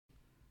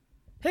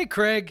Hey,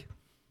 Craig.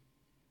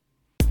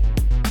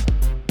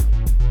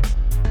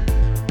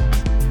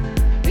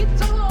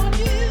 It's on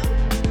you,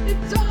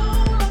 it's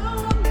all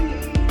on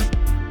me.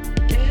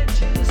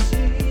 Can't you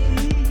see?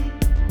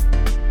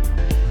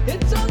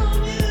 It's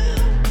on you,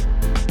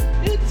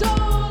 it's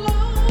all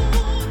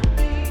on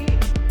me.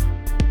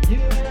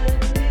 You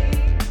and me,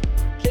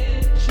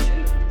 can't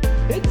you?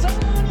 It's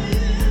on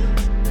you,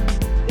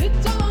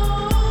 it's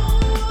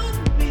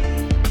on me.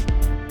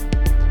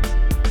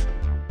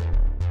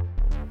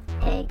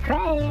 Hey,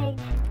 Craig.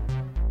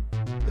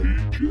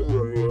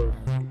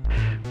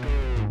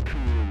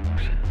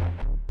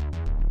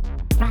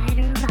 Right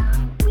or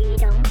wrong, we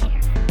don't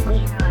care.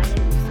 Win or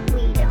lose,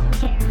 we don't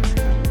care.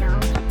 We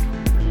don't care.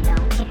 We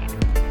don't care.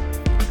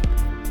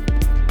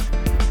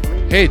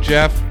 Hey,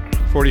 Jeff.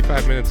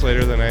 45 minutes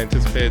later than I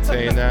anticipated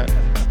saying that.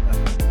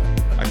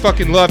 I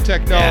fucking love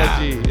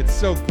technology. Yeah. It's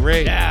so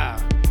great. Yeah.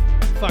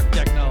 Fuck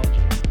technology.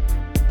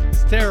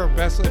 It's terrible.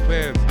 Best laid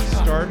plans.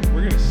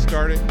 We're gonna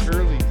start it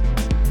early.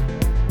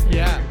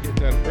 Yeah. Get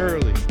done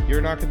early.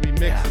 You're not gonna be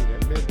mixing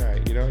at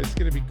midnight. You know, it's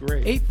gonna be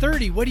great.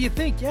 8:30. What do you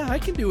think? Yeah, I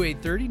can do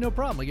 8:30. No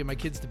problem. I get my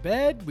kids to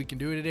bed. We can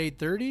do it at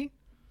 8:30.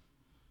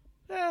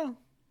 Well,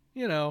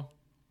 you know,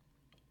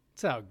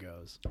 that's how it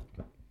goes.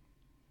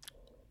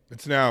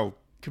 It's now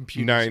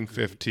Computers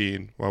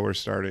 9:15 while we're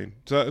starting.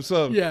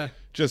 So Yeah.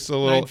 just a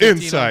little 9:15 on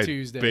inside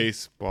Tuesday.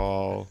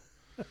 baseball.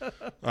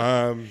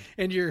 And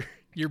your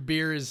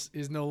beer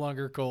is no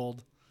longer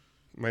cold.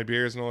 My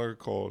beer is no longer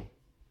cold.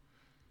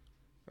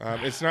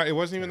 It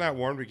wasn't even that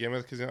warm to begin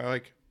with because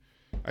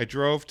I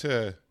drove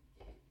to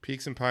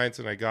Peaks and Pints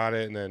and I got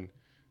it and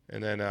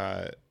then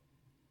I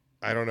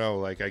don't know,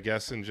 like I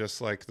guess in just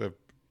like the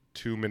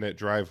 2-minute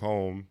drive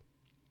home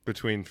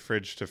between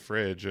fridge to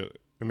fridge,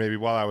 maybe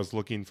while I was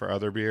looking for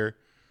other beer,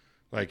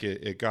 like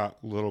it got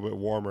a little bit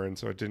warmer and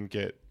so it didn't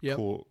get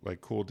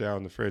cooled down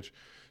in the fridge.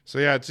 So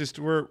yeah, it's just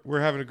we're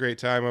having a great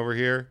time over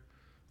here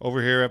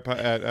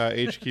at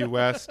HQ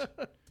West.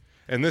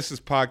 And this is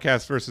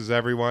Podcast versus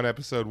Everyone,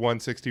 episode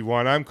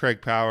 161. I'm Craig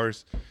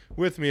Powers.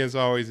 With me, as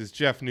always, is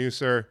Jeff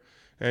Newser.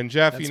 And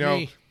Jeff, That's you know,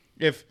 me.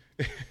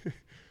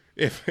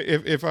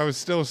 if I was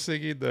still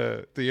singing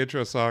the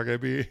intro song,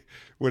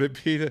 would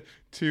it be the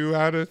 2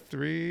 out of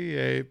 3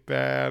 ain't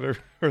bad or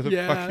the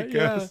fucking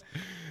goes?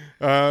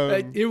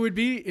 It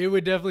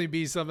would definitely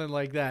be something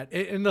like that.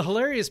 And the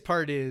hilarious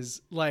part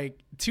is like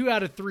 2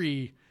 out of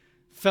 3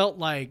 felt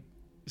like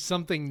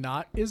something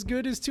not as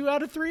good as 2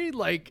 out of 3,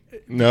 like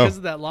because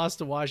of that loss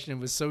to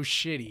Washington was so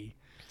shitty.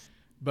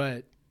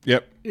 But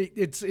yep,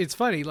 it's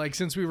funny. Like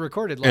since we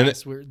recorded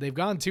last, they've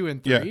gone 2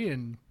 and 3,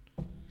 and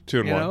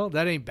 2 and 1. You know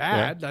that ain't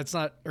bad. Yeah. That's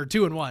not, or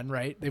 2 and 1,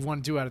 right? They've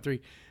won 2 out of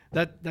 3.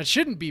 That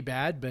shouldn't be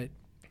bad, but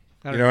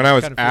I don't know. When I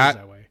was it kinda feels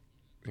that way.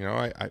 You know,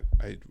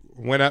 I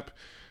went up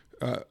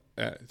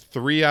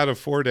 3 out of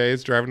 4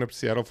 days driving up to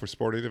Seattle for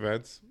sporting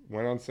events.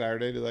 Went on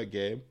Saturday to that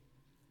game.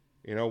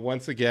 You know,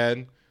 once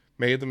again,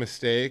 made the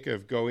mistake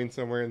of going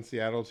somewhere in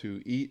Seattle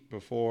to eat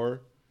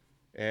before.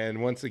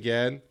 And once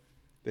again,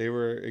 they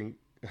were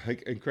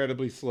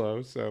incredibly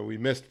slow. So we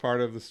missed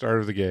part of the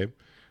start of the game.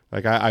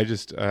 Like I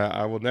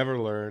will never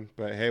learn.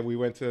 But hey, we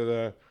went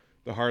to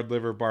the Hard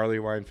Liver Barley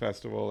Wine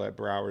Festival at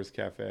Brower's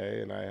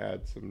Cafe, and I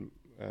had some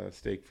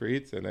steak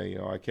frites, and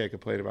I can't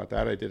complain about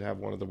that. I did have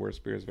one of the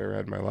worst beers I've ever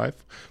had in my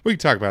life. We can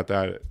talk about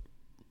that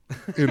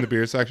in the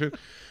beer section.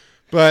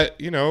 But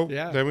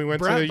then we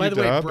went to By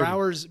the way,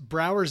 UW.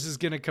 Browers is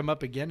going to come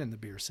up again in the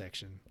beer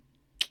section.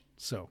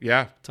 So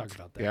Yeah, talk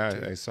about that. yeah,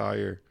 too. I saw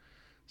your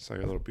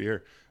little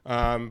beer.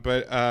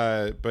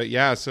 But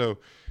yeah, so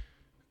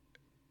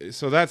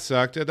that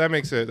sucked. That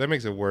makes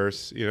it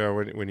worse.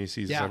 When you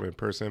see someone in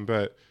person.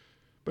 But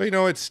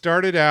it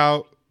started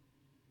out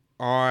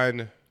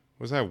on,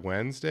 was that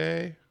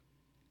Wednesday?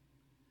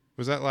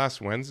 Was that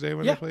last Wednesday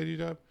when they played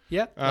UW?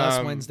 Yeah,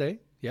 last Wednesday.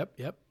 Yep.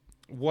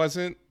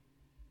 Wasn't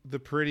the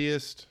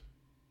prettiest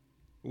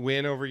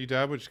win over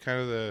UW, which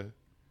kind of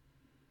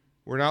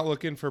we're not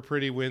looking for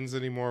pretty wins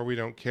anymore. We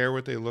don't care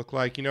what they look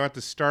like. At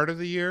the start of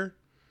the year,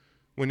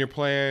 when you're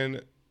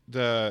playing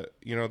the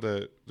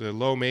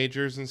low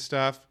majors and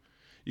stuff,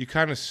 you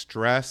kind of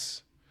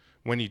stress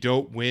when you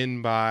don't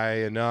win by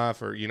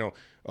enough, or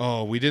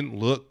we didn't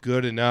look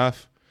good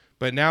enough.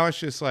 But now it's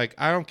just like,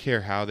 I don't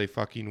care how they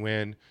fucking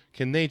win.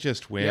 Can they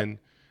just win? Yep.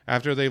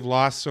 After they've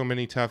lost so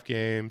many tough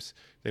games,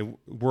 they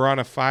were on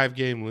a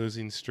 5-game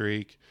losing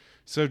streak.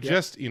 So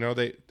just,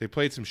 they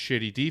played some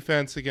shitty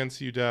defense against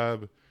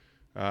UW.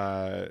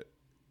 But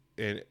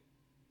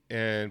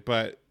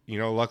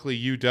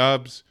luckily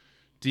UW's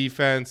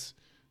defense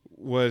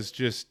was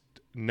just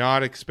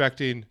not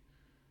expecting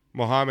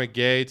Mohamed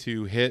Gay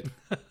to hit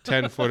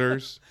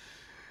 10-footers.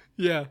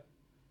 Yeah.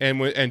 And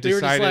They were just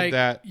decided like,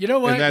 that, you know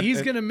what, and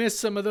he's going to miss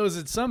some of those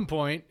at some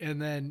point,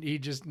 and then he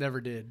just never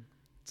did.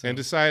 So. And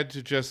decided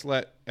to just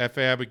let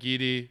F.A.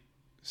 Abogidi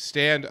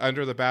stand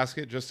under the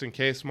basket just in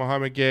case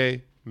Mohamed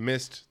Gay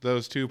missed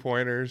those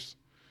 2-pointers,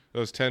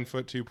 those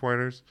 10-foot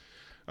 2-pointers.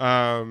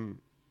 And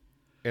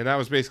that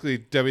was basically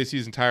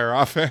WSU's entire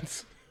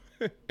offense.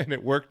 And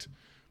it worked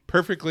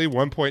perfectly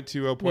 1.20 points.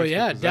 Well,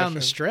 yeah, per down the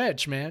possession.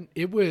 stretch, man.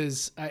 It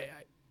was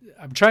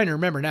I'm trying to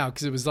remember now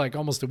because it was like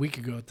almost a week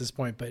ago at this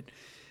point, but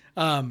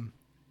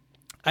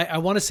I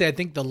want to say I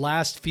think the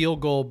last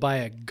field goal by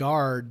a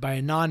guard, by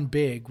a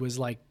non-big, was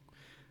like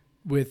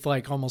with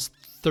like almost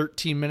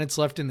 13 minutes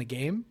left in the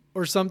game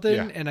or something,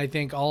 Yeah. and I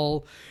think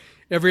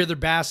every other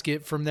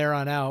basket from there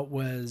on out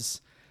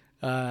was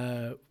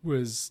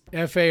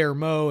FA or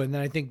Mo, and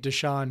then I think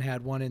Deshaun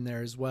had one in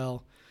there as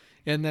well,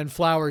 and then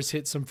Flowers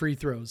hit some free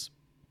throws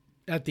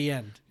at the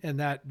end, and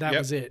that Yep.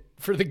 was it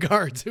for the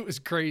guards. It was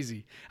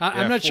crazy. I'm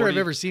Yeah, not sure I've 40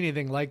 ever seen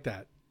anything like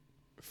that.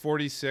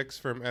 46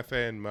 from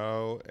FA and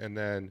Mo, and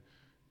then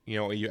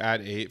you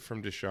add 8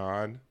 from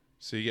Deshaun,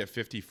 so you get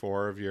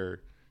 54 of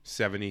your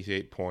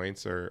 78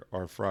 points are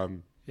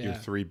from your Yeah.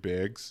 3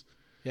 bigs.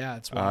 Yeah,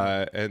 it's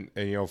wild. And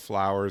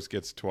Flowers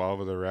gets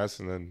 12 of the rest,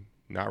 and then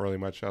not really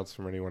much else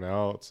from anyone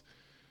else.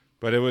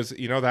 But it was,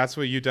 that's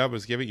what UW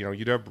was giving.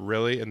 UW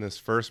really in this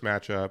first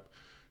matchup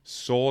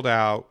sold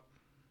out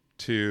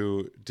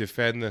to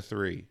defend the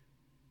 3.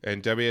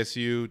 And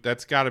WSU,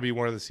 that's got to be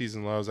one of the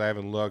season lows. I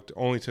haven't looked.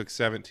 Only took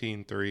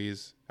 17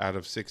 threes out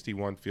of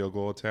 61 field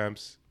goal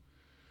attempts.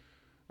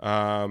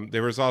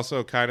 There was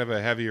also kind of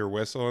a heavier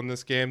whistle in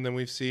this game than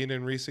we've seen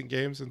in recent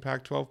games in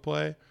Pac-12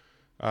 play.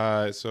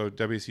 So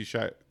WSU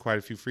shot quite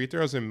a few free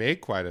throws and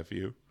made quite a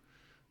few,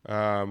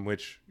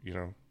 which,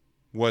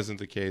 wasn't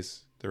the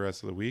case the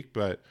rest of the week.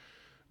 But,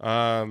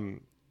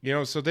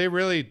 so they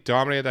really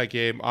dominated that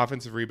game.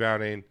 Offensive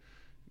rebounding,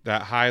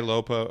 that high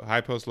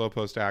post, low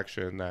post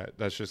action,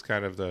 that's just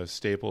kind of the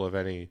staple of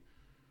any,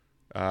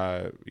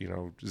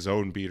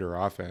 zone beater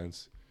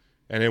offense.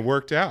 And it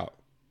worked out.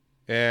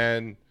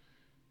 And,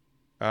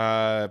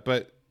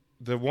 but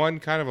the one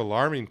kind of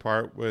alarming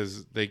part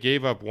was they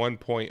gave up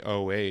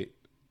 1.08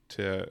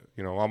 to,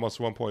 almost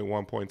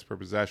 1.1 points per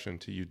possession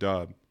to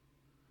UW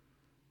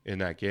in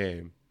that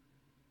game.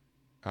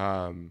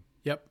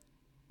 Yep.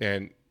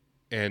 And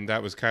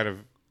that was kind of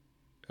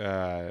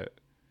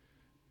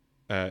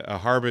a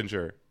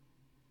harbinger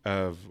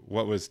of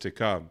what was to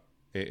come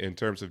in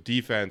terms of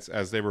defense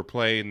as they were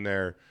playing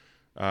their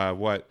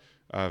fourth,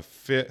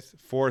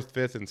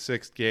 fifth, and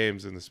sixth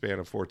games in the span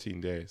of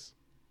 14 days.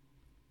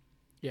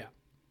 Yeah.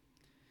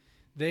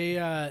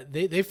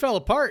 They fell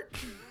apart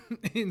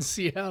in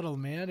Seattle,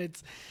 man.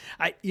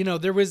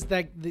 There was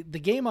the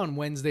game on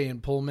Wednesday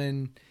in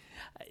Pullman.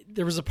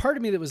 There was a part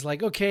of me that was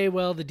like, okay,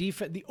 well,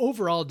 the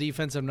overall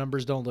defensive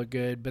numbers don't look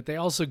good, but they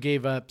also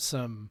gave up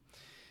some,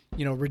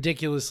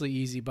 ridiculously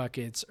easy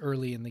buckets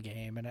early in the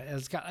game. And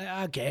it's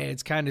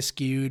kind of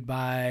skewed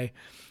by,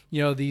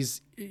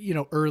 these,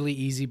 early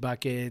easy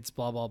buckets,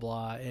 blah, blah,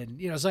 blah.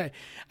 And, so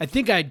I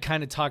think I'd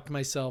kind of talked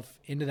myself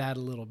into that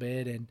a little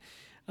bit. And,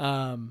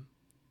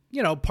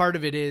 part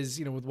of it is,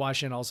 with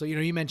Washington also,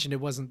 you mentioned it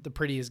wasn't the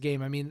prettiest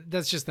game. I mean,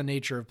 that's just the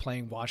nature of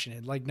playing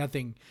Washington. Like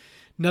nothing's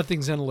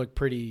going to look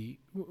pretty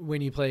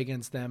when you play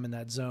against them in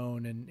that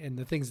zone and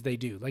the things they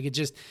do. Like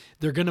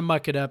they're going to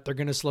muck it up. They're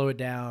going to slow it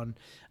down.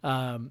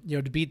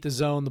 To beat the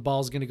zone, the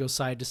ball's going to go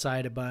side to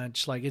side a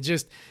bunch. Like it's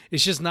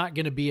just not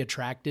going to be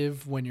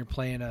attractive when you're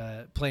playing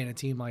a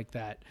team like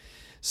that.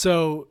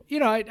 So,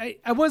 I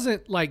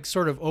wasn't like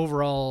sort of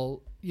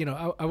overall,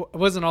 I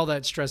wasn't all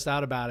that stressed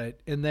out about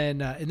it. And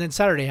then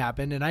Saturday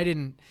happened and I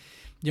didn't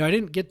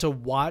get to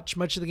watch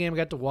much of the game. I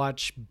got to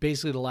watch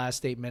basically the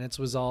last 8 minutes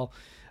was all.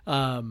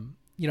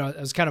 I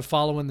was kind of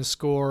following the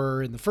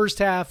score in the first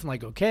half and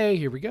like, okay,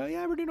 here we go.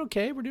 Yeah, we're doing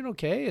okay.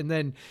 And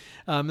then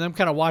I'm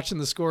kind of watching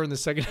the score in the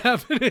second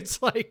half and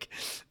it's like,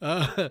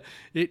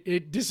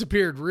 it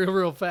disappeared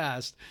real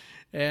fast.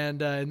 And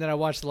then I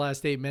watched the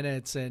last 8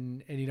 minutes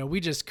and we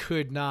just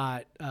could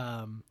not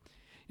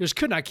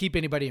keep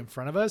anybody in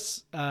front of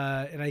us.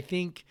 And I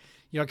think,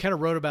 I kind of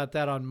wrote about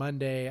that on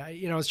Monday. I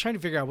was trying to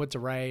figure out what to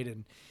write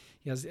and,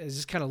 I was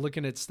just kind of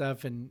looking at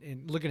stuff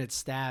and looking at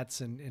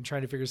stats and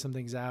trying to figure some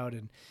things out.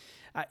 And,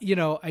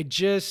 I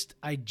just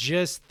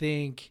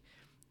think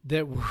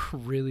that we're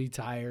really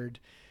tired.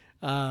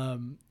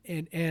 And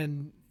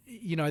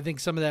I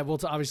think some of that, we'll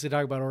obviously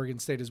talk about Oregon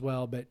State as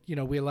well, but,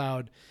 we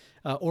allowed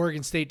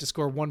Oregon State to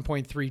score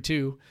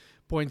 1.32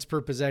 points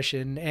per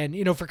possession.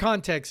 And, for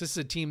context, this is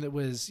a team that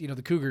was,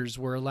 the Cougars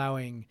were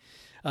allowing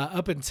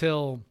up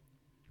until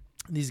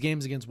these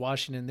games against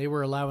Washington, they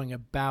were allowing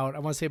about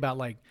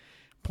like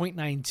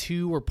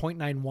 0.92 or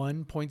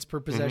 0.91 points per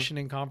possession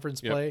in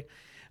conference play.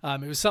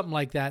 It was something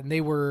like that. And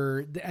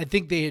I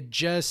think they had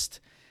just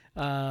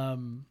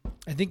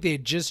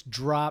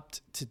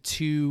dropped to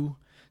 2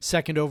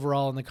 second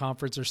overall in the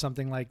conference or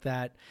something like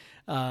that.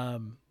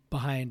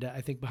 Behind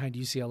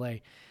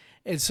UCLA.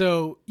 And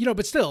so,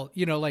 but still,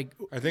 like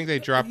I think they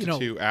dropped to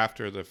 2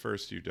 after the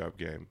first UW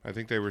game. I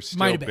think they were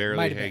still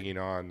barely hanging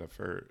on to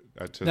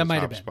the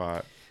top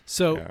spot.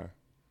 So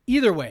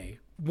either way,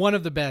 one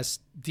of the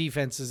best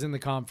defenses in the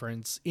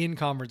conference, in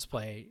conference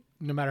play,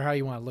 no matter how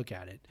you want to look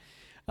at it.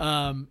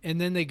 And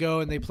then they go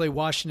and they play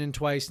Washington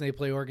twice and they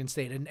play Oregon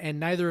State. And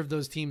neither of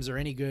those teams are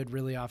any good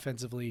really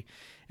offensively.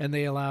 And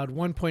they allowed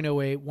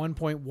 1.08,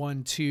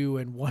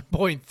 1.12, and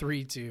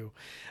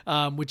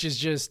 1.32, which is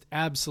just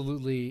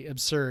absolutely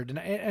absurd. And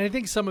I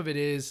think some of it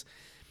is,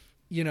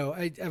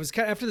 I was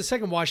kind of, after the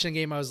second Washington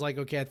game, I was like,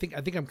 okay, I think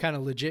I'm kind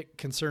of legit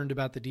concerned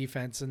about the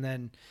defense. And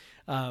then,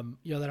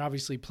 that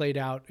obviously played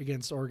out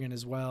against Oregon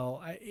as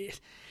well.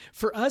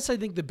 For us, I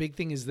think the big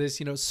thing is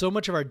this, so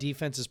much of our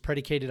defense is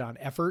predicated on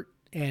effort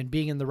and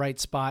being in the right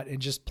spot and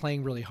just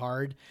playing really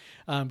hard.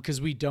 Because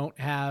we don't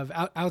have,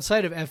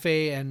 outside of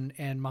FA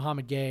and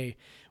Muhammad Gay,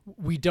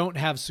 we don't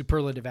have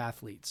superlative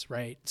athletes,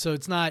 right? So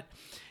it's not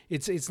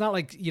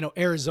like,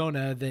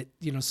 Arizona that,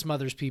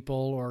 smothers people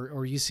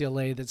or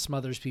UCLA that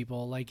smothers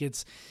people. Like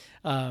it's,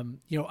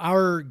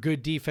 our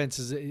good defense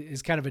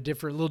is kind of a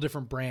little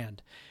different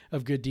brand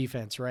of good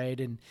defense.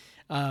 Right. And,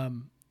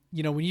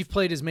 when you've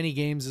played as many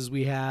games as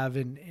we have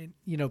and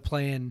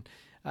playing,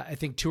 I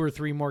think 2 or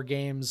 3 more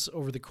games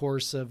over the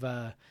course of,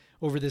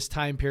 over this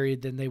time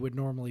period than they would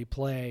normally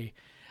play,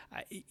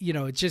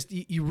 it's just,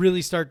 you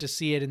really start to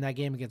see it in that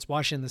game against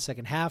Washington in the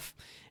second half.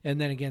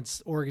 And then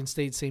against Oregon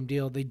State, same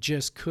deal. They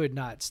just could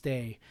not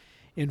stay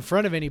in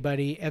front of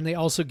anybody. And they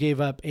also gave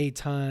up a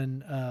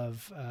ton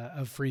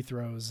of free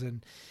throws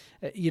and,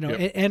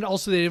 and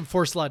also they didn't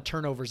force a lot of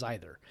turnovers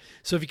either.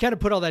 So if you kind of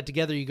put all that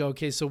together, you go,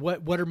 okay, so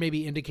what are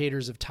maybe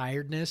indicators of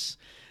tiredness?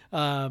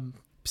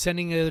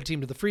 Sending the other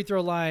team to the free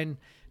throw line,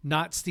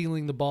 not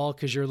stealing the ball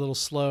because you're a little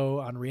slow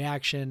on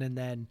reaction. And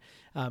then,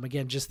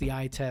 again, just the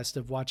eye test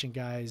of watching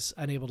guys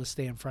unable to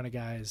stay in front of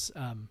guys.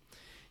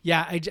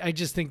 I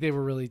just think they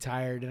were really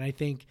tired. And I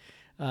think,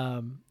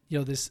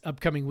 this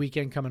upcoming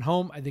weekend coming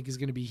home, I think is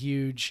going to be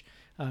huge.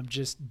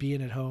 Just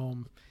being at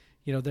home,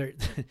 they're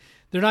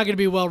not going to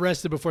be well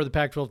rested before the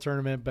Pac-12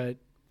 tournament, but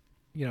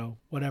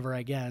whatever,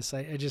 I guess.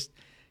 I just,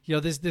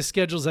 this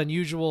schedule's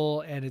unusual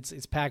and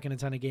it's packing a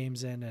ton of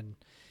games in, and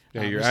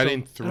you're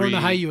adding 3. I don't know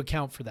how you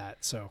account for that.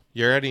 So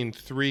you're adding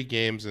 3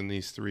 games in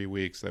these 3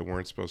 weeks that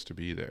weren't supposed to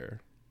be there.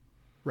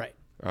 Right.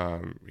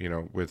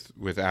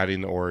 With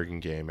adding the Oregon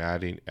game,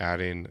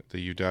 adding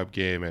the UW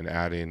game, and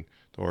adding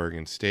the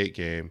Oregon State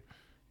game,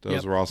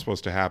 those were all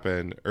supposed to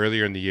happen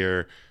earlier in the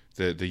year.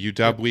 The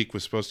UW week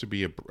was supposed to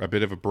be a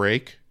bit of a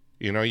break.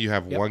 You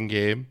have one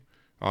game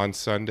on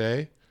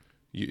Sunday.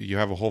 You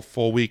have a whole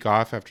full week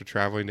off after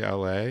traveling to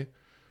LA.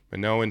 But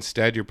no,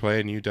 instead you're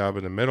playing UW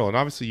in the middle. And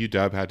obviously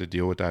UW had to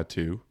deal with that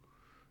too.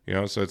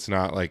 So it's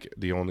not like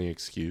the only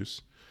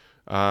excuse.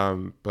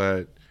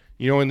 But,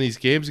 in these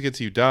games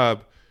against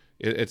UW,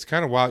 it's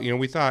kind of wild.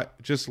 We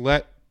thought just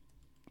let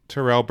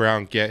Terrell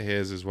Brown get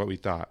his is what we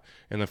thought.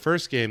 In the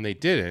first game, they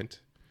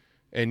didn't.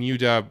 And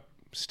UW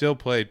still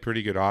played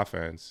pretty good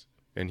offense.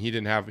 And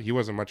he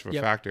wasn't much of a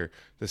factor.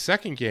 The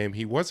second game,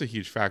 he was a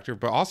huge factor,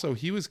 but also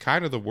he was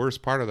kind of the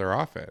worst part of their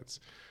offense.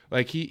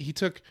 Like he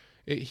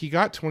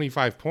got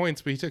 25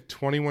 points, but he took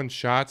 21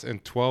 shots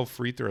and 12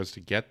 free throws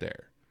to get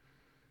there.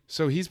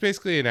 So he's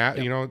basically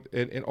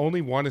and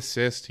only 1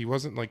 assist. He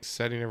wasn't like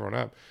setting everyone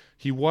up.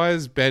 He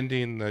was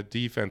bending the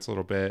defense a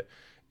little bit,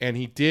 and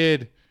he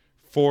did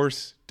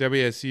force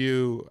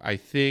WSU, I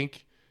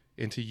think,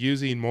 into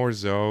using more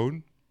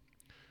zone,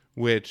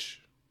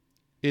 which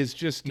is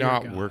just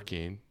not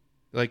working.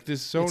 Like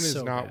this zone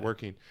is not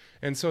working.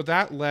 And so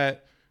that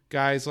let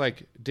guys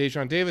like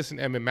Dejon Davis and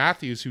Emmett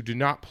Matthews, who do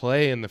not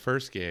play in the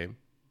first game,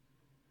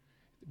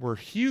 were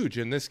huge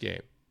in this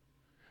game.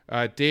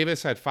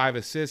 Davis had 5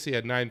 assists. He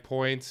had 9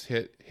 points,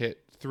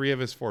 hit 3 of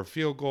his 4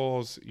 field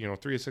goals,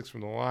 3 of 6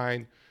 from the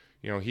line.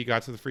 He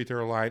got to the free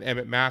throw line.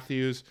 Emmett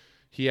Matthews,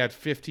 he had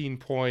 15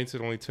 points.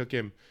 It only took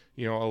him,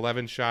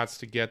 11 shots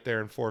to get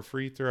there and 4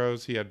 free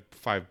throws. He had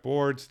 5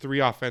 boards, 3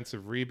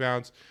 offensive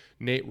rebounds.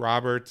 Nate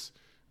Roberts,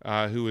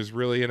 who was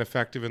really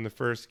ineffective in the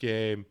first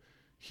game,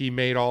 he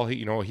made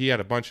he had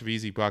a bunch of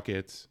easy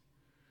buckets,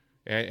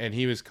 and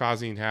he was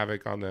causing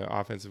havoc on the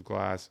offensive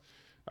glass.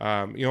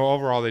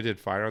 Overall they did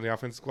fine on the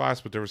offensive glass,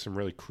 but there were some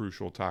really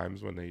crucial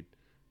times when they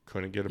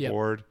couldn't get a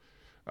board.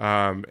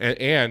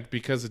 And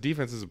because the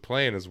defense isn't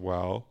playing as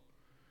well,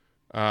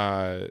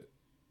 they're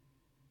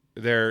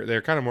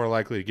kind of more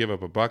likely to give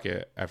up a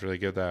bucket after they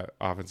get that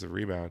offensive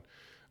rebound.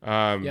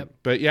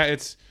 But yeah,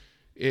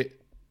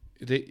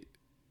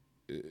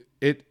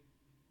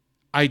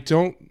 I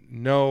don't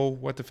know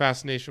what the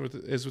fascination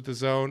is with the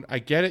zone. I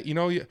get it.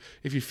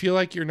 If you feel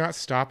like you're not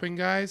stopping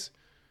guys,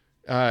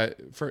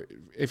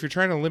 if you're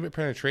trying to limit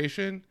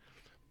penetration,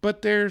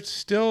 but they're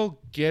still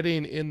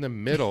getting in the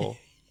middle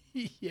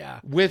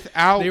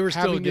without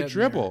having to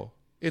dribble.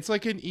 There. It's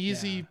like an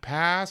easy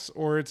pass,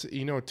 or it's,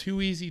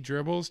 2 easy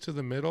dribbles to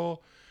the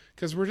middle,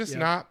 because we're just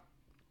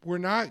we're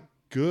not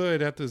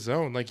good at the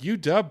zone. Like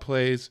UW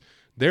plays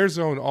their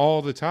zone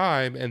all the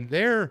time, and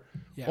they're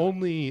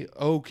only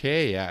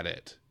okay at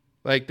it.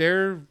 Like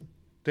they're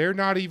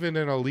not even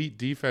an elite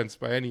defense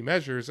by any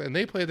measures, and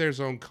they play their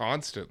zone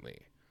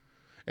constantly.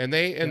 And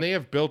they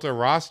have built a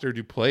roster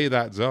to play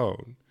that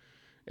zone,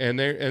 and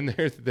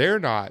they're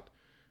not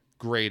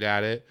great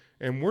at it,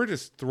 and we're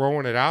just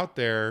throwing it out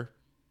there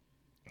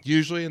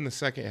usually in the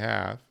second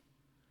half,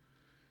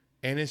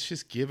 and it's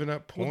just giving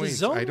up Well, the points.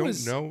 zone I don't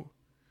was- know.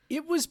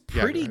 It was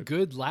Yeah, pretty go ahead.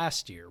 good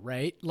last year,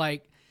 right?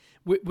 Like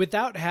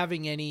without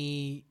having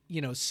any,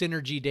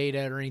 synergy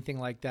data or anything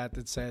like that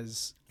that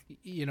says,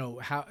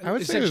 how I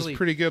would say it was essentially,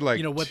 pretty good.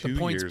 Like what the 2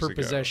 points years per ago.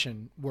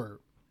 possession were.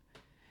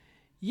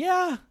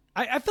 Yeah,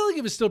 I feel like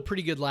it was still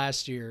pretty good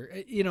last year.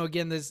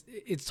 Again,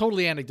 it's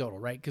totally anecdotal,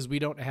 right? Because we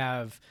don't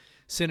have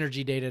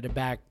synergy data to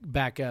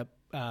back up,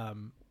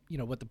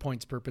 what the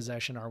points per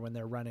possession are when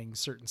they're running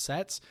certain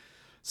sets.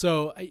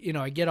 So,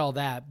 I get all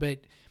that, but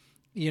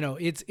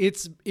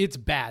it's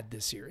bad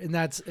this year, and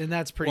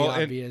that's pretty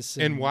obvious.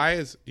 And why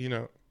is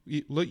you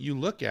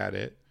look at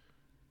it.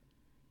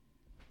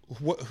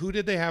 Who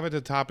did they have at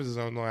the top of the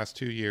zone the last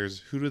 2 years?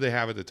 Who do they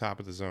have at the top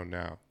of the zone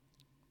now?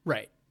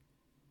 right.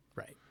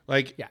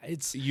 Like, Yeah,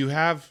 it's. you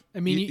have. I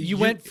mean, you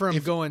went from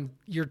if- going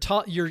your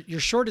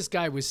shortest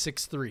guy was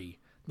 6'3"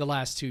 the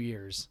last 2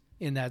 years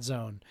in that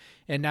zone,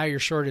 and now your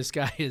shortest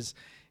guy is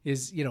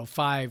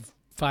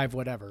 5'5"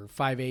 whatever,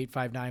 5'8",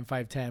 5'9",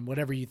 5'10",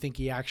 whatever you think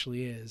he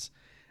actually is,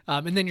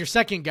 and then your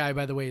second guy,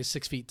 by the way, is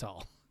 6 feet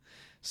tall.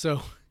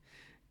 So,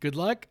 good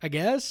luck, I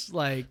guess.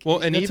 Like, Well,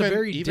 and that's even- a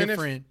very even if-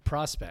 different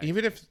prospect.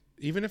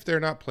 even if they're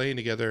not playing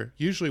together,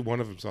 usually one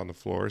of them's on the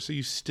floor, so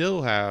you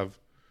still have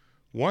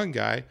one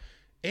guy,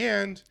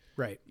 and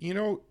right.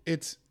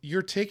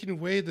 you're taking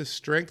away the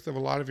strength of a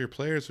lot of your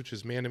players, which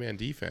is man-to-man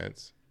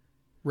defense.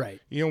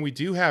 Right. We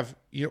do have,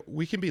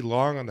 we can be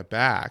long on the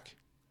back,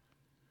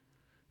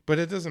 but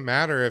it doesn't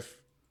matter if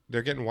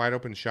they're getting wide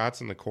open shots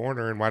in the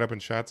corner and wide open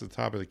shots at the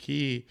top of the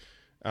key,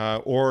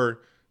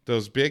 or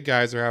those big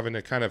guys are having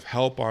to kind of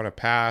help on a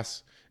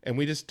pass, and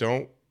we just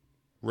don't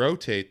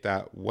rotate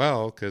that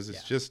well because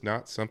it's just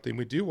not something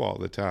we do all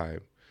the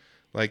time.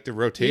 Like, the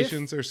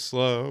rotations are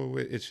slow.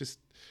 It's just,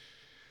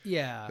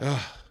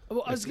 Yeah.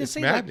 Well, I was going to it's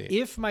say, maddening. like,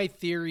 if my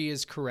theory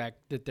is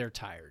correct that they're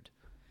tired,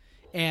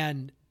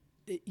 and,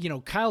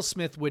 Kyle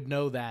Smith would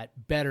know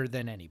that better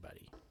than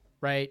anybody,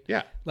 right?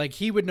 yeah. Like,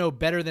 he would know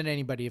better than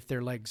anybody if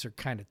their legs are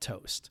kind of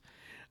toast,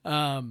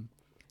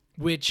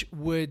 which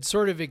would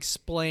sort of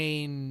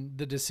explain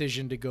the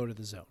decision to go to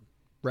the zone,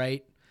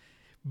 right?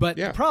 But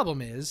Yeah. the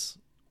problem is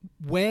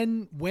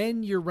when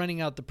you're running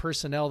out the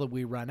personnel that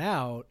we run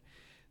out,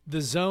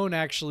 the zone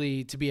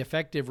actually, to be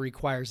effective,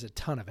 requires a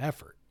ton of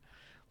effort.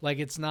 Like,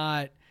 it's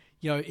not,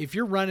 if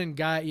you're running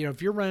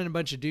if you're running a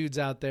bunch of dudes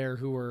out there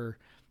who are,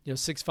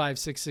 6'5",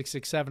 6'6",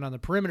 6'7" on the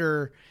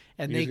perimeter,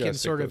 and You they just gotta can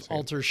stick sort of those hands.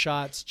 alter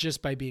shots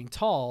just by being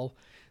tall,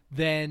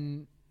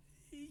 then,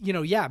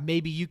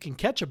 maybe you can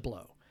catch a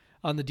blow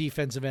on the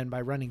defensive end by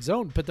running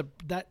zone. But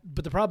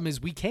the problem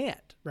is we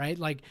can't, right?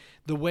 Like,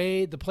 the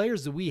way the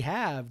players that we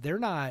have, they're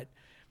not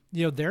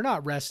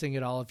resting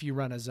at all if you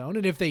run a zone.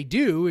 And if they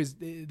do,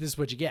 this is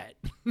what you get,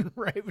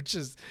 right? Which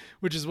is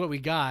what we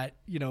got,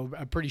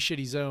 a pretty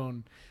shitty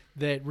zone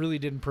that really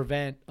didn't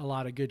prevent a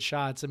lot of good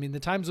shots. I mean, the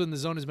times when the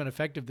zone has been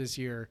effective this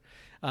year,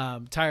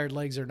 tired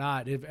legs or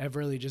not, have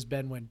really just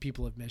been when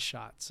people have missed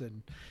shots.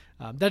 And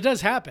that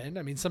does happen.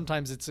 I mean,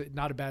 sometimes it's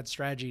not a bad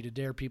strategy to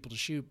dare people to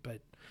shoot,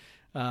 but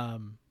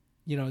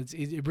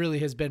it really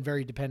has been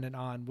very dependent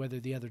on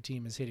whether the other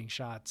team is hitting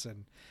shots,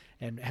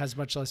 and has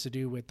much less to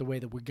do with the way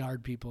that we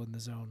guard people in the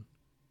zone.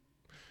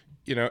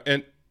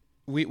 And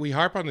we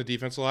harp on the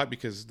defense a lot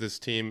because this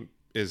team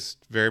is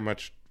very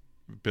much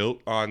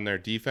built on their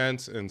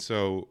defense, and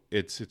so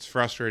it's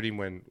frustrating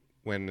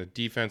when the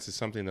defense is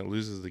something that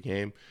loses the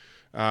game.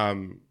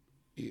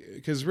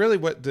 Because really,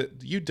 what the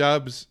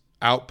UW's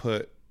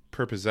output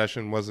per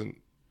possession wasn't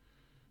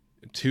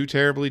too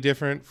terribly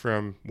different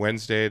from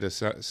Wednesday to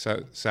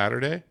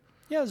Saturday.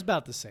 Yeah, it was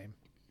about the same.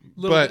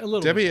 A But little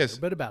bit better,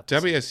 but about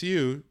the same.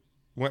 WSU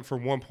went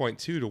from 1.2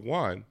 to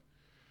 1.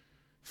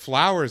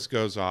 Flowers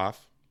goes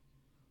off.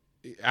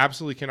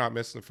 Absolutely cannot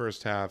miss in the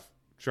first half.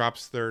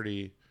 Drops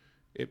 30.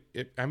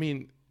 I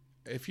mean,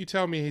 if you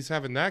tell me he's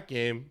having that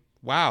game,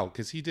 wow,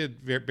 because he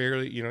did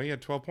barely, he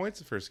had 12 points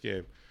the first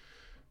game.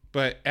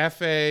 But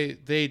FA,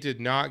 they did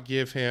not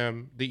give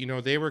him,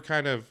 they were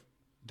kind of,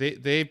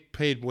 they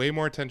paid way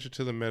more attention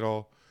to the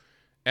middle.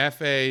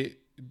 FA,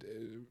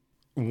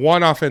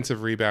 one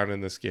offensive rebound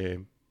in this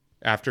game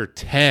after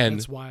 10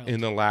 That's wild.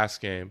 in the last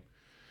game.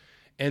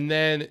 And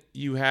then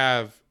you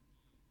have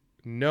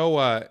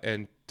Noah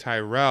and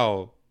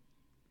Tyrell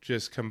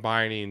just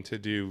combining to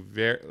do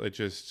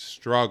just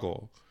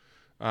struggle.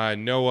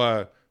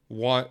 Noah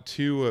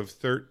 2 of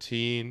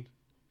 13,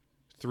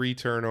 3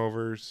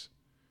 turnovers,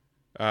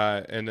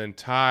 and then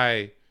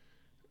Ty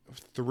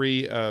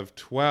 3 of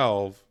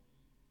 12,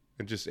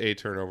 and just a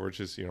turnover, which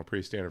is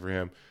pretty standard for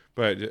him.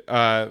 But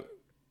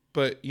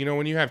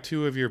when you have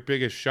 2 of your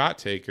biggest shot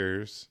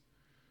takers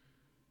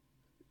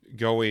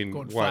going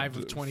what, 5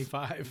 of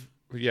 25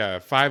 yeah,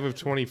 5 of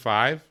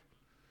 25,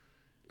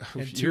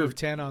 and 2 of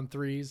 10 on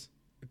threes.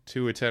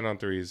 2 of 10 on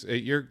threes.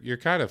 You're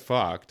kind of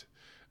fucked.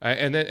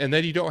 And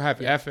then you don't have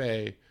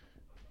FA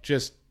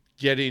just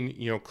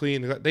getting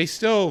clean. They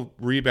still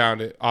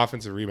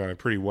offensive rebounded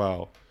pretty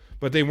well,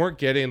 but they weren't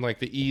getting like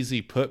the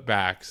easy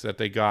putbacks that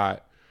they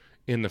got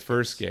in the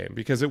first game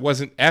because it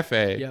wasn't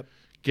FA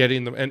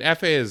getting them. And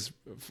FA is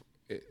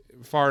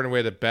far and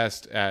away the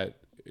best at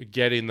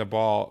getting the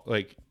ball,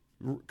 like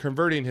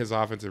converting his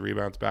offensive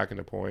rebounds back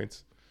into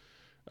points,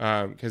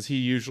 because he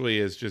usually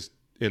is just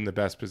in the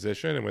best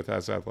position, and with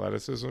his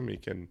athleticism,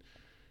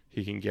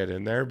 he can get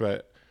in there.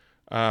 But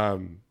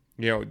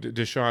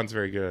Deshaun's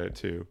very good at it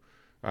too.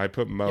 I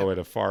put Mo at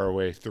a far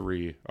away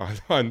 3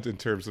 on in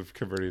terms of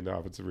converting the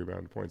offensive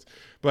rebound points.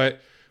 But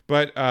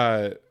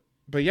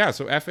yeah,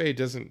 so FA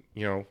doesn't,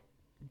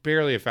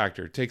 barely a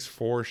factor. It takes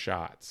 4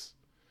 shots.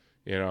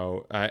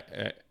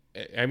 I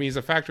mean, he's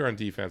a factor on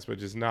defense, but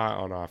just not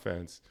on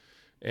offense.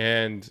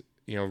 And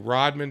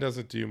Rodman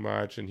doesn't do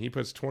much, and he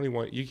puts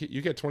 21.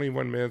 You get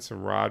 21 minutes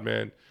from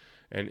Rodman,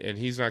 and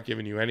he's not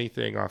giving you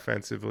anything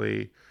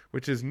offensively,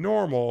 which is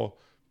normal.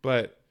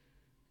 But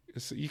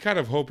you kind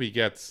of hope he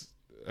gets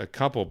a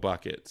couple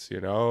buckets,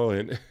 and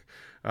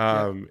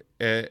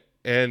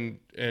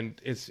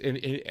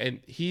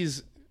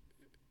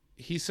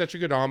he's such a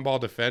good on-ball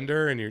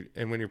defender,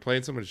 and when you're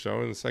playing someone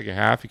shown in the second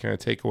half, you kind of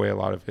take away a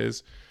lot of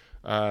his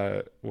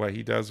what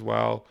he does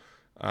well.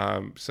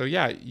 So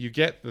yeah, you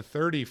get the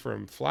 30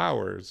 from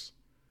Flowers,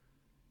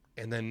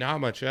 and then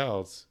not much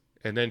else,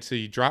 and then so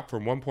you drop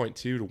from 1.2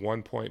 to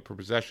 1 point per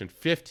possession,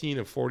 15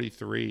 of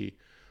 43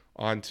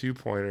 on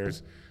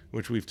 2-pointers,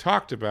 which we've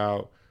talked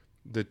about.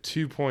 The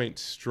 2-point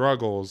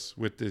struggles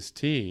with this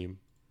team,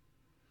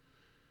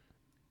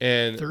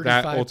 and 35%.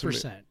 that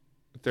ultimate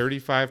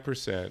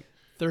 35%,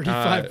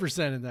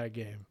 35% in that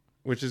game,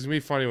 which is gonna be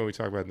funny when we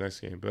talk about the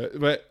next game.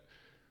 But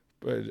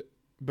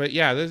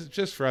yeah, this is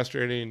just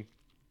frustrating.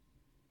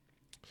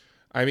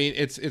 I mean,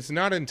 it's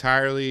not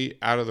entirely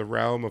out of the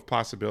realm of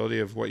possibility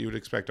of what you would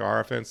expect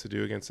our offense to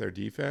do against their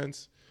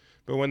defense,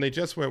 but when they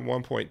just went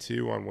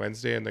 1.2 on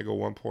Wednesday and they go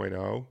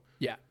 1.0,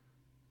 yeah,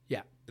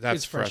 that's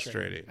it's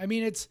frustrating. I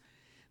mean,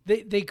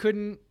 they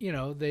couldn't,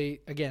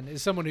 again,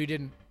 as someone who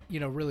didn't,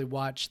 really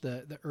watch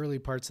the early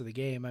parts of the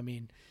game. I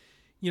mean,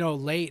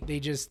 late they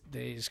just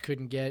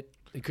couldn't get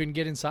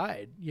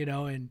inside,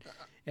 and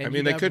I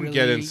mean, they couldn't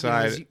get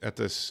inside at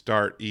the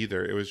start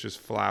either. It was just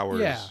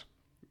Flowers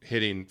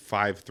hitting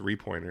 5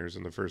 3-pointers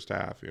in the first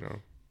half,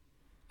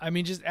 I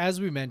mean, just as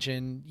we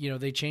mentioned,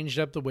 they changed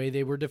up the way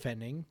they were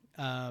defending.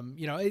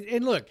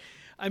 And look,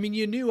 I mean,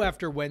 you knew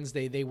after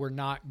Wednesday they were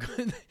not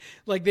good.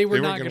 Like they were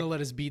not going to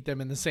let us beat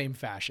them in the same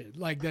fashion.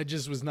 Like that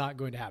just was not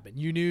going to happen.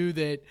 You knew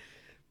that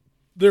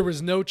there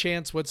was no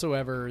chance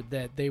whatsoever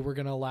that they were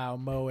going to allow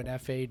Mo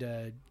and FA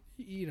to,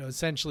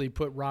 essentially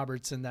put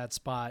Roberts in that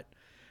spot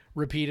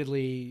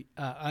repeatedly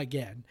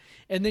again.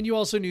 And then you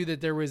also knew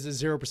that there was a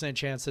 0%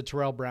 chance that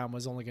Terrell Brown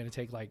was only going to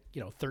take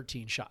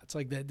 13 shots.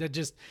 Like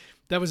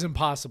that was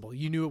impossible.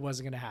 You knew it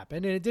wasn't going to happen,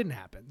 and it didn't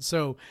happen.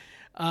 So,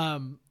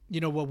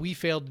 what we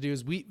failed to do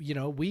is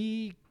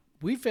we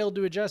failed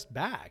to adjust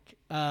back.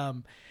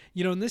 And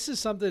this is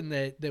something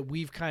that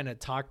we've kind of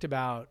talked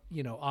about,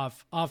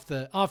 off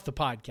the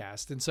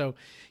podcast. And so,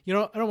 I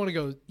don't want to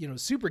go,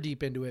 super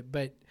deep into it,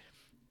 but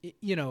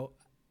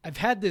I've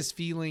had this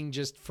feeling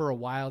just for a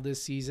while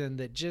this season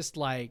that just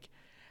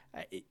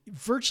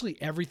virtually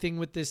everything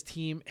with this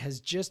team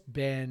has just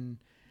been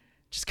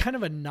just kind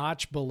of a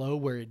notch below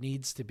where it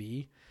needs to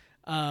be.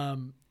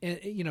 And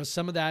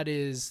some of that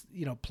is,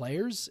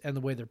 players and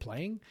the way they're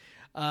playing.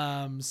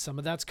 Some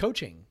of that's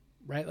coaching,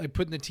 right? Like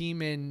putting the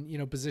team in,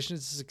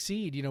 positions to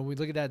succeed. We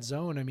look at that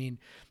zone. I mean,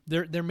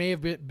 there may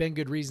have been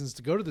good reasons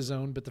to go to the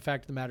zone, but the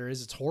fact of the matter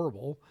is it's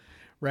horrible.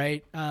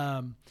 Right.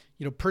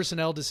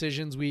 Personnel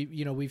decisions.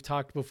 We've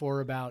talked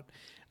before about,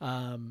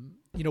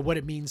 what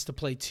it means to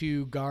play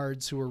 2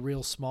 guards who are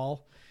real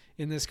small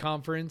in this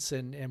conference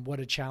and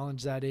what a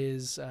challenge that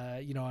is,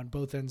 on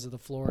both ends of the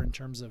floor in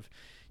terms of,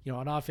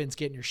 on offense,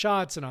 getting your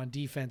shots, and on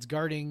defense,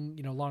 guarding,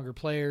 longer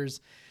players.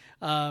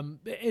 And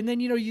then,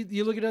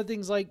 you look at other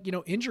things like,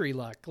 injury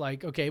luck,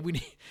 like, okay, we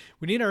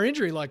need our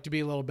injury luck to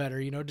be a little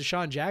better.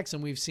 Deshaun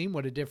Jackson, we've seen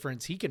what a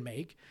difference he can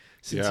make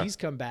since he's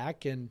come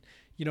back, and,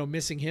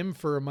 missing him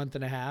for a month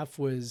and a half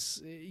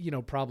was,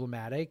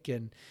 problematic.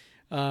 And,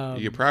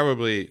 you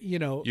probably,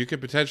 you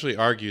could potentially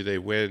argue they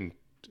win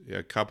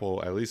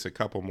at least a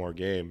couple more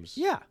games.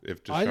 Yeah.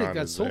 If Deshaun I think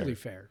that's is totally there.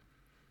 fair.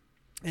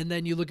 And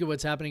then you look at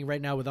what's happening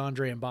right now with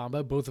Andre and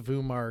Bamba, both of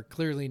whom are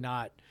clearly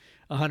not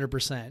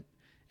 100%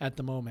 at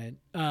the moment.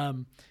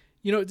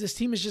 This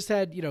team has just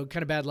had,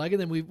 kind of bad luck.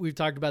 And then we've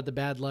talked about the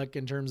bad luck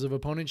in terms of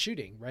opponent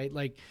shooting, right?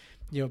 Like,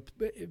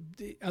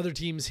 other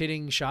teams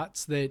hitting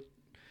shots that,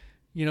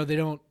 they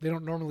don't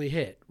normally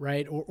hit,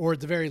 right? Or at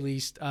the very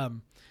least,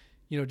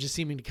 just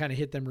seeming to kind of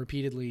hit them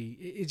repeatedly.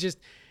 It's just,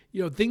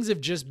 things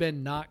have just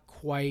been not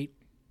quite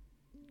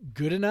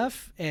good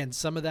enough. And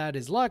some of that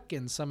is luck,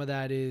 and some of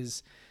that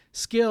is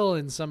skill,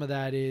 and some of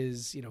that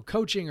is,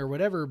 coaching or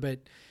whatever. But,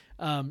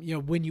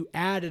 when you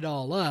add it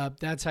all up,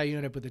 that's how you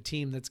end up with a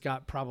team that's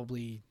got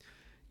probably,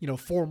 3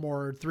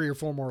 or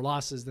 4 more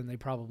losses than they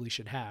probably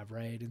should have.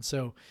 Right. And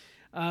so,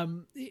 I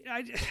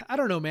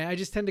don't know, man, I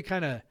just tend to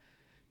kind of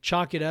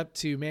chalk it up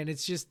to, man,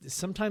 it's just,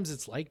 sometimes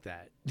it's like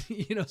that,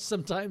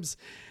 sometimes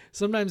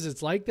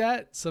it's like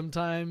that.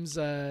 Sometimes,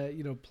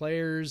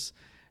 players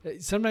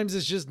sometimes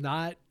it's just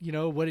not,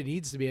 what it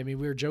needs to be. I mean,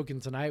 we were joking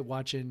tonight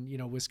watching,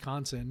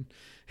 Wisconsin,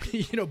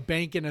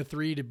 banking a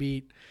 3 to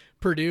beat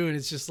Purdue. And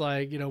it's just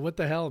like, what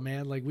the hell,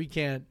 man? Like we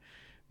can't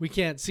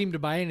seem to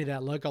buy any of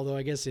that luck. Although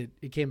I guess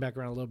it came back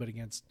around a little bit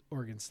against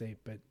Oregon State,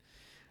 but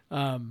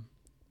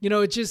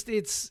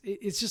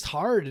it's just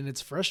hard and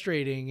it's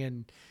frustrating.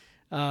 And,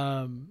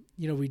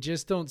 we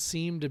just don't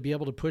seem to be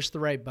able to push the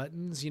right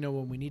buttons,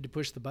 when we need to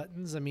push the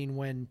buttons. I mean,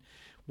 when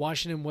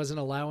Washington wasn't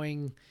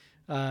allowing,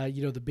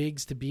 the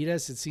bigs to beat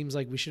us, it seems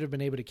like we should have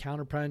been able to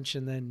counterpunch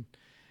and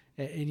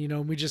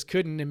we just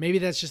couldn't. And maybe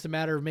that's just a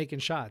matter of making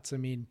shots. I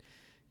mean,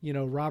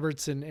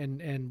 Roberts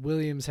and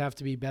Williams have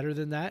to be better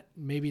than that.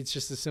 Maybe it's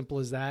just as simple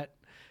as that.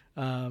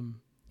 I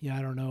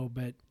don't know,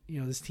 but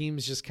this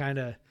team's just kind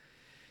of,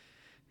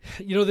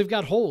 they've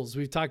got holes.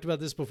 We've talked about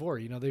this before.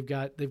 They've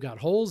got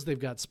holes. They've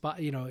got spot.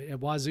 At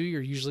Wazoo,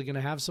 you're usually going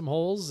to have some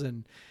holes.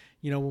 And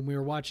when we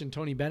were watching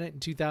Tony Bennett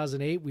in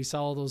 2008, we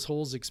saw all those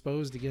holes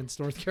exposed against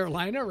North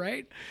Carolina.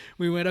 Right?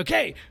 We went,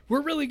 okay,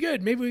 we're really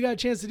good. Maybe we got a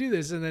chance to do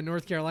this. And then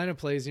North Carolina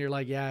plays, and you're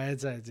like, yeah,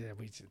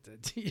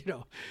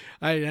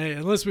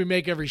 unless we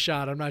make every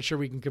shot, I'm not sure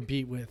we can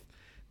compete with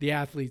the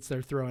athletes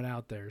they're throwing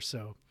out there.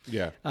 So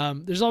yeah,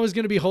 there's always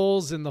going to be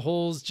holes, and the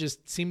holes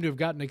just seem to have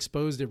gotten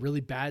exposed at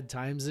really bad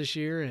times this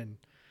year. And,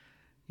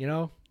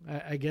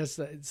 I guess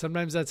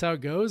sometimes that's how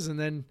it goes. And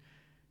then,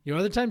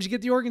 other times you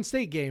get the Oregon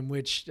State game,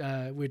 which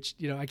I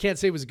can't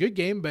say was a good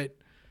game, but,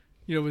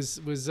 was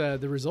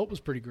the result was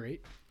pretty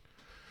great.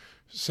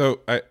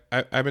 So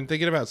I've been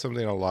thinking about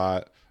something a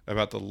lot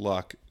about the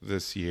luck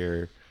this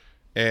year,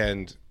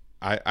 and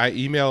I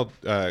emailed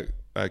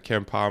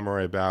Ken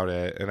Pomeroy about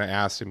it, and I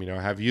asked him,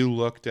 have you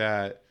looked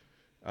at,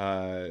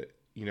 are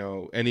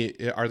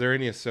there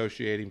any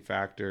associating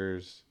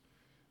factors,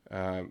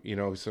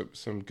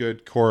 some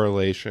good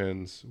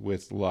correlations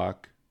with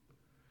luck,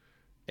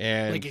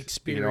 and like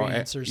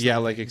experience or something? Yeah,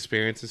 like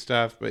experience and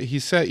stuff. But he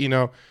said,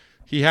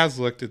 he has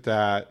looked at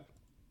that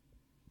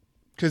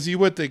because you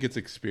would think it's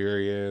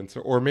experience,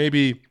 or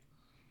maybe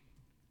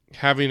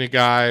having a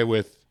guy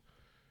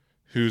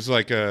who's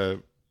like a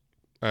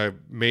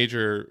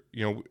major,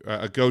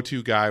 a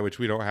go-to guy, which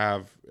we don't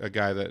have a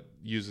guy that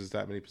uses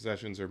that many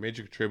possessions, or a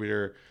major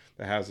contributor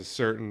that has a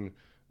certain,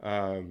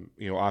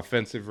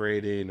 offensive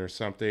rating or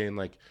something,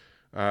 like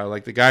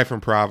the guy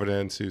from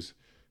Providence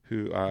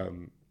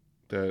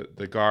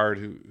the guard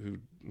who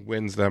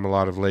wins them a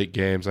lot of late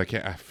games. I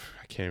can't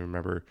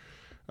remember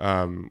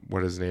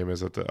what his name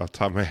is off the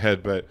top of my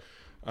head, but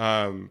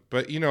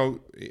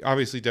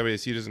obviously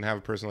WSU doesn't have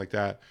a person like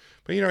that.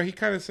 But he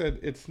kind of said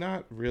it's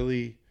not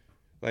really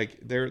like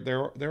there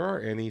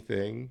aren't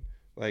anything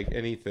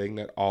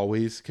that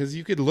always, because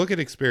you could look at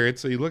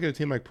experience. So you look at a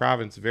team like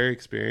Providence, very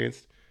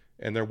experienced,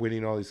 and they're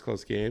winning all these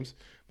close games.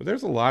 But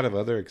there's a lot of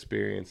other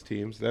experienced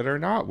teams that are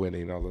not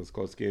winning all those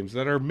close games,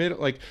 that are mid,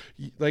 like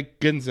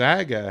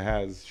Gonzaga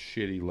has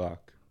shitty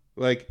luck.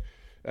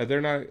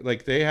 They're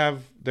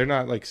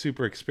not like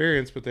super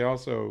experienced, but they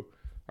also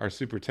are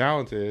super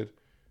talented,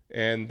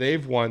 and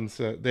they've won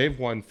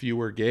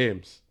fewer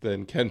games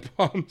than Ken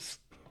Palm's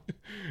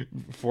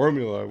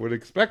formula would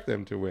expect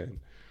them to win.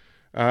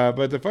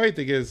 But the funny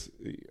thing is,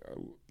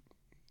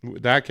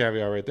 that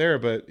caveat right there,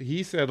 but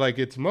he said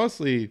it's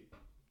mostly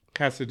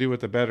has to do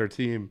with the better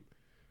team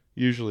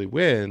usually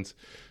wins.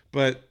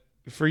 But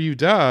for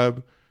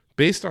UW,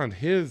 based on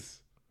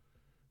his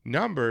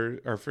number,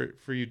 or for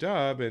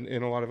UW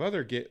and a lot of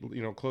other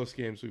close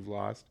games we've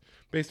lost,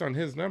 based on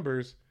his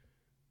numbers,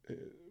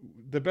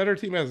 the better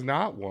team has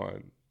not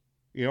won.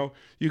 You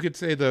could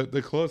say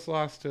the close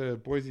loss to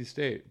Boise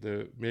State,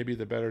 maybe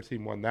the better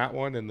team won that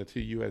one and the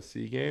 2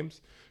 USC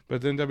games.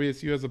 But then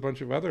WSU has a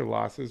bunch of other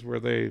losses where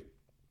they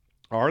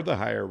are the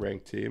higher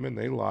ranked team and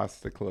they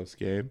lost the close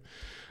game.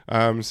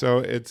 So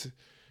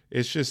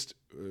it's just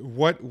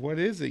what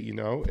is it,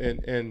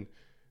 and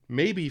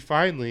maybe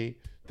finally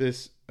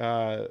this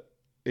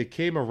it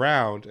came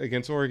around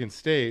against Oregon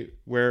State,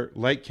 where,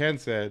 like Ken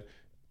said,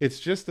 it's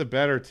just the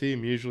better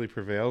team usually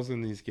prevails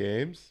in these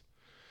games.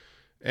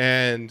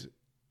 And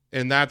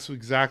that's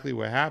exactly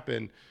what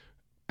happened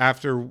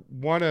after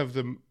one of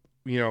the,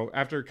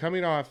 after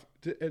coming off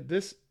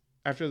this,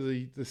 after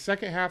the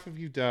second half of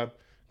UW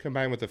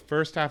combined with the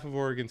first half of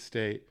Oregon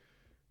State.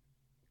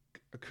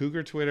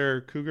 Cougar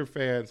Twitter, Cougar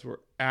fans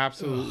were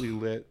absolutely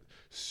lit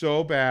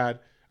so bad.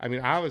 I mean,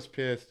 I was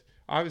pissed.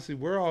 Obviously,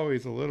 we're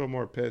always a little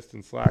more pissed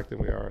in Slack than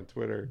we are on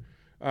Twitter.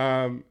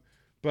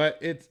 But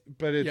it's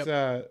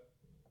Yep.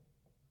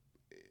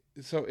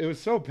 So it was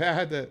so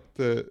bad that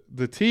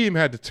the team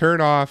had to turn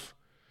off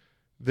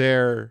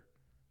their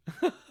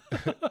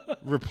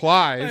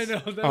replies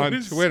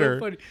on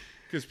Twitter,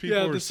 because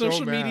people were the social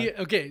so mad. media.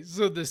 Okay,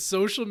 so the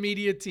social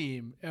media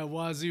team at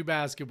Wazoo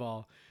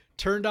basketball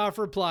turned off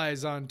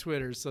replies on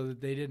Twitter so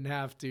that they didn't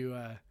have to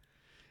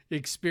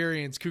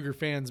experience Cougar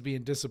fans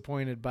being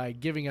disappointed by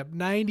giving up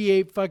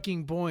 98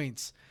 fucking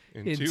points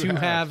in two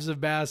halves of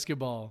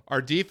basketball.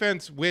 Our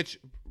defense, which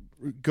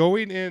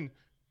going in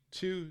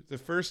to the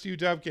first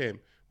UW game,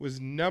 was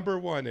number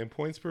 1 in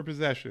points per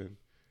possession.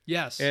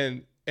 Yes.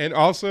 And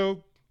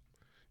also,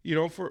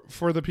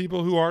 for the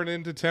people who aren't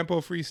into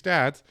tempo free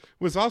stats,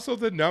 was also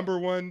the number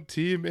one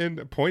team in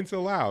points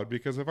allowed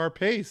because of our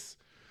pace.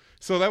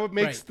 So that would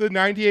makes the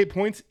 98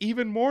 points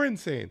even more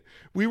insane.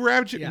 We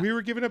were we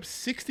were giving up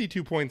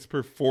 62 points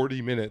per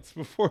 40 minutes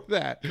before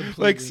that.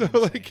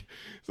 Completely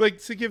Like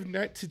to give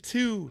to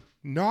two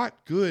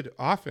not good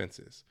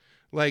offenses,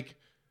 like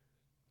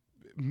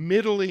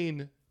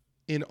middling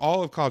in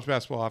all of college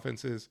basketball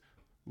offenses,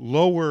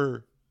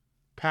 lower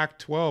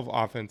Pac-12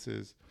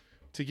 offenses,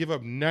 to give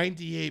up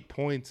 98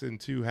 points in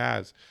two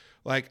halves.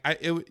 Like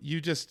you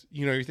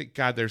think,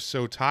 God, they're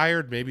so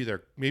tired. Maybe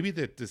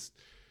they're just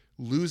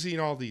losing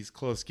all these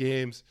close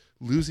games,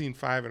 losing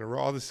 5 in a row.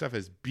 All this stuff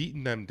has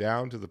beaten them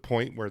down to the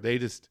point where they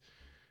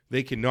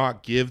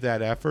cannot give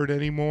that effort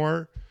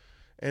anymore.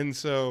 And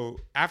so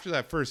after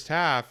that first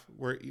half,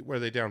 where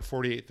they down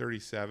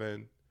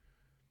 48-37,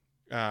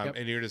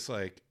 and you're just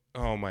like,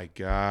 oh my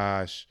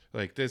gosh,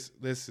 like this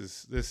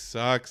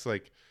sucks.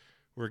 Like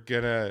we're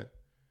gonna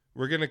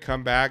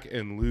come back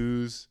and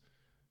lose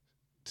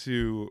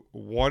to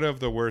one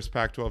of the worst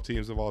Pac-12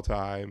 teams of all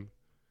time.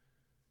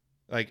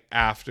 Like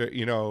after,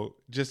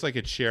 just like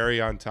a cherry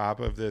on top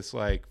of this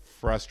like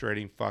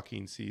frustrating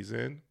fucking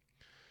season.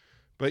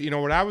 But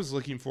what I was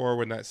looking for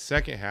when that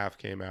second half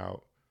came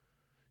out,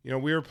 we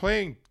were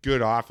playing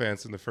good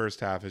offense in the first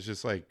half. It's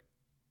just like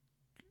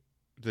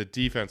the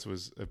defense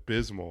was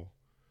abysmal.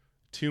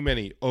 Too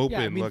many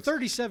open looks.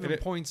 37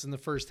 points in the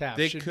first half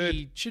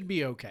should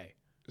be okay.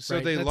 So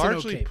right? they That's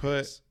largely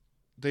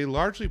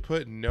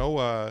put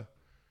Noah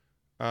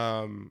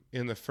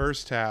in the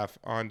first half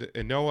on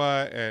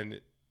Noah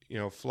and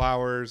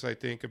Flowers, I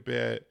think, a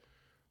bit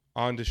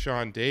on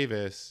Deshaun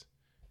Davis,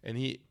 and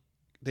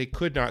they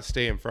could not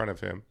stay in front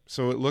of him.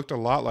 So it looked a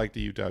lot like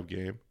the UW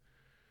game.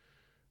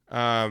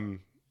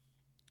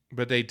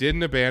 But they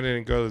didn't abandon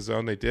and go to the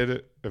zone. They did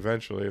it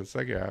eventually in the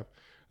second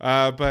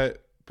half.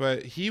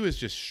 But he was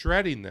just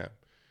shredding them.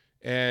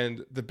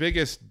 And the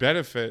biggest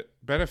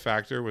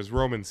benefactor was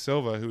Roman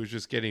Silva, who was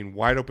just getting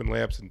wide open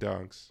layups and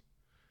dunks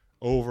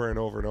over and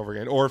over and over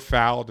again, or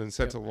fouled and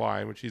sent to the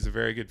line, which he's a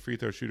very good free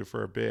throw shooter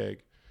for a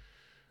big.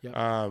 Yep.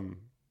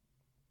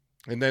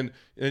 And then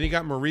you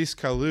got Maurice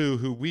Kalou,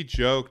 who we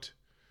joked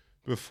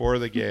before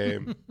the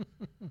game.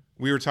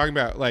 We were talking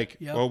about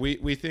well,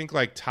 we think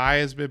like Ty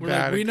has been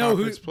bad. We in know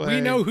conference play.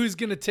 We know who's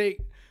gonna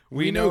take.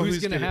 We know who's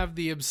gonna have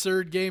the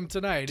absurd game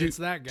tonight. It's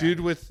that guy. Dude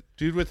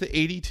with the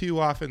 82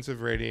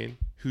 offensive rating,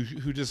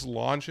 who just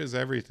launches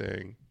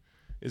everything,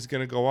 is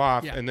gonna go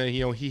off, and then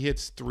he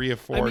hits 3 of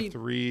 4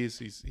 threes.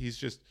 He's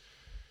just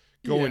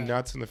going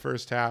nuts in the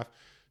first half.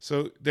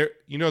 So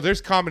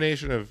there's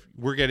combination of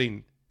we're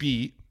getting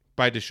beat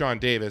by Deshaun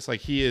Davis,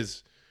 like he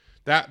is.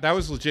 That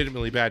was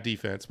legitimately bad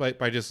defense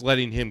by just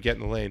letting him get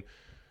in the lane,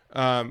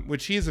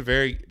 which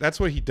that's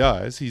what he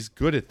does. He's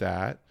good at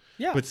that.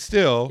 Yeah. But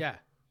still,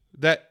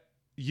 that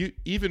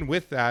even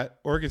with that,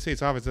 Oregon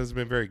State's offense hasn't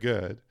been very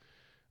good.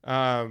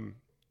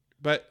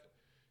 But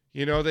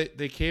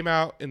they came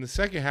out in the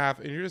second half,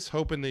 and you're just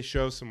hoping they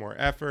show some more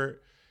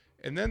effort.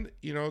 And then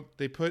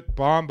they put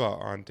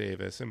Bamba on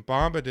Davis, and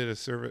Bamba did a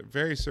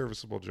very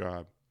serviceable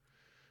job.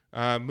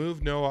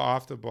 Moved Noah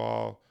off the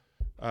ball.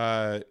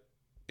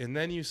 And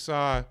then you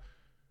saw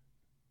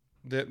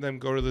them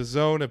go to the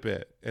zone a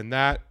bit, and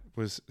that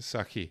was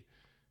sucky.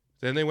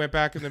 Then they went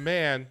back in the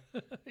man,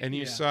 and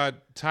you saw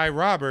Ty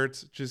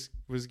Roberts just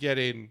was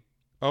getting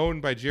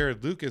owned by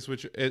Jared Lucas,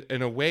 which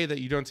in a way that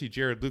you don't see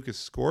Jared Lucas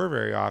score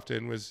very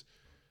often was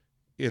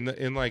in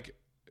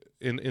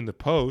the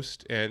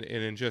post and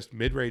in just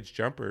mid-range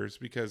jumpers,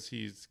 because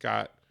he's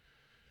got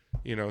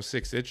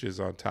 6 inches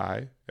on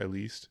Ty at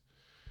least.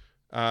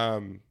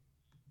 But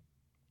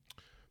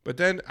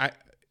then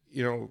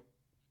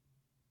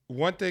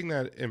one thing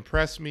that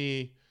impressed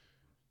me,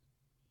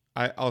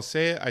 I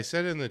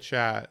said it in the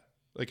chat,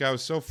 like I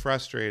was so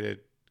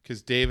frustrated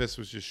because Davis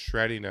was just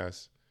shredding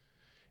us.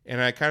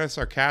 And I kind of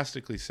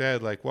sarcastically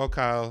said, like, well,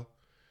 Kyle,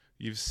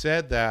 you've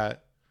said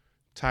that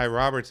Ty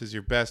Roberts is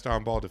your best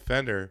on-ball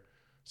defender,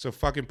 so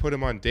fucking put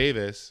him on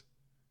Davis.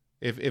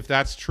 If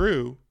that's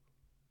true,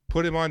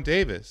 put him on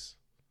Davis.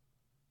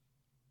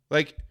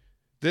 Like,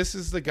 this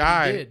is the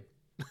guy.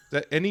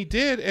 He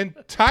did. And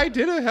Ty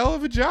did a hell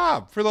of a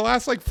job for the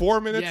last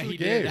 4 minutes of the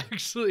game. Did,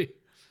 actually.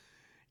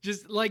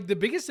 Just the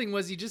biggest thing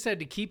was he just had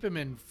to keep him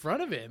in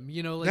front of him.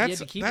 He had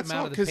to keep him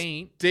out of the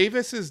paint.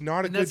 Davis is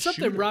not a good shooter. That's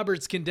something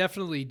Roberts can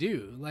definitely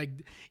do.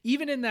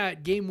 Even in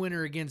that game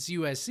winner against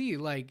USC,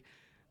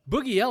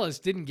 Boogie Ellis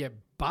didn't get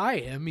by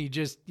him. He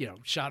just,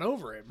 shot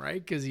over him,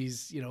 right? Because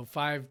he's,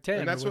 5'10",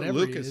 and that's what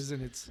Lucas is,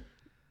 and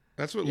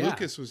that's what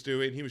Lucas was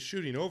doing. He was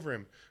shooting over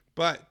him.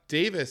 But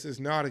Davis is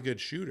not a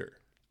good shooter.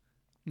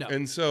 No.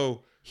 And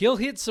so he'll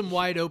hit some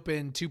wide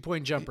open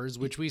 2-point jumpers,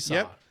 which we saw.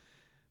 Yep.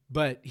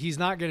 But he's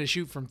not going to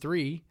shoot from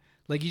 3.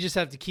 You just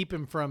have to keep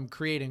him from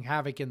creating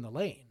havoc in the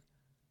lane.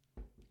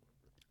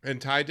 And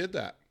Ty did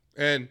that.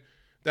 And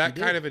that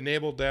kind of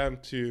enabled them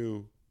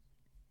to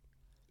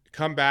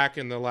come back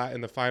in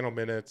the final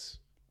minutes.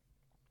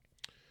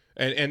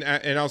 And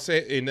I'll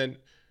say, and then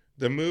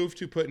the move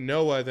to put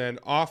Noah then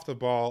off the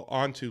ball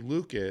onto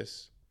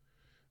Lucas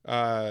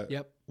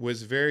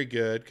was very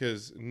good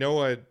because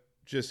Noah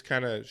just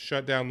kind of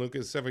shut down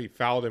Lucas. Except he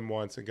fouled him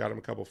once and got him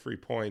a couple free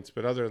points.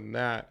 But other than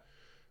that,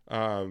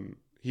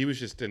 he was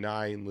just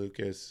denying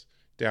Lucas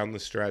down the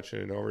stretch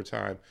and in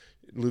overtime.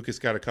 Lucas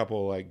got a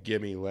couple like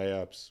gimme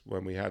layups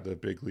when we had the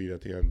big lead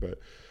at the end. But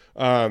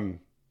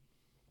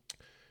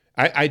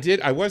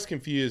I was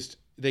confused.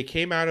 They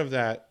came out of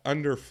that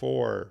under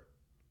 4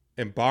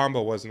 and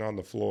Bamba wasn't on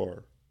the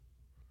floor.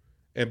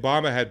 And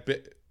Bamba had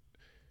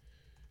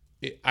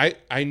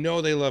I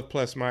know they love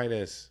plus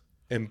minus,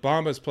 and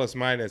Bamba's plus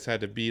minus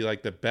had to be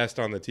like the best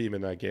on the team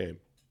in that game.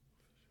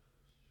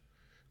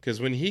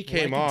 Because when he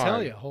came on, I can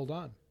tell you. Hold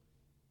on.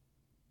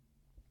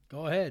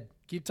 Go ahead.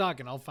 Keep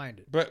talking. I'll find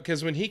it. But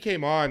because when he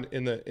came on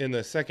in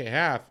the second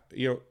half,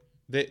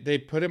 they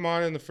put him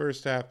on in the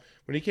first half.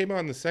 When he came on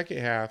in the second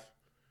half,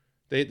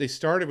 they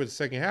started with the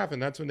second half,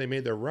 and that's when they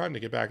made their run to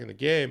get back in the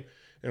game.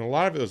 And a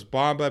lot of it was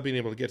Bamba being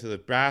able to get to the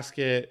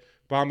basket,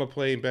 Bamba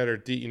playing better,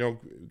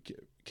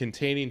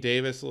 containing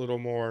Davis a little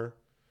more.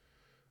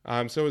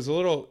 So it was a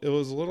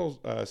little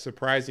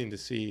surprising to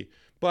see.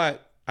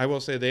 But I will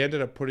say they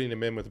ended up putting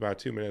him in with about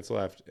 2 minutes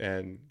left,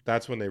 and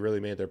that's when they really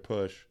made their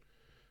push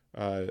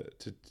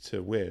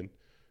to win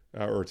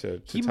or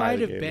to He tie might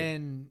the have game.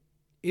 been.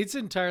 It's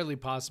entirely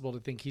possible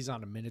to think he's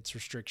on a minutes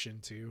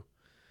restriction too.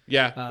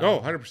 Yeah.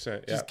 100%.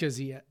 Yeah. Just because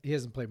he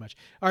hasn't played much.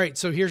 All right,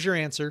 so here's your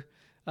answer.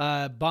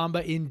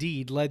 Bamba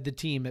indeed led the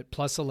team at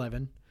plus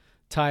 11,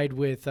 tied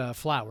with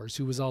Flowers,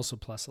 who was also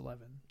plus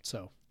 11.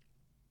 So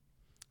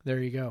there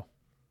you go.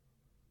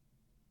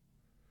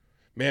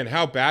 Man,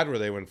 how bad were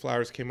they when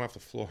Flowers came off the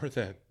floor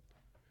then?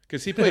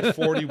 Because he played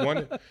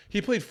 41.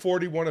 He played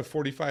 41 of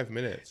 45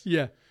 minutes.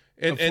 Yeah,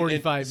 And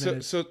 45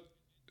 minutes.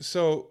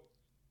 So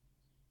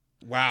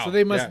wow. So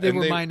they must. Yeah, They and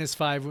were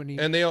 -5 when he.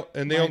 And they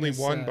only minus,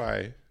 won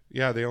by.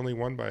 Yeah, they only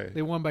won by.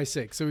 They won by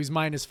 6. So he's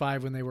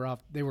 -5 when they were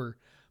off. They were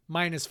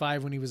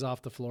 -5 when he was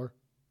off the floor.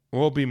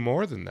 Well, it'll be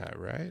more than that,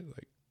 right?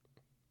 Like,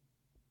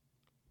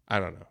 I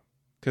don't know.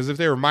 Because if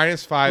they were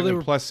 -5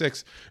 and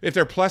 +6, if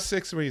they're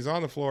 +6 when he's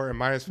on the floor and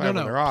 -5 when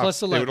they're off,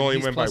 plus 11. they would only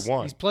He's win plus, by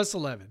 1. He's plus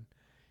 11.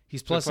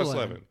 He's plus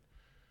 11.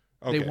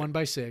 Okay. They won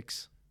by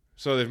 6.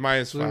 So they've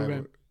 -5. So they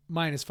were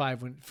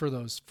 -5 for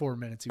those 4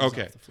 minutes he was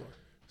off the floor.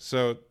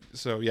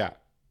 So yeah,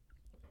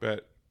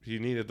 but he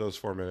needed those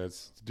 4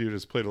 minutes. The dude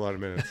has played a lot of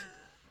minutes.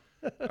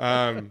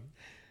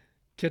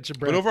 Catch a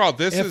breath. But overall,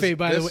 this FA is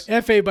by the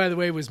way. FA by the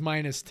way was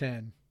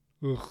 -10.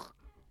 Ugh.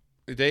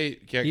 he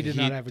did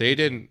not have a they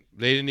good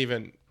didn't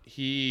even.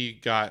 He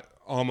got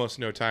almost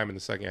no time in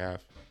the second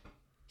half.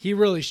 He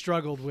really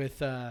struggled with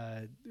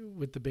the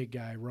big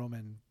guy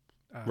Roman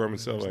Silva. whatever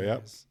his name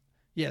Yep. is.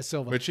 Yeah,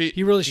 Silva. Which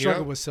he really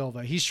struggled with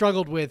Silva. He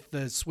struggled with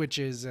the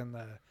switches and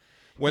the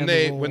when and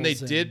they the when they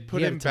rolls, did and put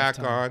he had him a tough back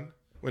time. on.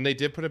 When they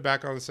did put it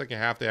back on the second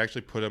half, they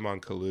actually put him on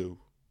Kalu,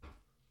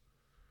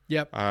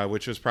 Yep.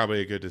 which was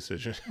probably a good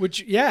decision.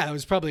 Which, yeah, it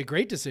was probably a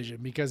great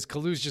decision because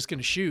Kalu's just going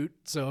to shoot.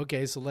 So,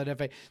 so let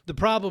FA. The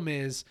problem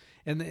is,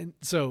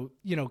 so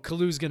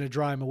Kalu's going to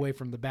draw him away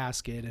from the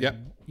basket. And, Yep.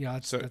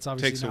 That's, So that's it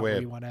obviously takes not away where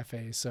a- you want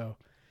FA. So,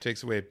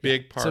 Takes away a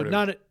big part so of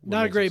not what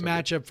a makes great him so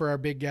good. matchup for our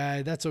big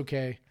guy. That's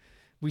okay.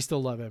 We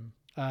still love him.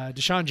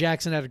 Deshaun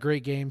Jackson had a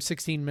great game,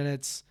 16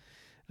 minutes,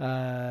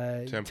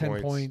 10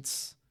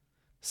 points,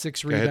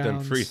 6 I rebounds. hit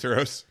them free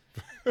throws.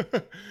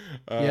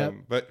 Yep.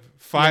 But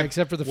 5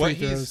 except for the free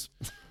throws.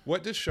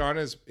 What Deshaun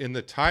is in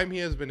the time he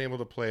has been able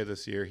to play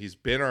this year, he's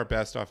been our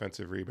best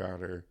offensive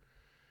rebounder,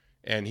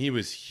 and he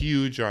was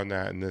huge on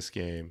that in this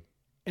game.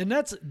 And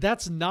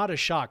that's not a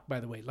shock,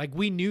 by the way. Like,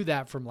 we knew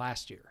that from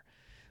last year.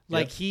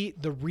 Like,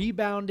 the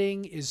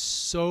rebounding is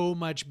so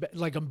much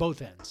like on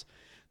both ends.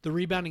 The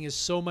rebounding is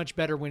so much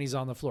better when he's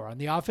on the floor. On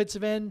the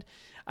offensive end,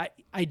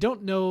 I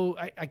don't know.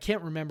 I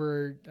can't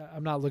remember.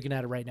 I'm not looking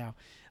at it right now.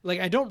 Like,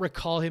 I don't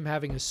recall him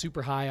having a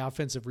super high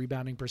offensive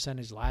rebounding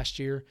percentage last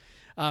year.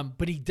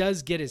 But he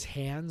does get his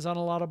hands on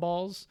a lot of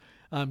balls,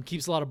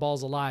 keeps a lot of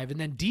balls alive. And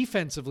then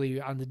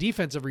defensively, on the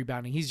defensive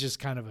rebounding, he's just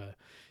kind of a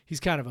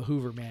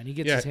Hoover, man. He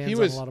gets his hands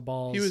on a lot of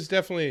balls. He was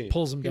definitely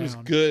pulls them down. He was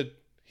good.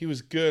 He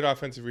was good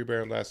offensive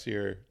rebound last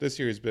year. This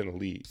year he's been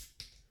elite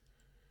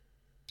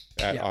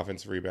at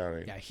offensive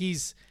rebounding. Yeah,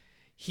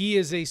 he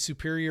is a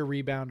superior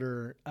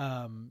rebounder.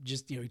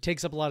 He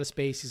takes up a lot of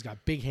space. He's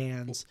got big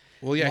hands.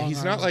 Well, yeah, long he's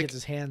arms, not like gets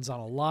his hands on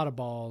a lot of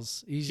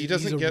balls. He's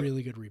a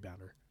really good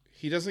rebounder.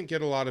 He doesn't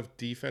get a lot of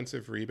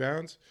defensive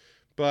rebounds,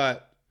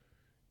 but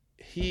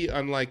he,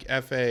 unlike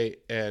FA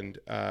and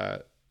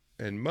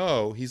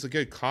Mo, he's a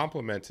good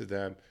complement to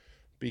them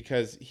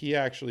because he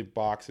actually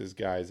boxes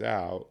guys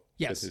out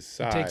with his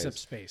size. He takes up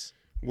space.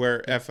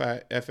 Where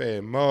FA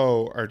and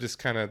Mo are just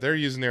kind of, they're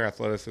using their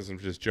athleticism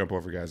to just jump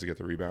over guys to get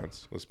the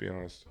rebounds. Let's be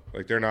honest.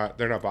 Like, they're not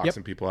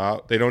boxing people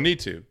out. They don't need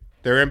to.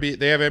 They have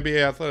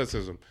NBA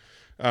athleticism.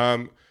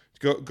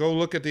 Go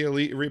look at the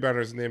elite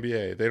rebounders in the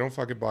NBA. They don't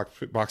fucking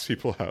box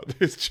people out.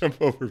 They just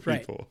jump over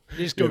people.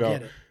 They just go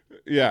get it.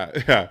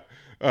 Yeah.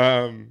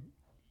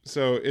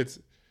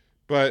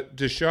 But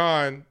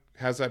Deshaun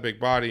has that big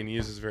body and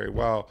uses very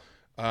well.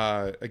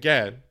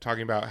 again,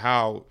 talking about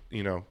how,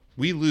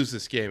 we lose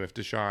this game if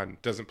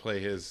Deshaun doesn't play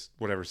his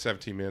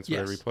 17 minutes,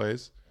 whatever he Yes.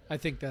 plays. I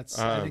think that's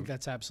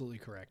absolutely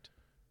correct.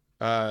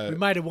 We Uh,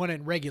 might have won it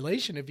in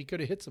regulation if he could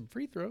have hit some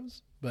free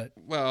throws, but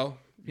well,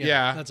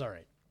 yeah. that's all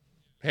right.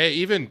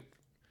 Hey,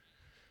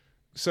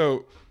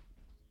 so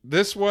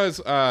this was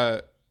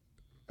a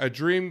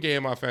dream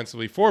game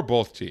offensively for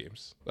both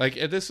teams. Like,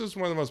 this was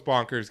one of the most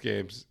bonkers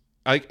games.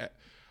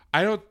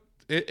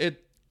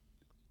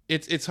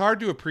 It's hard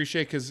to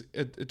appreciate because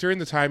during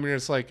the time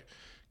it's like,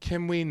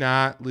 can we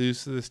not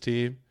lose to this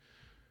team?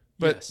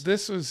 But Yes.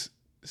 this was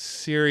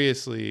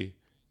seriously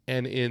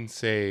an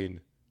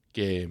insane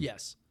game.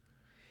 Yes.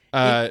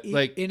 And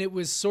it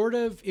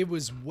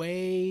was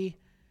way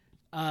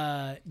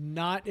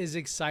not as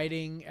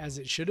exciting as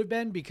it should have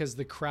been because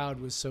the crowd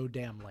was so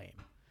damn lame.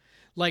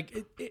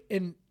 Like,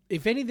 and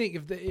if anything,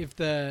 if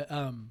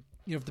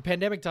the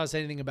pandemic taught us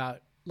anything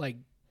about like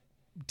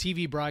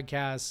TV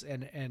broadcasts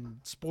and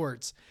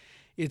sports,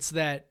 it's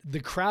that the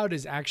crowd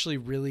is actually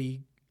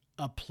really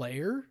a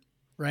player,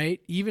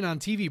 right? Even on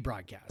TV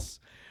broadcasts,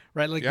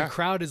 right? Like the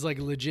crowd is like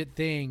a legit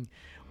thing.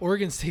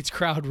 Oregon State's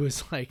crowd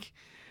was like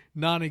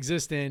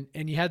non-existent,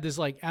 and you had this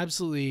like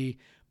absolutely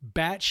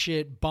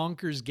batshit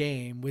bonkers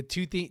game with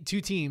two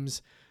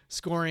teams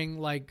scoring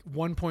like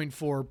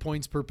 1.4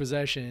 points per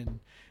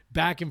possession,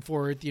 back and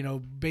forth,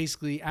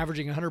 basically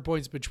averaging 100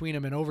 points between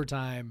them in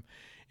overtime.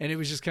 And it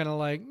was just kind of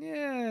like,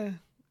 yeah,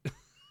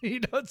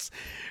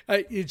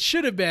 it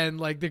should have been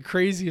like the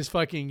craziest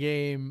fucking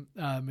game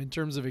in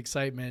terms of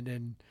excitement.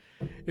 And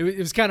it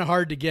was kind of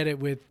hard to get it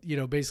with,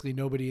 basically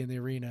nobody in the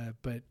arena,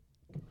 but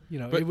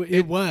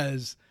it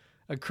was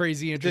a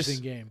crazy,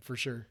 interesting game for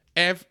sure.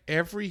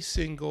 Every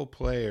single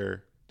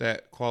player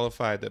that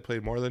qualified that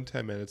played more than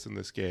 10 minutes in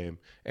this game,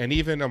 and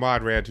even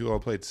Ahmad Rand, who only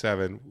played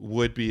 7,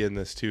 would be in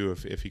this too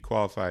if he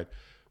qualified,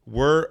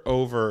 were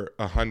over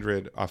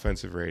 100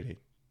 offensive rating.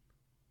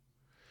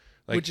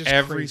 Like, Which is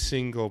every crazy.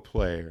 single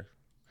player,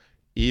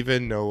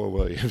 even Noah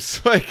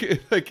Williams, like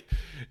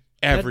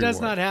everyone. That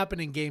does not happen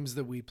in games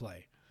that we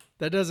play.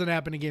 That doesn't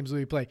happen in games that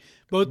we play,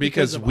 both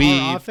because of we-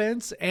 our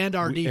offense and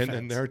our defense.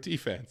 And their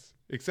defense.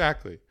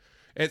 Exactly.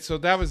 And so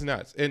that was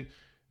nuts. And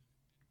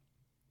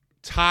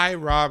Ty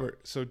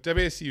Roberts, so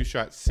WSU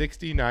shot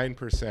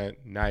 69%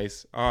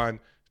 nice on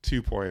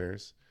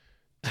 2-pointers.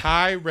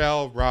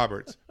 Tyrell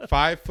Roberts,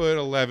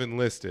 5'11"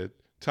 listed.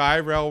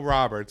 Tyrell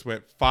Roberts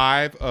went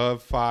 5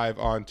 of 5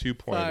 on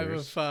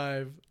 2-pointers.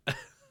 5 of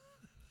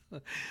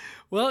 5.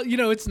 Well,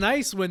 it's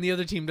nice when the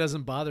other team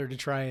doesn't bother to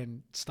try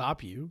and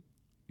stop you.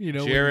 When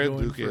you're Jared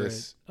going for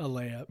Lucas a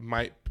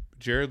layup.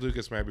 Jared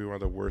Lucas might be one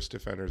of the worst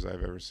defenders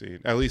I've ever seen.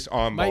 At least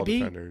on-ball Might be.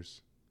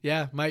 defenders.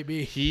 Yeah, might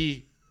be.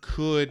 He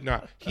could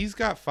not. He's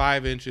got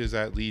 5 inches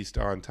at least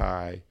on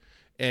Ty,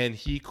 and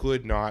he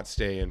could not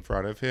stay in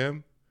front of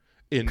him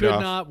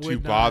enough to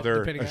bother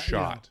depending a on-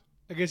 shot.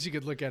 I guess you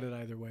could look at it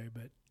either way,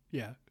 but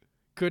yeah,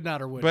 could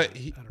not or would But not.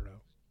 I don't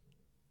know.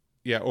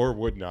 Yeah, or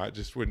would not.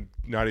 Just would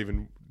not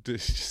even.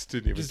 Just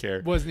didn't even Just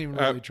care. wasn't even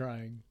really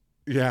trying.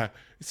 Yeah.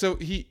 So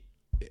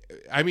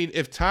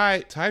if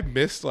Ty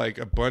missed like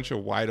a bunch of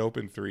wide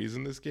open threes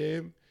in this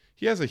game,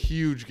 he has a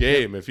huge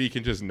game if he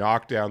can just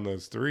knock down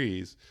those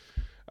threes.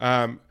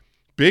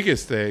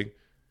 Biggest thing,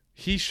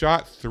 he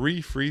shot 3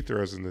 free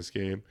throws in this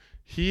game.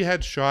 He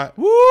had shot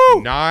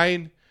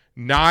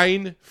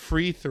nine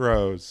free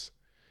throws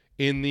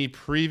in the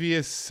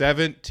previous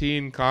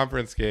 17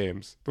 conference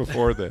games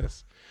before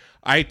this.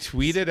 I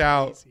tweeted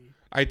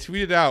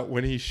out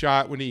when he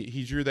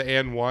drew the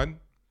and one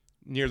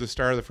near the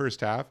start of the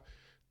first half.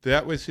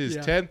 That was his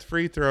 10th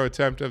free throw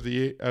attempt of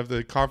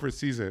the conference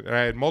season. And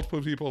I had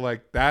multiple people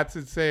like, that's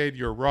insane,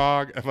 you're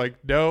wrong. I'm like,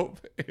 nope,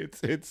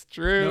 it's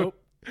true.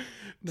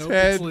 Nope,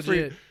 it's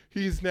legit.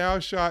 He's now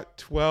shot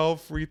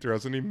 12 free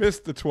throws, and he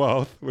missed the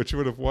 12th, which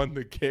would have won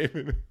the game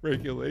in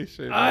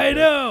regulation. I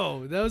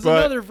know. That was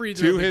another free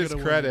throw. To that his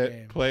could've won the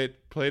game.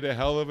 credit, played a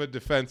hell of a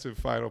defensive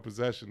final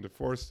possession to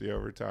force the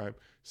overtime,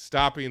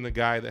 stopping the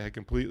guy that had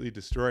completely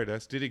destroyed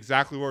us. Did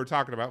exactly what we're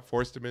talking about,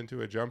 forced him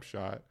into a jump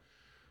shot,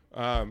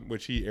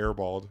 which he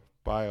airballed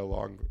by a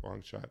long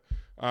shot.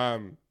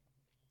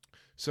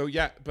 So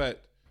yeah,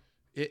 but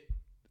it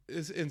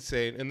is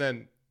insane. And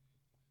then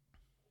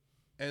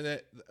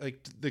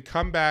like the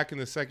comeback in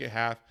the second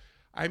half,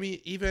 I mean,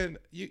 even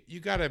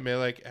you got to admit,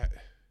 like,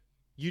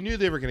 you knew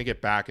they were going to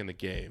get back in the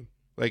game.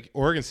 Like,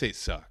 Oregon State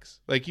sucks.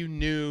 Like, you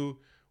knew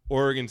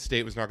Oregon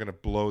State was not going to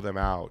blow them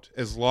out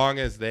as long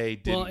as they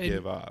didn't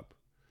give up.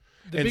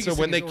 And so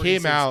when they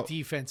came out,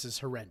 defense is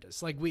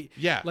horrendous. Like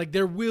like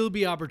there will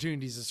be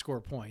opportunities to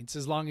score points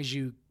as long as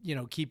you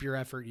keep your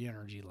effort, your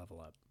energy level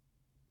up.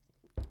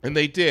 And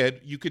they did.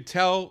 You could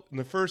tell in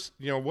the first,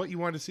 what you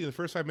wanted to see in the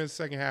first 5 minutes of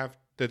the second half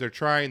that they're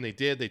trying. They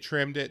did. They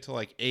trimmed it to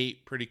like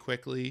 8 pretty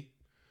quickly,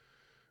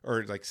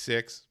 or like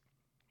 6.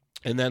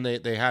 And then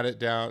they had it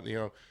down,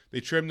 they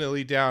trimmed the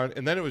lead down.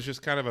 And then it was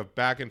just kind of a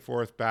back and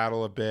forth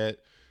battle a bit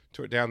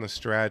down the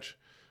stretch.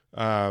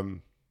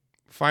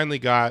 Finally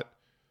got,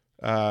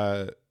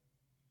 I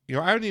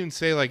wouldn't even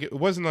say like it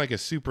wasn't like a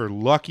super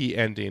lucky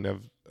ending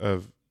of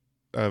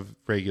of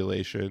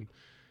regulation.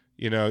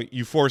 You know,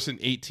 you force an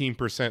 18%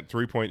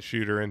 3-point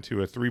shooter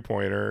into a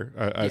 3-pointer,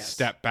 a Yes.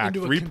 step back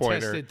Into a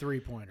 3-pointer, contested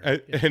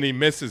 3-pointer. Yeah. and he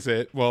misses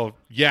it. Well,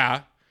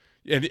 yeah.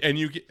 And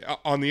you get,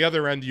 on the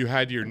other end, you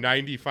had your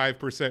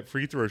 95%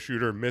 free throw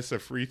shooter miss a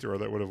free throw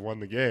that would have won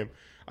the game.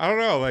 I don't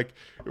know. Like,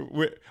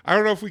 I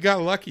don't know if we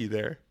got lucky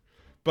there.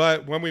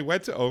 But when we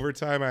went to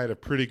overtime, I had a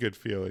pretty good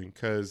feeling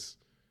because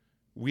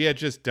we had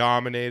just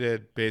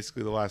dominated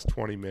basically the last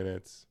 20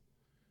 minutes.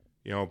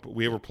 You know,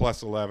 we were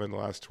plus 11 the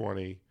last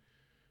 20.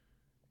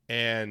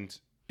 And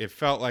it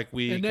felt like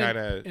we kind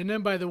of... And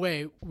then, by the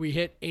way, we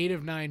hit 8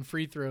 of 9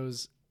 free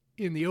throws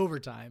in the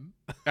overtime.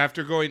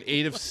 After going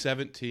 8 of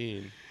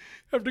 17.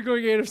 After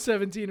going 8 of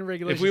 17 in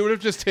regulation. If we would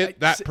have just hit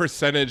that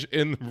percentage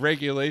in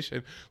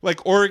regulation,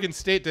 like Oregon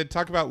State did,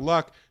 talk about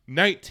luck,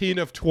 19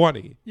 of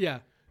 20. Yeah.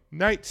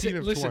 19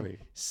 of Listen, 20.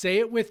 say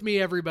it with me,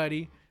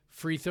 everybody.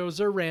 Free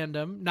throws are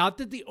random. Not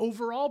that the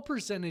overall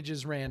percentage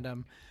is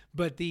random,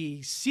 but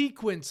the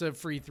sequence of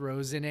free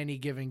throws in any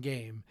given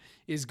game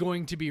is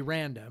going to be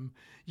random.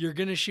 You're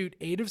going to shoot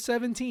 8 of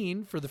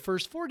 17 for the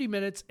first 40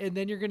 minutes, and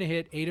then you're going to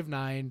hit 8 of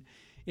 9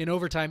 in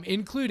overtime,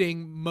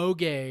 including Mo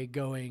Gay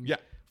going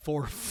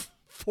 4 of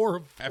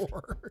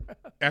 4.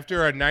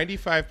 After a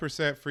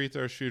 95% free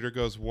throw shooter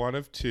goes 1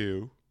 of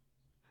 2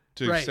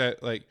 to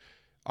set, like,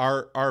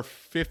 our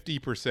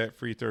 50%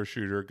 free throw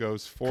shooter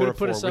goes 4 of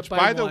 4, which,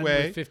 by the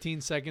way, with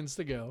 15 seconds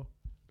to go.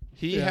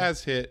 He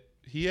has hit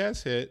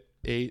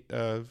 8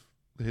 of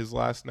his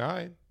last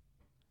 9.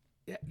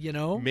 Yeah, you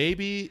know,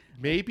 maybe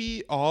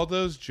all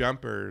those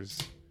jumpers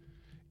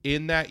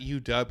in that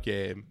UW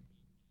game,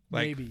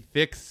 like,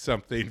 fixed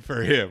something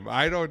for him.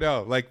 I don't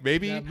know. Like,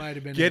 maybe That might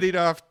have been getting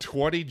off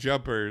 20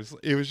 jumpers,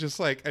 it was just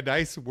like a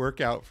nice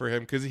workout for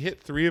him because he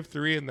hit 3 of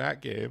 3 in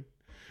that game,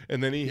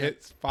 and then he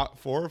hits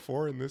 4 of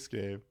 4 in this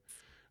game.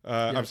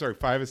 I'm sorry,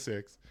 5 of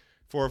 6,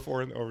 4 of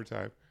 4 in the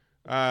overtime.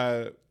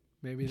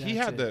 Maybe he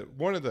had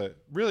one of the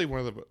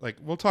like,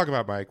 we'll talk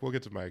about Mike. We'll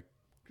get to Mike.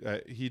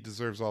 He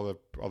deserves all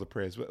the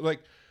praise. But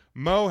like,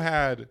 Mo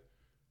had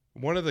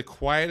one of the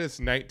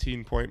quietest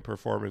 19-point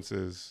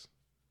performances.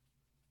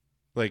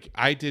 Like,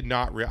 I did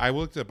not I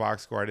looked at the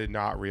box score. I did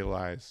not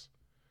realize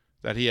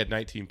that he had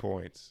 19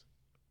 points.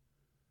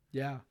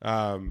 Yeah.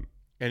 And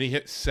he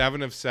hit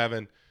 7 of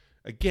 7.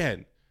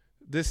 Again,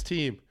 this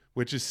team,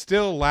 which is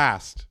still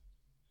last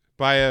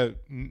by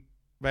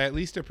at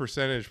least a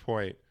percentage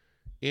point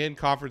in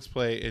conference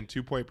play in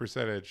 2-point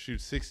percentage,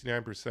 shoots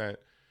 69%.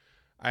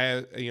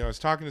 I was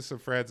talking to some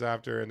friends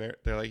after, and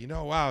they're like,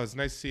 wow, it's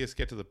nice to see us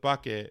get to the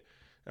bucket.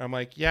 And I'm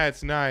like, yeah,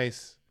 it's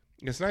nice.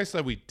 It's nice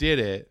that we did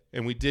it,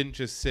 and we didn't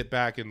just sit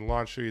back and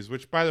launch threes,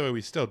 which, by the way,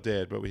 we still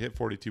did, but we hit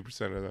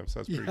 42% of them, so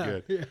that's pretty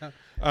good. Yeah.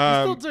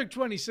 We still took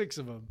 26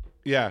 of them.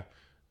 Yeah.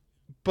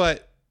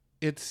 But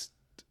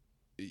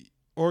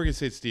Oregon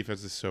State's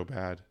defense is so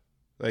bad.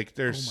 Like,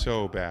 they're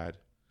so bad.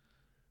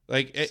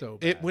 Like,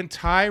 when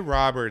Ty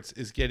Roberts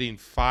is getting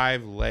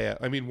 5 layups,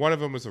 I mean, one of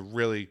them was a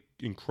really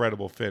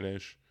incredible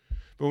finish.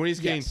 But when he's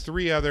getting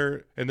 3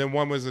 other, and then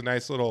one was a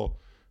nice little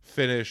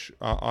finish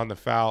on the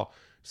foul.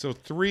 So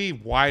 3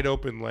 wide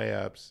open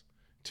layups.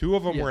 2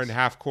 of them were in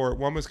half court.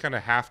 One was kind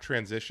of half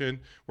transition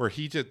where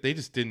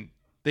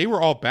they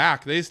were all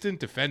back. They just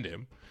didn't defend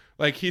him.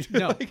 Like, they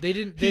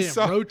didn't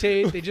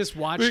rotate. They just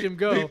watched him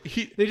go.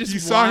 They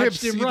just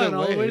watched him run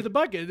all the way to the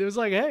bucket. It was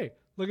like, hey,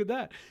 look at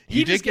that.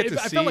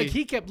 I felt like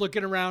he kept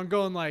looking around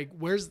going like,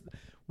 where's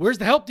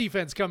the help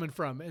defense coming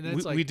from? And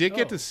it's we did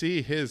get to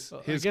see his I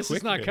guess quickness,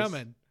 it's not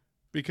coming.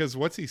 Because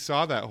once he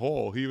saw that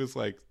hole, he was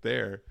like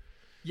there.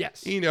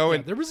 Yes. And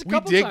there was a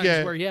couple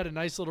times where he had a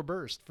nice little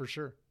burst for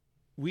sure.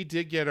 We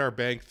did get our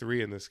bank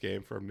 3 in this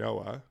game from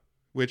Noah,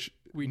 which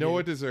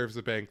Noah deserves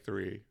a bank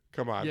 3.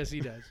 Come on. Yes, he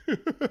does.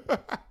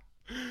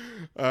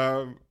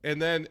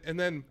 And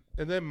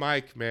then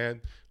Mike,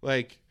 man,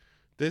 like,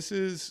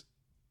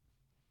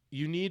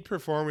 you need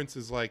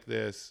performances like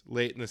this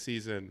late in the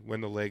season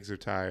when the legs are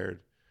tired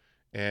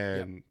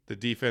and the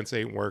defense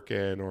ain't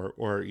working or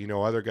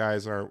other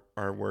guys aren't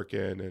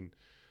working,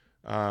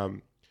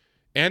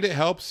 and it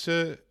helps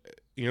to,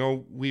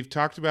 we've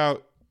talked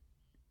about,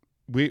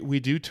 we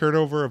do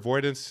turnover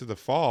avoidance to the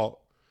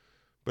fault,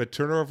 but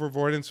turnover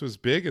avoidance was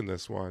big in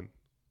this one.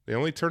 They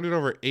only turned it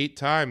over 8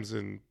 times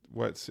in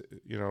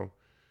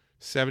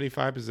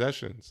 75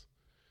 possessions.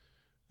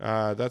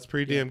 That's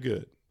pretty damn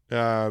good.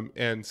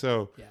 And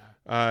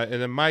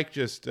then Mike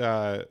just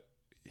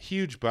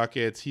huge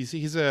buckets.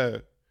 He's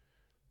a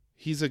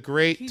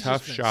great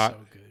tough shot. So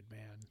good,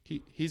 man.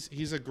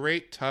 He's a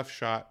great tough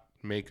shot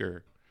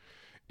maker.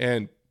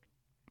 And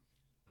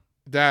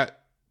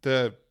that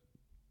the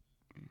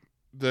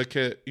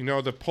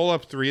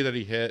pull-up 3 that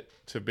he hit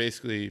to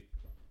basically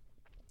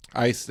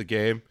ice the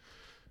game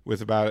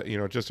with about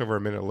just over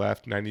a minute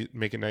left,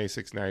 make it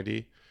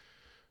 96-90,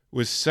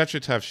 was such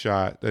a tough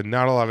shot that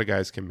not a lot of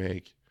guys can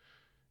make.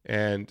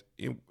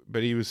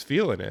 But he was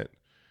feeling it,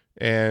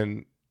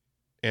 and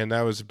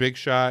that was a big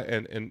shot,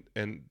 and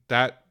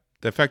that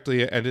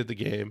effectively ended the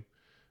game.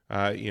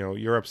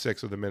 You're up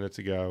 6 with a minute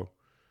to go.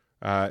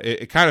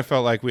 It kind of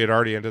felt like we had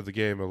already ended the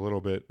game a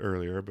little bit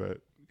earlier,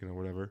 but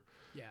whatever.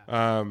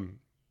 Yeah.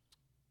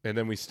 And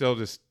then we still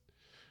just,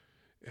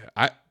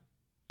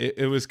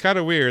 it was kind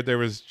of weird. There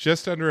was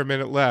just under a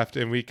minute left,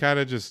 and we kind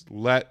of just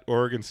let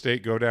Oregon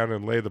State go down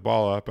and lay the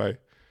ball up.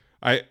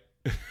 I'm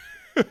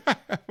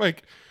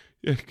like,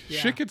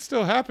 shit could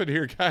still happen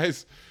here,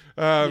 guys.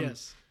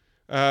 Yes.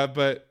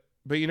 But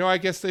I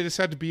guess they just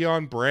had to be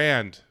on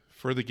brand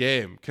for the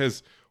game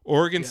because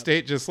Oregon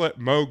State just let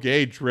Mo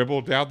Gay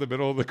dribble down the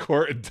middle of the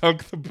court and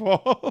dunk the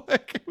ball.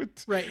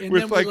 Right, and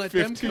then we let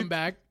 15, them come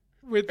back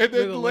with and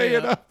then a lay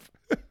it layup up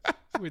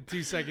with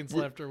 2 seconds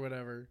left or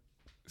whatever.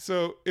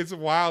 So it's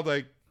wild.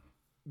 Like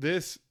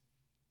this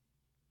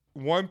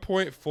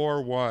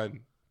 1.41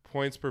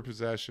 points per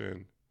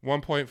possession,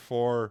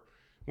 1.4.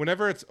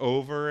 Whenever it's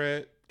over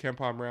it,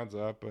 KenPom rounds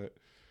up,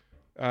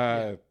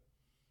 but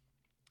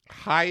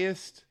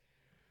highest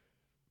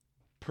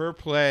per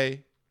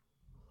play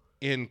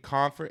in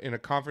a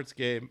conference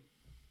game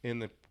in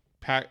the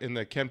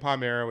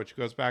KenPom era, which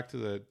goes back to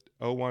the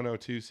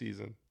 01-02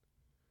 season.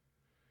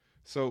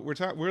 So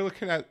we're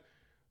looking at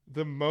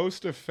the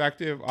most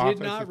effective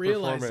offensive not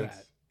realize performance.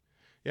 that.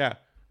 Yeah,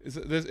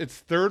 it's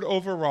third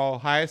overall,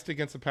 highest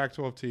against a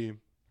Pac-12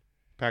 team,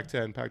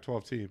 Pac-10,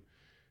 Pac-12 team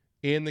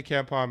in the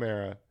KenPom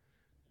era.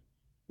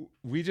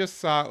 We just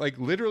saw like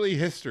literally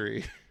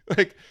history,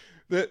 like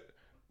that.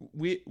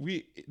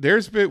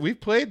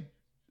 We've played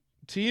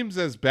teams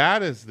as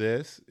bad as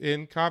this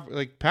in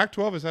like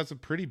Pac-12 has had some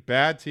pretty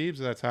bad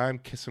teams at that time.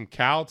 Some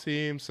Cal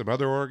teams, some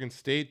other Oregon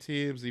State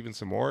teams, even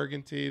some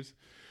Oregon teams.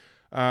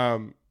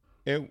 And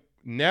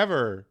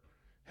never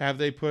have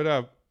they put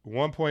up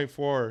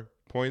 1.4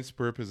 points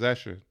per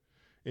possession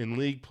in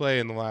league play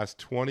in the last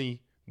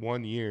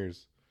 21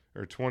 years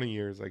or 20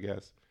 years, I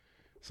guess.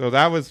 So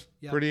that was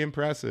pretty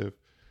impressive.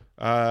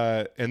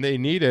 And they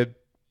needed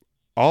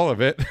all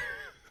of it.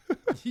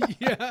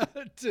 Yeah,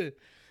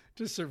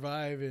 to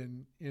survive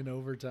in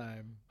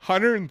overtime.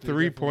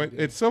 103 points.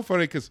 It's so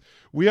funny because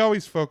we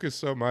always focus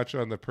so much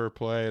on the per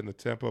play and the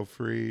tempo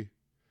free.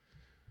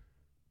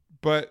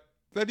 But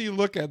then you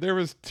look at, there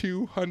was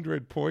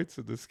 200 points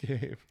in this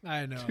game.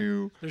 I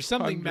know. There's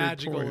something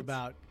magical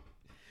about.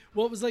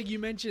 Well, it was like you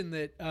mentioned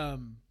that,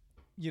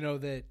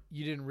 that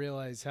you didn't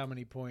realize how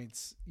many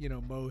points,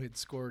 Mo had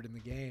scored in the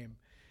game.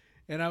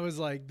 And I was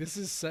like, this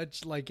is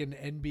such like an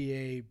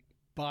NBA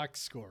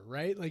box score,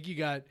 right? Like you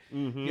got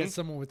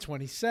someone with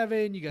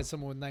 27, you got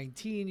someone with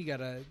 19, you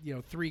got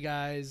 3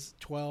 guys,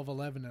 12,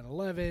 11, and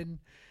 11.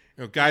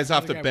 Guys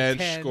off the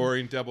bench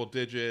scoring double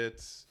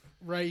digits.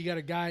 Right, you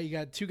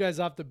got 2 guys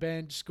off the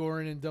bench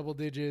scoring in double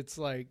digits.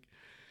 Like,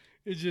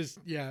 it's just,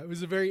 it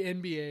was a very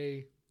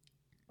NBA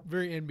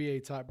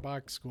type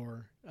box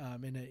score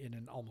in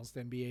an almost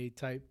NBA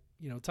type,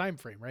 time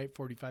frame, right?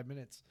 45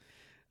 minutes.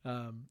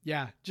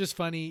 Just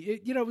funny.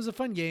 It was a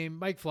fun game.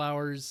 Mike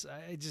Flowers,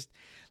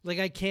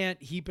 I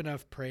can't heap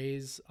enough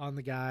praise on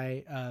the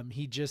guy.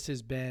 He just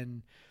has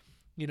been,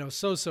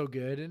 so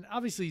good. And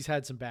obviously he's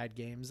had some bad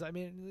games. I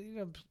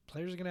mean,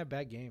 players are going to have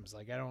bad games.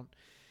 Like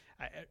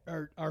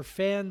our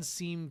fans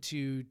seem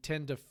to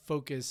tend to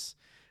focus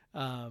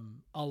a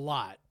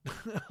lot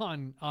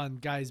on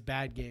guys'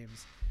 bad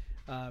games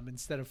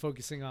instead of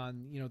focusing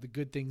on the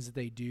good things that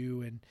they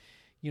do. And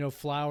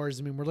Flowers,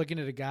 I mean, we're looking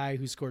at a guy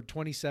who scored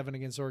 27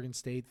 against Oregon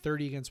State,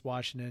 30 against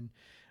Washington,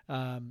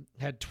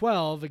 had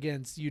 12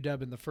 against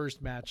UW in the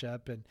first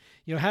matchup, and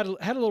had a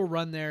little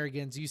run there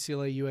against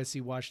UCLA,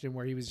 USC, Washington,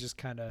 where he was just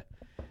kind of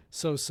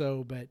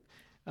so, but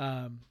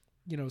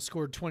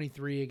scored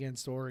 23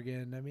 against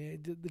Oregon. I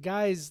mean, the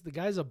guy's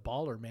a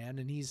baller, man.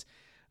 And he's,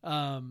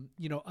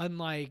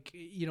 unlike,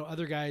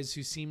 other guys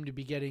who seem to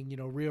be getting,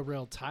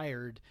 real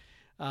tired,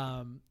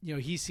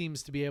 he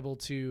seems to be able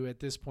to,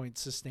 at this point,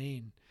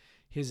 sustain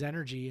his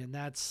energy. And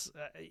that's,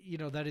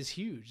 that is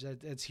huge.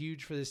 That's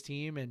huge for this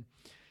team. And,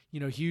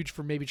 huge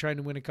for maybe trying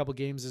to win a couple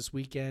games this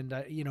weekend.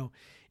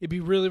 It'd be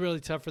really, really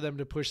tough for them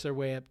to push their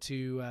way up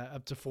to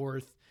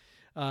 4th.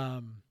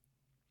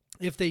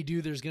 If they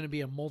do, there's going to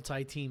be a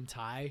multi-team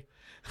tie.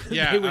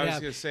 Yeah, I was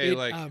going to say,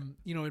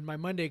 in my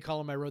Monday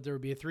column, I wrote there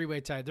would be a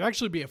 3-way tie. There'd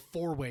actually be a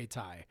 4-way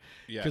tie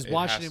because it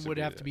Washington has to would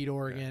be have to beat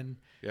Oregon,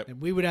 Yep.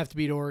 and we would have to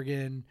beat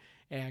Oregon,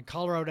 and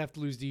Colorado would have to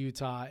lose to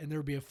Utah, and there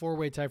would be a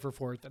 4-way tie for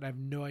 4th, and I have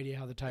no idea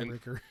how the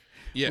tiebreaker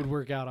would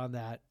work out on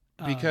that.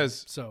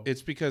 Because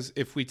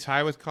if we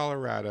tie with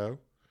Colorado,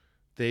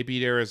 they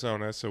beat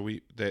Arizona, so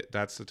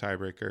that's the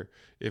tiebreaker.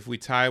 If we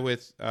tie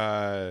with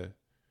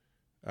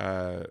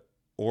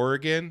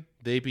Oregon,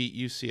 they beat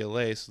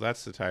UCLA, so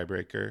that's the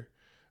tiebreaker.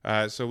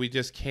 So we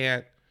just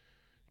can't.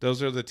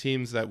 Those are the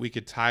teams that we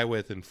could tie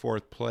with in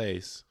 4th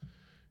place,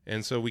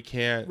 and so we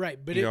can't. Right,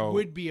 but it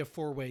would be a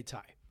 4-way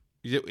tie.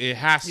 It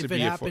has to if be.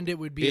 If it happened, it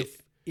would be.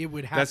 It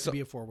would have to be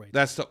a 4-way tie.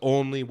 That's the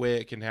only way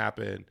it can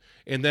happen.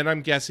 And then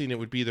I'm guessing it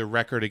would be the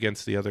record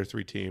against the other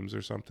 3 teams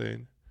or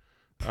something.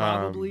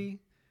 Probably,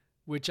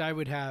 which I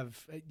would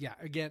have.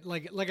 Again,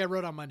 like I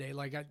wrote on Monday,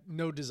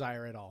 no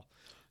desire at all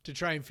to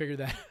try and figure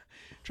that.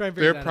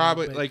 They're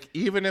probably out,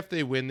 even if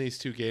they win these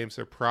 2 games,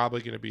 they're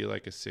probably going to be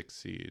like a 6th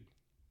seed.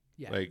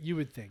 Yeah, Like, you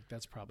would think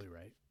that's probably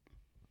right.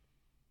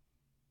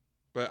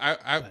 but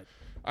But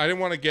I didn't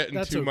want to get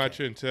that's too much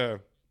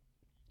okay.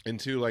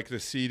 into like the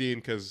seeding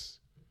because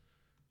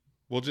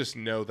we'll just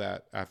know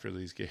that after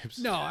these games.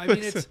 No, I mean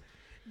it's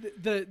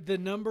the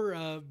number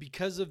of,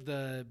 because of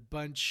the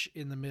bunch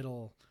in the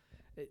middle,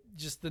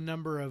 just the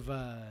number of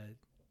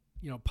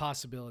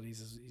possibilities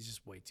is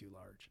just way too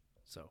large.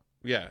 So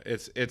Yeah,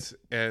 it's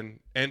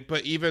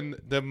but even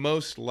the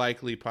most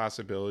likely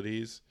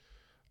possibilities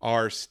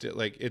are still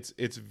like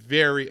it's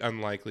very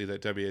unlikely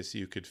that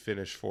WSU could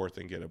finish fourth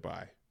and get a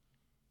bye.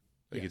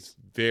 Like, Yes. it's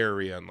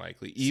very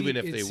unlikely, even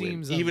if it they win.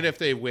 seems Even if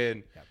they unlikely.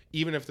 win, Yep.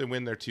 even if they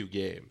win their 2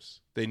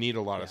 games, they need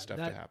a lot of Yeah, stuff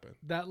to happen.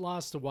 That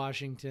loss to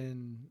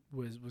Washington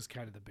was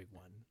kind of the big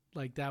one.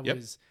 Like that Yep.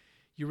 was,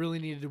 you really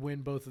needed to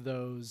win both of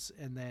those,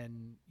 and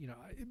then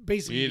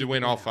basically You need to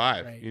win all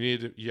 5. right? You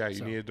needed you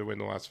So- needed to win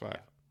the last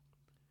 5.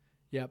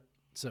 Yep.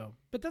 So,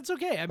 but that's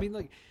okay. I mean,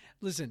 like,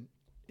 listen,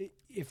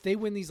 if they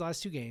win these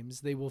last 2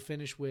 games, they will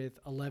finish with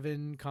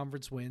 11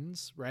 conference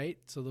wins, right?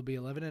 So they'll be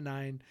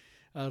 11-9.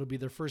 It'll be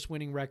their first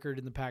winning record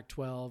in the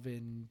Pac-12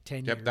 in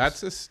 10 Yep,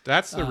 years.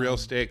 that's the real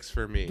stakes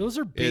for me. Those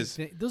are big. is-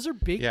 Those are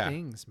big Yeah.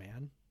 things,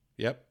 man.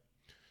 Yep.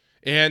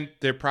 And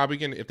they're probably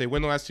going to, if they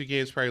win the last 2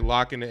 games, probably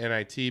lock into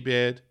NIT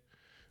bid,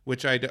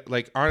 which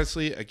like,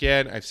 honestly,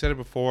 again, I've said it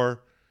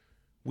before,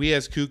 we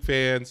as Kook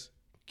fans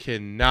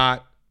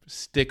cannot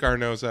stick our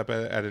nose up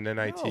at an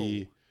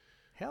NIT.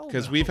 Hell,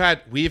 Because no.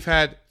 we've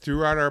had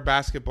throughout our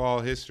basketball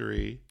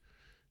history,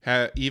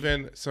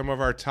 even some of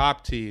our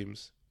top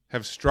teams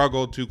have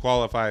struggled to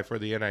qualify for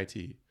the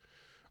NIT.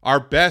 Our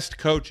best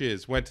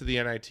coaches went to the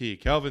NIT.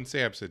 Kelvin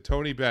Sampson,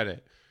 Tony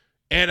Bennett,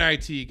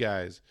 NIT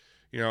guys.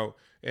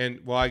 And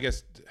well, I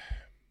guess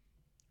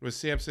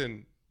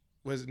Sampson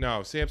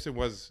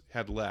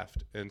had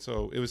left, and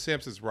so it was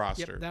Sampson's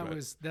roster. Yep,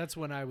 but that's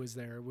when I was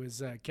there. It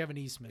was Kevin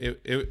Eastman.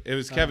 it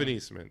was Kevin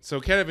Eastman. So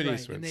Kevin Right,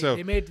 Eastman. and so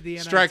they made it to the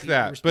NIT. strike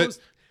that. They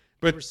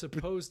They were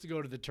supposed to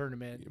go to the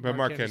tournament. But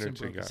Mark Henderson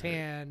Henderson broke his got hurt.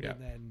 hand, Yeah.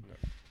 and then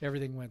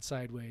everything went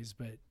sideways.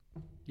 But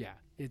yeah,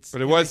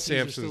 But it was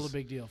NITs are still Sampson's- a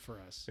big deal for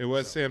us. It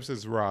was So,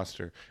 Sampson's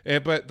roster,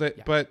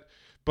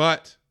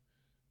 but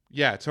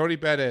yeah, Tony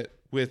Bennett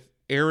with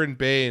Aaron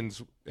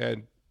Baines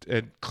and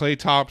Klay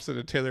Thompson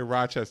and Taylor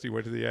Rochester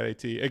went to the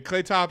NIT. And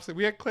Klay Thompson,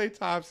 we had Klay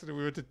Thompson, and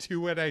we went to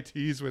 2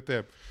 NITs with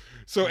him.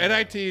 So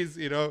NITs,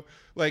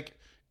 and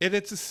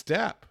it's a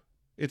step.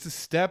 It's a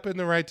step in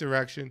the right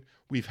direction.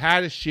 We've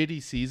had a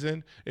shitty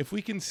season. If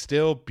we can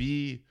still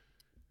be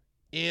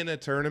in a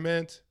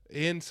tournament,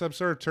 in some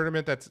sort of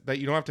tournament that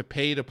you don't have to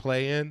pay to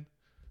play in,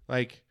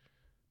 like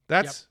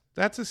that's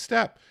a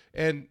step.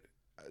 And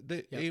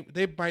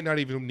they might not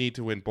even need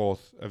to win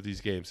both of these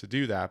games to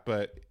do that.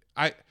 But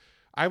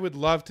I would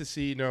love to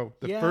see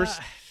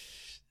first.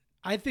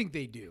 I think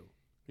they do.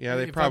 Yeah,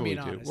 they if I'm probably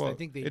being do. honest, Well, I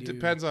think they it do.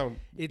 depends on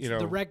It's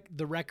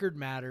the record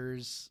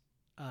matters.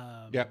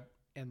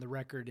 And the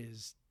record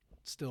is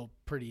still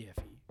pretty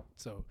iffy.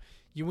 So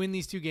you win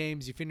these 2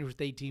 games, you finish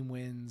with 18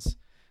 wins,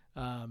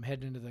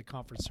 heading into the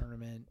conference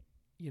tournament,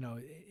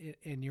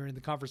 and you're in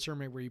the conference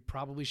tournament where you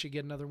probably should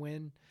get another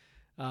win.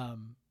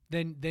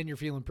 Then you're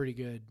feeling pretty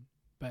good.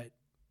 But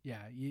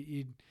yeah,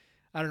 you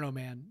I don't know,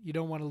 man. You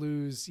don't want to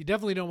lose. You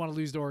definitely don't want to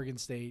lose to Oregon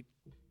State.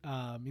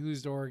 You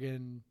lose to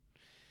Oregon,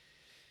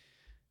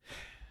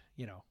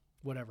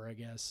 whatever, I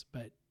guess.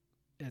 But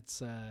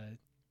it's, I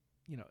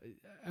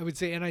would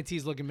say NIT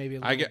is looking maybe a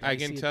little I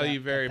dicey can at tell that- you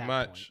very at that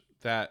much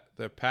point. that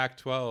the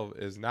Pac-12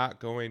 is not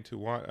going to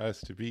want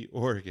us to beat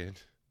Oregon.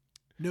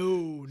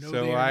 No, So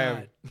they are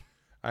not.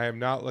 I am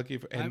not looking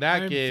for. And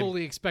I'm game,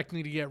 fully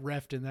expecting to get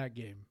refed in that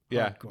game.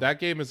 yeah, Hardcore. that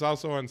game is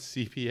also on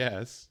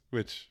CPS,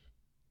 which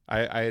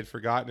I had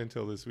forgotten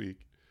until this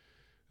week.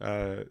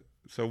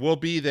 So we'll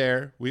be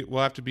there.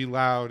 We'll have to be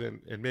loud,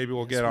 and maybe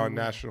we'll Yes, get we on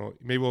will. national.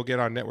 Maybe we'll get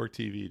on network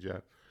TV,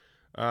 Jeff.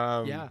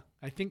 Yeah,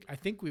 I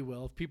think we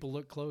will. If people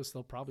look close,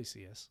 they'll probably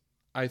see us.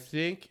 I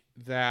think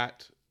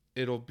that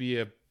it'll be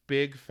a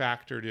big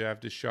factor to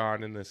have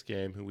Deshaun in this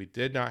game, who we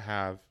did not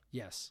have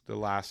Yes. the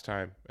last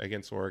time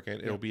against Oregon.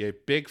 It'll be a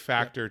big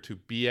factor to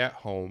be at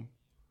home.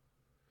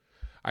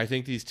 I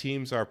think these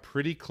teams are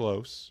pretty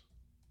close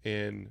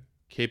in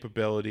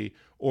capability.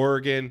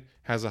 Oregon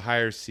has a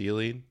higher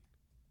ceiling.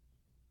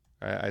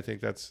 I think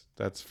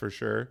that's for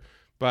sure.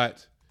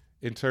 But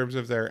in terms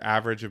of their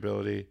average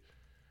ability,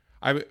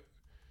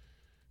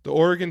 the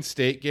Oregon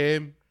State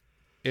game,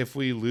 if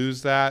we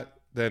lose that,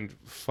 then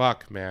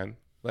fuck, man.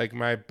 Like,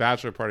 my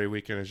bachelor party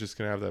weekend is just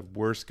going to have the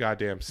worst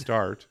goddamn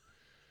start.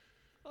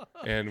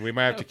 And we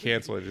might have to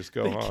cancel it and just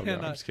go They home. No, I'm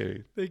cannot- just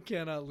kidding. They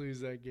cannot lose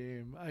that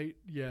game. I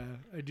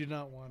do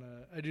not want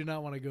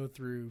to go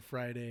through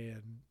Friday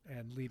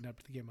and leading up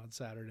to the game on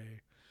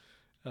Saturday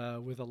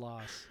with a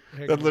loss.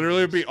 Heck, That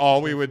literally would be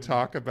all we there's would no-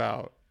 talk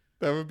about.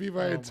 That would be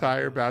my Oh my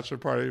entire gosh. bachelor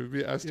party. It would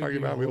be us It'd talking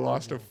be about we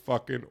lost to horrible.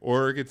 fucking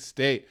Oregon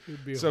State.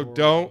 It'd be So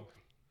horrible.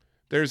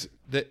 there's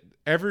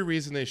every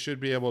reason they should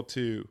be able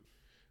to.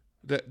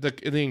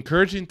 The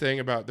encouraging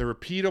thing about the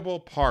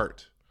repeatable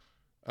part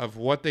of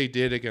what they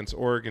did against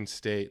Oregon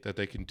State that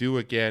they can do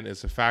again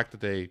is the fact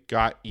that they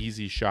got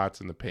easy shots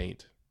in the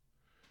paint.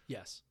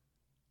 Yes.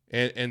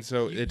 And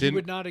so You it didn't.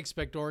 would not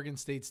expect Oregon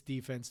State's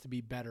defense to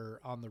be better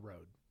on the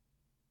road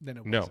than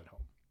it was No. at home.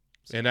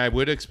 And I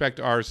would expect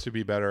ours to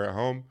be better at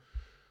home.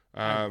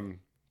 I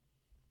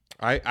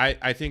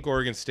think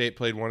Oregon State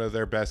played one of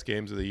their best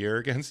games of the year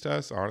against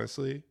us,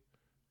 honestly,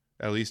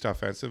 at least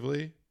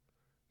offensively.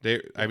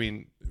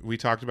 We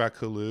talked about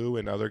Kalu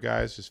and other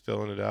guys just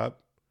filling it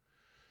up.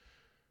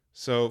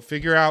 So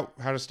figure out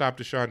how to stop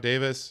Deshaun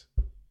Davis,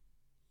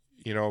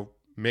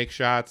 make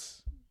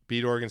shots,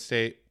 beat Oregon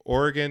State.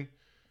 Oregon,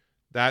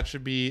 that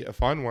should be a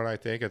fun one, I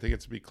think. I think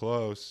it's to be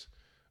close.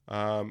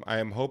 I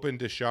am hoping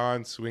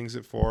Deshaun swings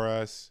it for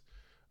us.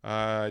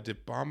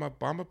 Did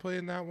Bama play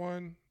in that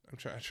one? I'm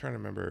trying to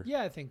remember.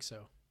 Yeah, I think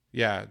so.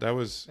 Yeah, that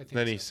was.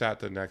 Then he sat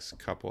the next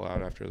couple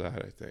out after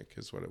that, I think,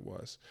 is what it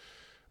was.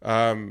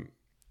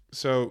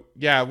 So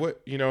yeah,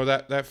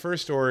 that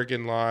first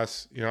Oregon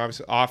loss,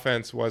 obviously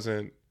offense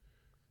wasn't,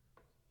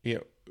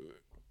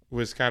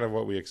 was kind of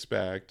what we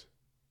expect,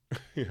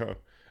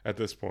 at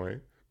this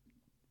point.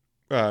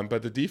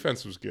 But the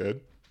defense was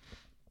good.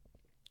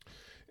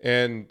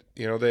 And,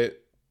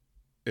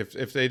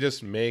 if they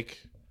just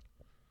make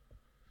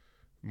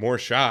more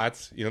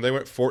shots, they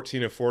went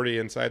 14 of 40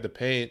 inside the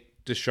paint.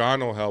 Deshaun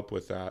will help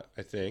with that,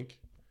 I think.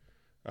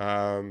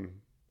 I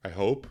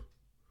hope.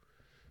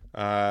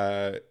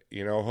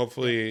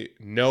 Hopefully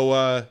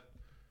Noah,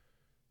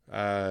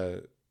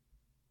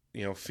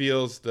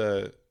 feels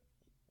the,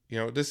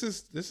 this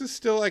is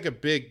still like a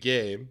big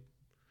game.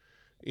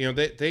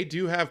 They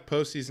do have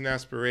postseason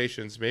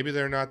aspirations. Maybe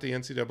they're not the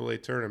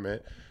NCAA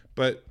tournament,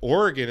 but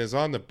Oregon is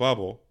on the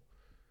bubble.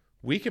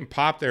 We can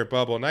pop their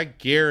bubble, and I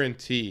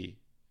guarantee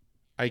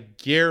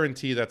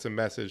that's a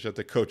message that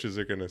the coaches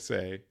are going to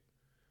say,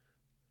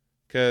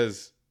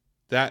 because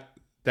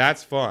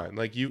that's fun.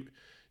 Like you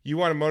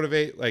want to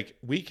motivate. Like,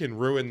 we can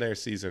ruin their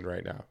season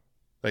right now.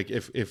 Like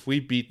if we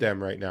beat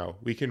them right now,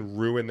 we can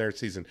ruin their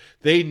season.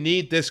 They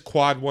need this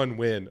quad 1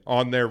 win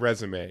on their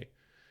resume,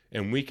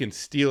 and we can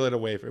steal it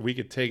away we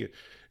could take it.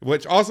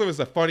 Which also is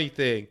a funny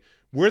thing.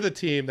 We're the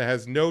team that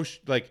has no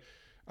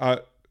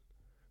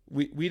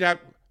we'd have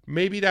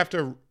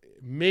to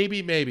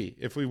maybe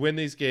if we win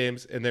these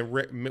games and then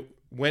and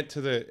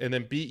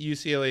then beat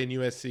UCLA and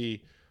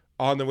USC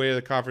on the way to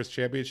the conference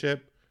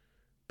championship,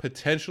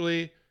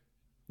 potentially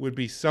would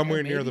be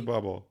somewhere near the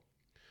bubble.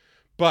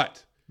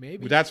 But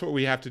maybe that's what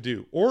we have to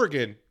do.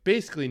 Oregon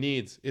basically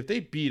needs, if they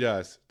beat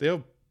us, they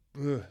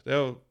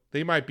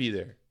might be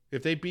there.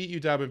 If they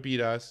beat UW and beat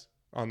us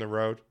on the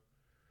road,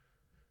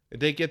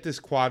 they get this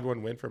quad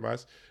 1 win from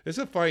us. It's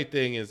a funny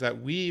thing is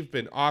that we've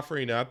been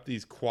offering up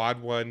these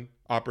quad 1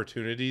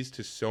 opportunities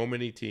to so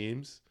many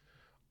teams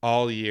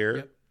all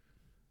year.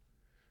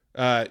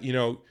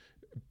 Yep.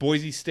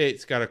 Boise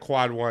State's got a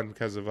quad 1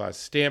 because of us.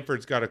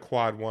 Stanford's got a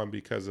quad 1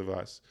 because of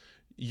us.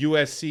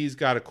 USC's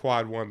got a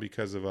quad 1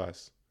 because of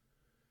us.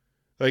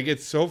 Like,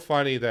 it's so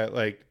funny that,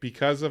 like,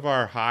 because of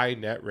our high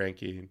net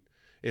ranking,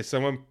 if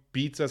someone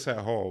beats us at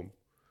home,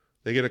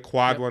 they get a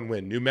quad 1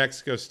 win. New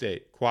Mexico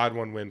State, quad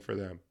 1 win for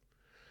them.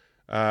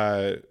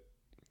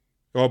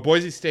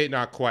 Boise State,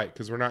 not quite,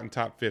 because we're not in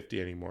top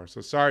 50 anymore.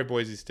 So sorry,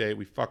 Boise State,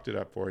 we fucked it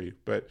up for you.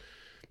 But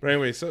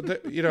anyway, so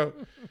we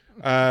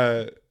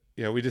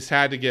just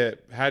had to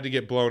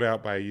get blown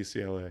out by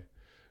UCLA.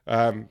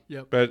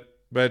 Yep.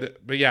 But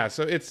yeah,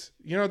 so it's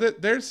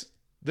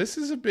this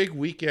is a big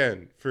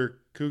weekend for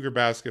Cougar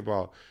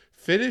basketball.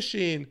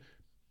 Finishing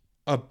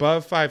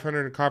above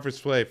 500 in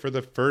conference play for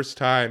the first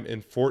time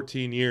in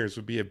 14 years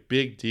would be a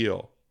big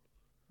deal.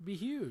 It'd be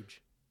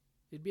huge.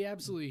 It'd be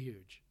absolutely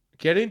huge.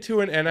 Getting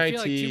to an NIT. I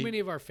feel like too many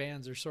of our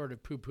fans are sort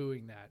of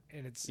poo-pooing that,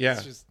 and it's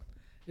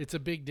a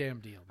big damn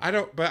deal.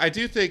 But I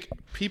do think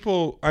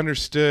people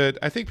understood.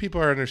 I think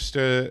people are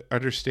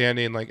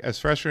understanding, like, as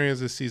frustrating as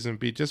this season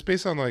be, just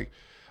based on, like,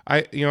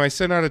 I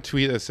sent out a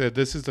tweet that said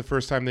this is the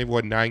first time they've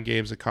won 9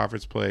 games of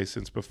conference play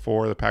since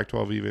before the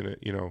Pac-12 even,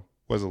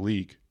 was a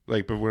league.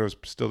 Like, but when it was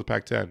still the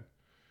Pac-10.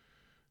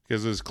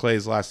 Because it was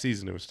Clay's last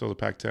season, it was still the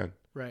Pac-10.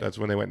 Right. That's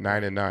when they went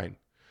 9-9.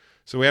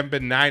 So we haven't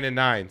been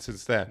 9-9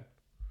 since then.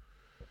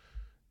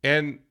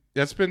 And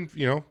that's been,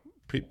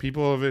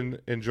 people have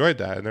enjoyed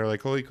that, and they're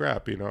like, holy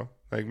crap,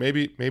 like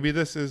maybe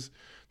this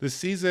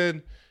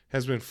season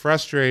has been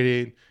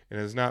frustrating and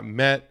has not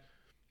met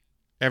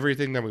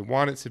everything that we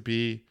want it to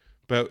be,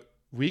 but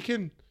we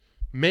can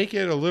make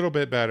it a little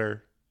bit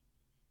better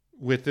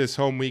with this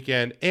home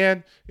weekend.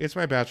 And it's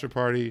my bachelor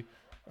party.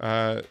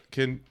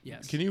 Can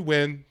you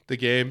win the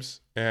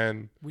games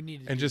and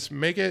just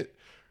make it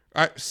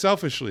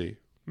selfishly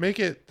make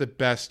it the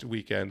best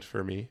weekend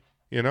for me?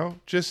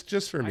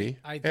 Just for me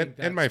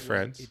and my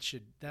friends. It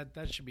should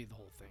that should be the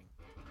whole thing.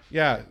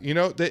 Yeah,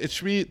 there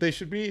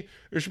should be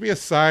a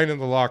sign in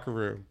the locker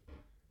room.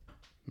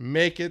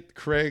 Make it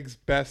Craig's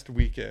best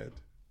weekend.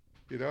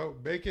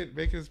 Make it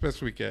his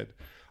best weekend.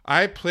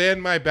 I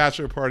planned my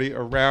bachelor party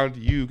around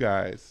you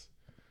guys.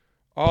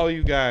 All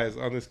you guys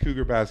on this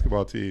Cougar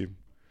basketball team.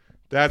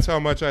 That's how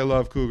much I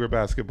love Cougar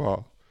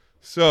basketball.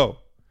 So,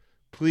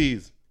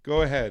 please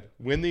go ahead,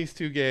 win these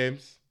 2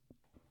 games.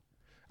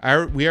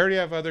 We already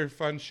have other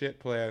fun shit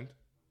planned,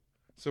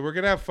 so we're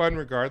gonna have fun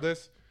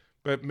regardless.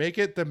 But make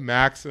it the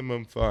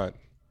maximum fun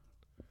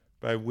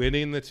by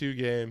winning the 2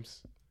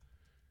 games,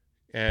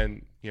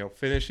 and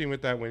finishing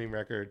with that winning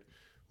record.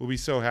 We'll be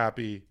so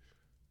happy.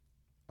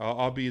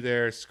 I'll be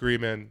there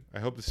screaming. I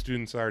hope the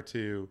students are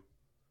too.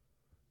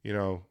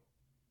 We're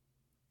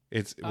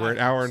an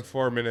hour and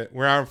 4 minutes.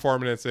 We're an hour and 4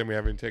 minutes in. We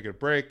haven't even taken a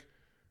break.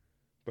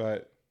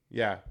 But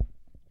yeah.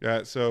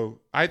 So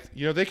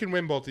they can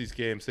win both these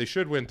games. They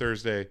should win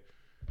Thursday.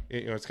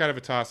 It's kind of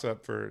a toss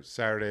up for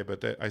Saturday,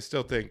 but I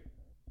still think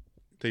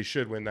they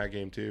should win that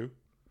game too.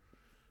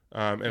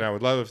 And I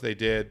would love if they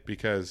did,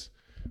 because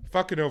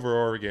fucking over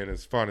Oregon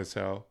is fun as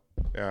hell.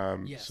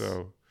 Yes.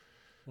 So,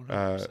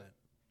 100%.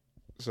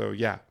 so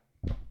yeah.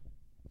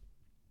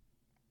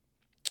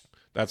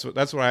 That's what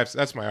I have.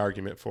 That's my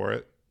argument for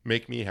it.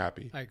 Make me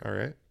happy. I agree. All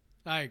right.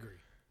 I agree.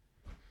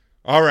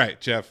 All right,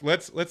 Jeff.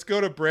 Let's go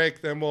to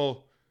break. Then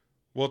we'll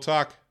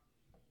talk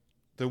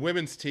the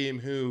women's team,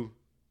 who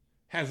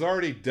has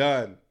already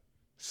done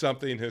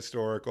something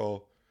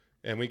historical,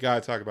 and we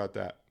got to talk about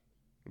that.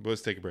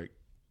 Let's take a break.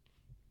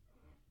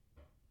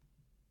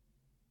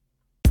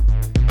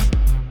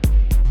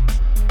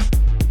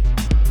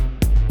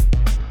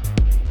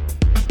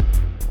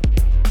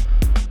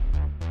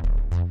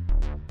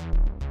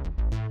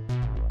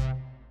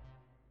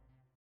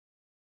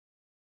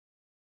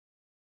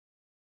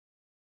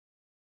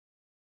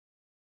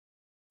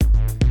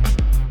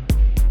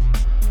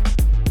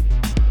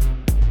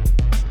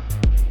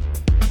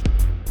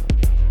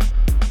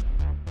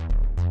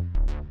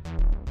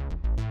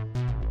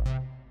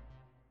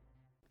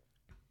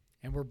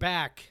 And we're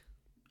back.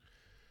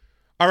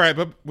 All right,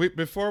 but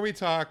before we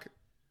talk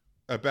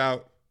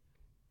about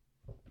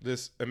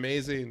this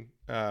amazing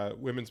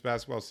women's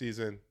basketball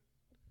season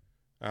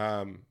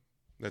that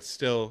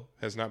still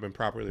has not been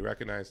properly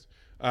recognized,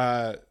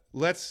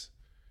 let's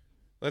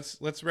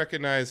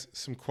recognize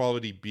some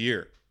quality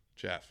beer,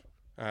 Jeff.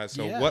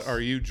 So Yes. What are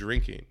you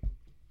drinking?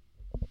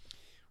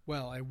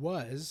 Well, I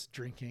was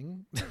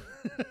drinking.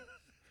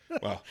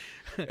 Well,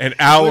 an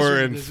hour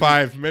Blizzard and this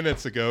 5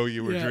 minutes ago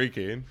you were Yeah.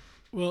 drinking.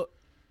 Well,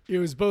 it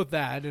was both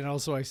that, and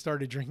also I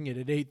started drinking it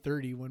at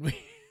 8:30 when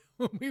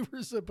we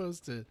were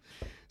supposed to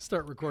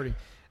start recording.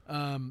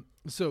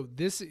 So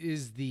this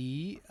is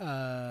the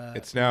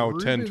It's now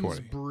Reuben's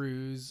 10:20.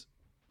 Brews.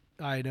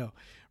 I know.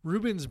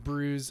 Reuben's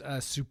Brews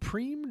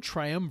Supreme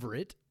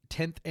Triumvirate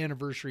 10th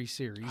anniversary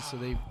series. So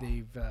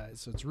they've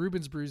so it's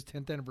Reuben's Brews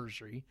 10th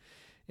anniversary,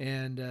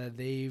 and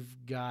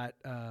they've got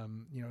a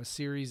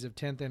series of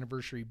 10th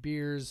anniversary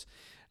beers.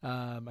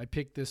 I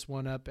picked this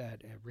one up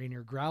at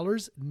Rainier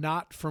Growlers,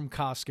 not from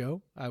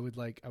Costco. I would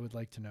like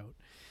to note.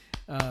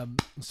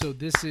 So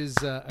this is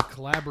a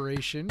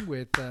collaboration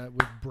with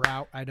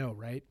Brow. I know,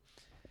 right?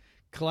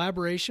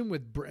 Collaboration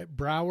with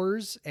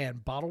Browers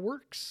and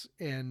Bottleworks,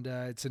 and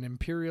it's an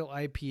Imperial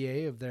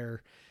IPA of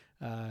their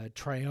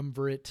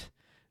Triumvirate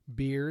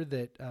beer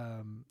that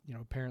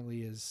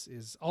apparently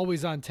is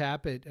always on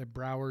tap at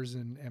Browers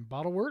and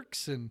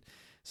Bottleworks, and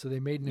so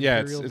they made an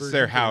Imperial it's version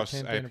their for the house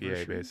 10th IPA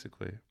anniversary.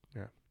 basically.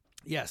 Yeah.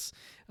 Yes,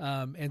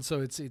 and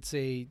so it's a it's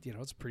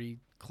a pretty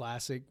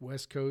classic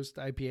West Coast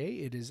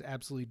IPA. It is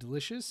absolutely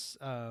delicious.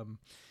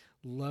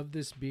 Love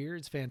this beer.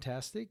 It's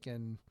fantastic,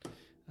 and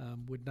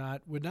would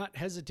not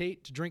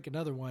hesitate to drink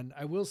another one.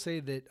 I will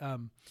say that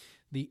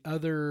the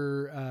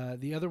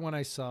other one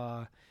I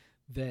saw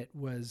that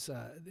was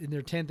in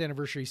their 10th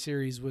anniversary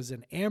series was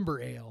an amber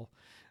ale,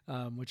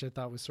 which I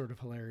thought was sort of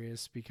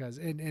hilarious because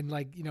and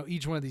like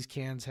each one of these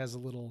cans has a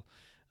little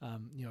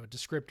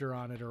descriptor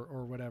on it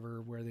or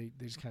whatever, where they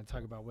just kind of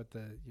talk about what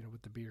the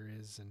what the beer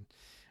is. And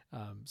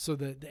so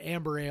the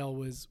amber ale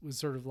was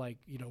sort of like,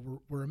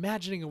 we're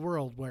imagining a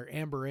world where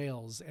amber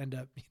ales end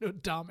up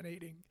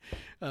dominating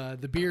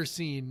the beer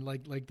scene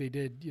like they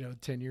did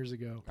 10 years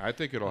ago. I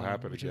think it'll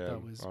happen which I again.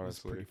 thought was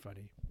Honestly, pretty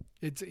funny.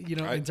 It's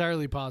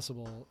entirely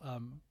possible.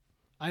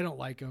 I don't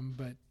like them,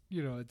 but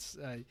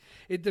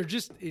they're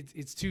just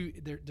it's too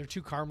they're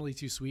too caramely,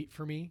 too sweet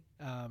for me.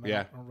 I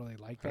don't really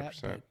like that.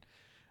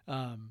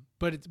 100%.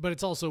 But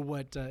it's also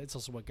what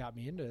got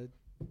me into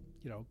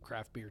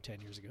craft beer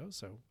 10 years ago.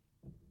 So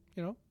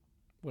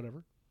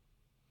whatever.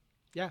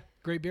 Yeah,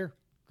 great beer.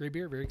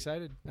 Very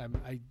excited. When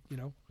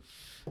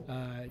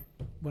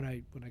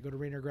I go to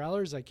Rainier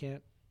Growlers, I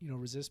can't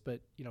resist but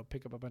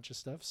pick up a bunch of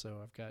stuff.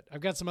 So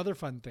I've got some other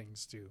fun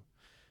things to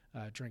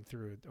drink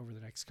through over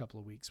the next couple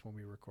of weeks when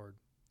we record,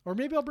 or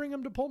maybe I'll bring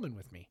them to Pullman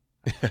with me.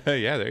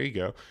 Yeah, there you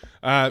go.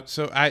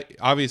 So I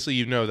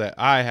obviously that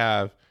I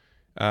have,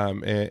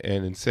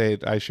 and say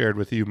I shared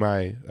with you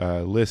my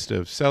list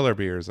of cellar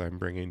beers I'm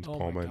bringing to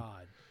Pullman. My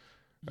God.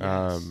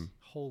 Yes.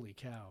 Holy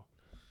cow.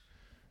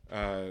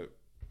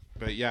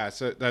 But yeah,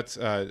 so that's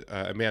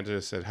Amanda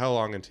just said, how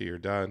long until you're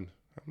done?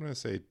 I'm gonna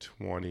say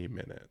 20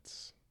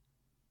 minutes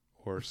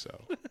or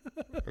so.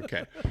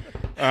 Okay.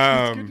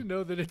 It's good to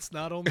know that it's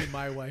not only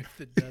my wife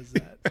that does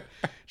that.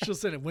 She'll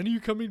say, when are you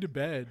coming to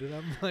bed? And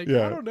I'm like,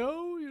 Yeah. I don't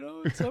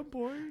know, at some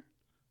point.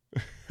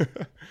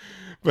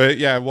 But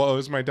yeah, well, it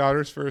was my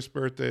daughter's first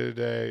birthday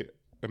today.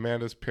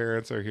 Amanda's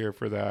parents are here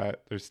for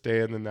that. They're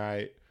staying the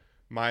night.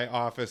 My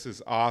office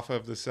is off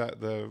of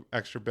the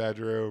extra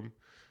bedroom.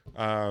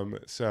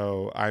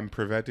 So I'm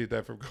preventing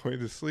them from going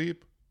to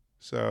sleep.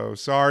 So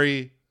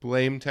sorry,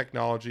 blame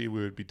technology.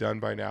 We would be done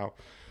by now.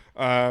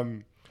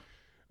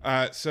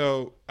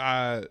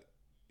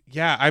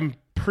 Yeah, I'm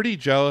pretty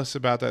jealous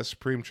about that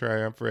Supreme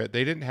Triumvirate.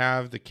 They didn't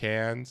have the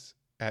cans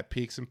at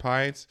Peaks and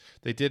Pints.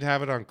 They did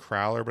have it on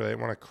Crowler, but I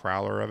didn't want a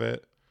Crowler of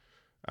it.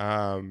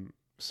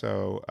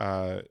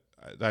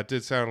 That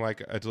did sound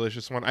like a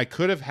delicious one. I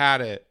could have had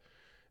it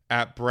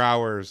at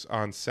Brower's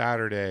on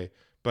Saturday,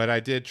 but I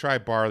did try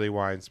barley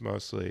wines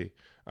mostly.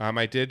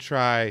 I did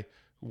try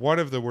one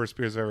of the worst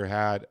beers I've ever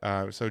had.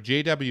 So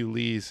J.W.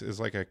 Lee's is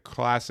like a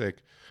classic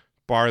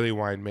barley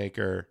wine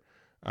maker.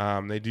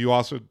 They do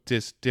also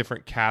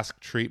different cask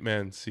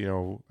treatments.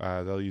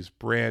 They'll use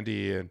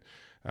brandy and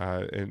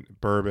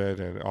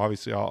bourbon and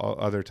obviously all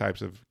other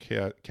types of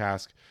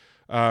cask.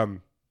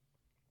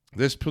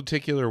 This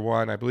particular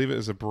one, I believe it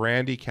was a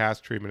brandy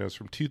cask treatment. It was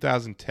from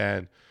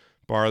 2010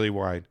 barley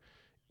wine.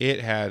 It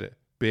had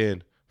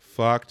been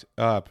fucked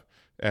up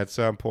at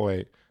some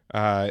point.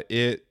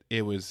 It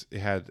was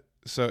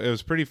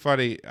pretty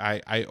funny.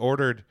 I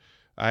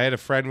had a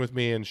friend with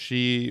me and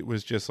she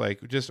was just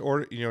like, just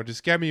order,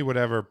 just get me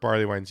whatever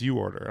barley wines you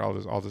order.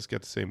 I'll just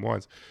get the same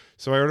ones.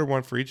 So I ordered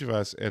one for each of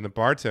us and the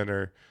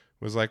bartender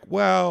was like,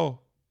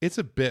 well, it's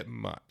a bit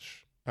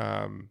much.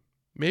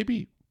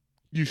 Maybe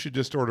you should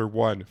just order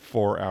 1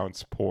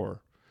 4-ounce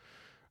pour.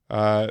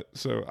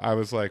 So I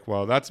was like,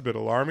 well, that's a bit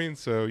alarming.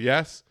 So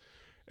yes.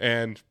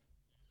 And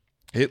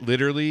it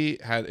literally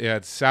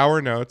had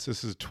sour notes.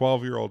 This is a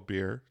 12-year-old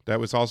beer that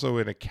was also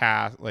in a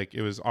cask, like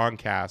it was on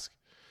cask.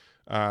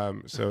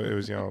 So it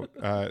was,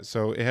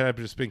 so it had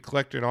just been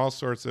collecting all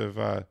sorts of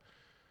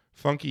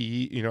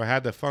funky, it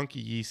had the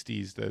funky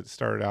yeasties that it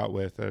started out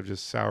with that have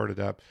just soured it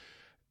up.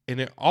 And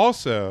it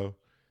also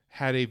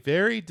had a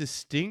very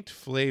distinct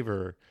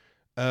flavor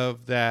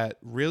of that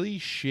really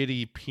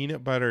shitty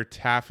peanut butter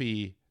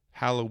taffy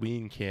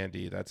Halloween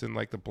candy that's in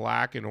like the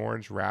black and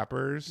orange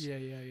wrappers. Yeah.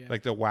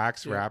 Like the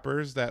wax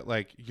wrappers that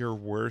like your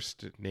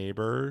worst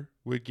neighbor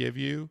would give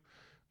you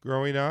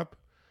growing up.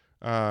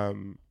 I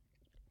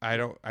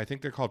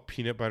think they're called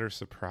peanut butter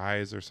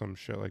surprise or some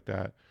shit like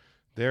that.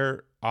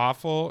 They're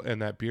awful,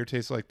 and that beer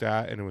tastes like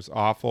that, and it was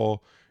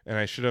awful. And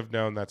I should have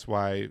known that's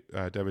why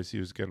WSU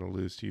was going to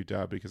lose to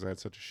UW, because I had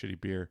such a shitty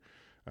beer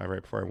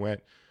right before I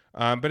went.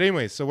 But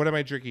anyway, so what am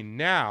I drinking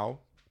now?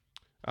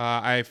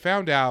 I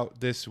found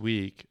out this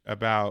week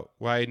about,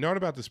 well, I had known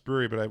about this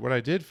brewery, but what I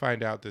did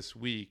find out this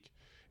week,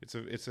 it's a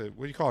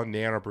what do you call a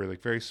nano brewery,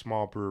 like very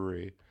small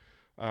brewery,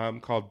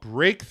 called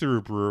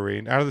Breakthrough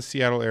Brewing out of the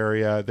Seattle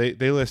area.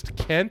 They list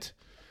Kent,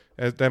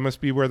 that must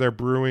be where they're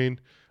brewing.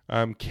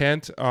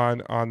 Kent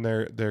on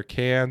their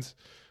cans.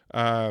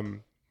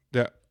 It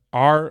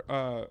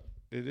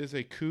is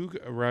a Coug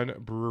run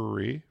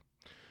brewery.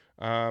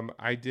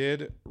 I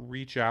did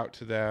reach out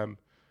to them.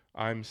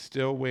 I'm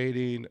still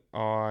waiting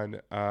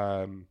on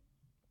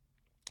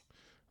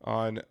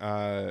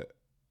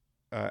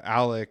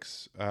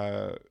Alex,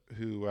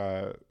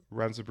 who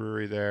runs the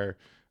brewery there,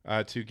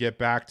 to get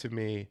back to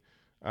me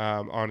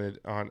on a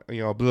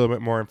little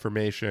bit more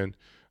information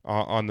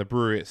on the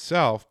brewery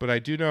itself. But I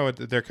do know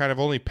that they're kind of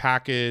only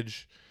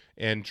package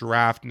and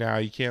draft now.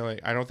 You can't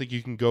I don't think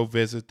you can go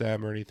visit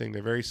them or anything.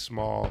 They're very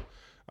small,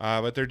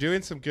 but they're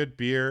doing some good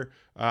beer.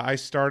 I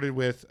started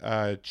with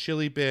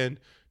Chili Bin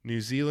New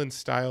Zealand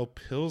style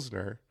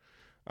Pilsner.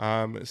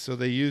 So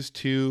they use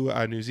 2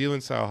 New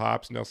Zealand style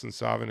hops, Nelson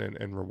Sauvin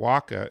and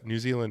Rawaka, New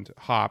Zealand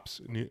hops,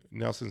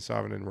 Nelson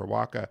Sauvin and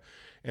Rawaka.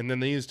 And then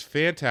they used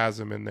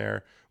Phantasm in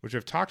there, which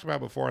I've talked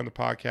about before on the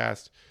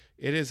podcast.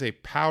 It is a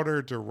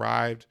powder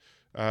derived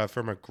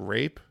from a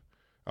grape,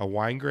 a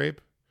wine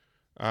grape.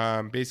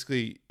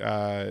 Basically,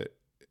 and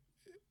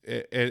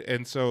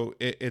so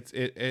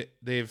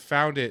they've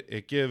found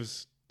it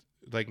gives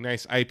like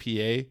nice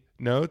IPA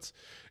notes.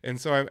 And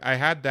so I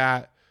had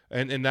that,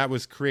 and that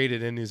was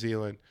created in New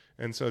Zealand.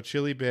 And so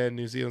Chili Bin,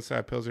 New Zealand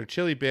style Pilsner.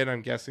 Chili Bin,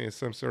 I'm guessing, is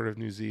some sort of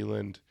New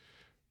Zealand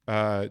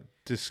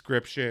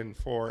description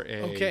for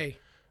a... Okay.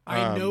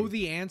 I know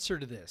the answer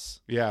to this.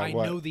 Yeah, I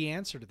what? know the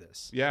answer to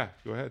this. Yeah,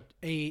 go ahead.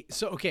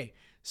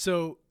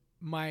 So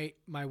my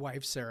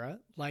wife Sarah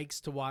likes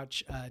to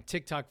watch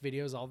TikTok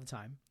videos all the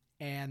time,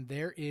 and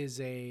there is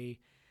a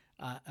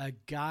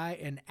guy,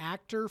 an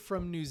actor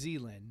from New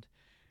Zealand,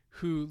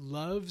 who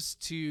loves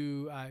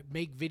to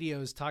make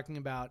videos talking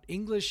about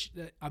English,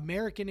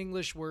 American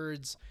English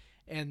words,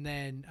 and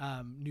then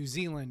New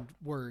Zealand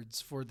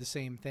words for the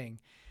same thing.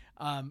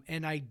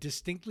 And I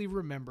distinctly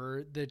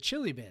remember the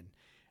Chili Bin.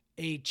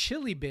 A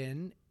Chili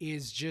Bin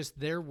is just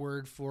their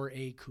word for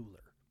a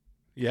cooler.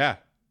 Yeah.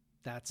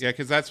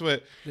 Because that's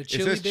what the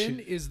Chili Bin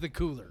is, the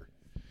cooler.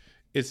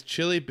 It's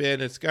Chili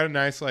Bin. It's got a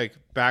nice like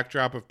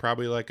backdrop of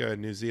probably like a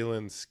New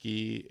Zealand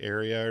ski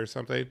area or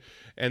something,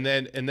 and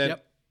then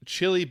yep.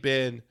 Chili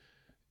Bin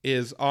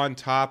is on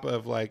top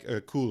of like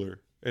a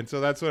cooler, and so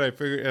that's what I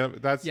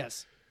figured. That's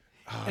yes.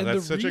 Oh, And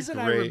that's the such reason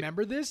a I great.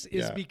 remember this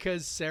is yeah.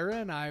 because Sarah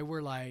and I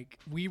were like,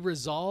 we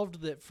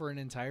resolved that for an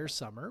entire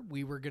summer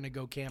we were going to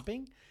go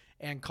camping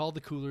and call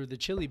the cooler the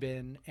chili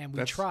bin, and we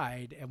That's-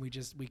 tried, and we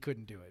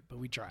couldn't do it, but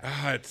we tried.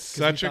 It's 'Cause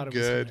we such a thought it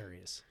was good.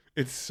 hilarious.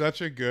 It's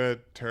such a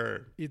good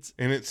term. It's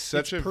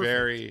Such a perfect.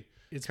 very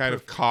It's kind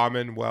perfect. of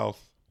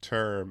Commonwealth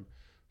term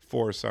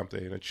for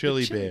something. A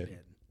chili, chili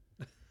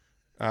bin.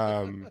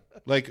 bin.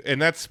 Like, and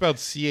that's spelled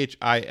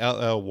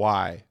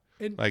CHILLY.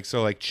 And, Like,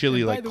 so like chili,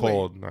 and by like the way,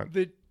 cold. Not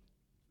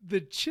the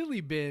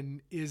chili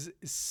bin is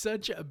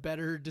such a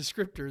better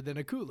descriptor than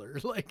a cooler.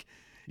 Like,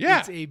 Yeah.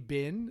 it's a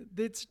bin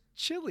that's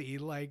chili.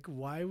 Like,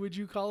 why would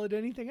you call it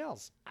anything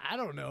else? I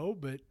don't know,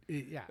 but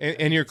yeah.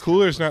 and your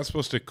cooler's not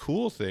supposed to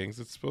cool things.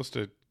 It's supposed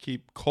to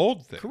keep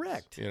cold things.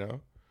 Correct. You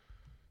know,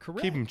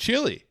 Correct. keep them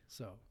chilly.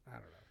 So I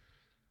don't know.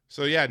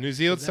 So yeah, New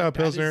Zealand style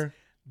Pilsner.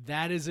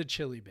 That is a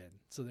chili bin.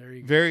 So there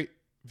you go. Very,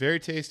 very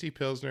tasty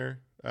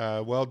Pilsner.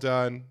 Well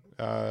done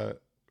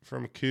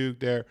from Coog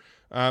there.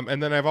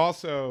 And then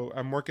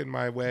I'm working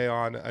my way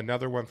on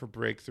another one for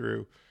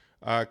Breakthrough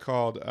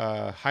called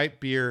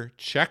Hype Beer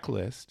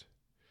Checklist.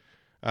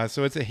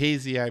 So it's a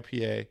hazy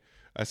IPA.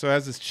 So it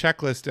has this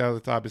checklist down at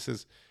the top. It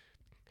says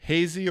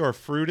hazy or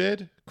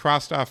fruited,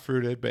 crossed off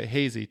fruited, but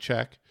hazy,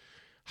 check.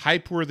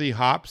 Hype-worthy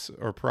hops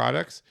or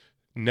products,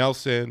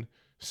 Nelson,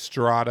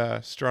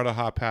 Strata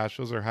hop hash,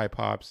 those are hype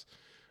hops.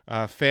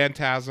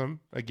 Phantasm,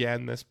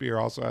 again, this beer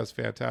also has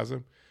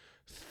Phantasm.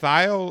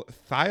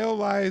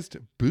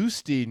 Thiolized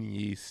boosting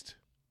yeast.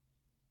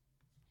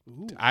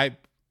 Ooh. I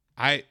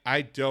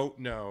don't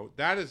know.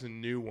 That is a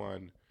new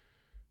one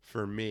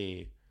for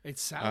me. It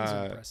sounds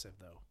impressive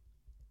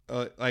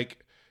though.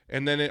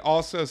 And then it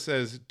also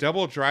says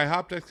double dry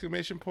hopped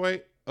exclamation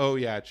point. Oh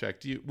yeah,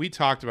 check. We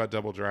talked about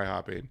double dry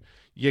hopping.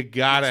 You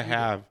gotta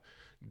have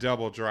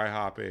double dry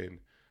hopping.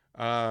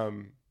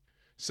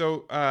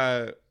 So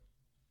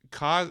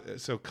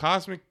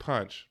Cosmic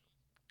Punch.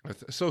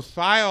 So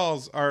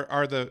thiols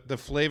are the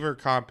flavor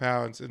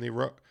compounds in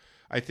the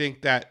I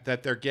think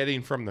that they're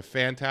getting from the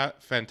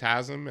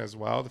Phantasm as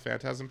well, the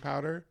Phantasm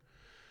powder.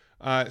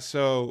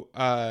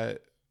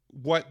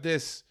 What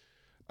this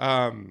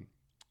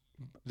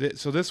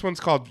so this one's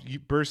called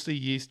Bursty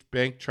Yeast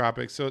Bank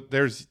Tropics. So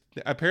there's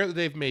apparently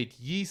they've made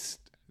yeast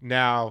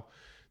now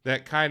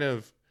that kind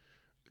of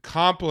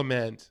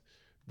complement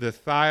the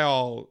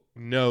thiol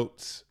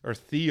notes or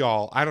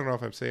thiol. I don't know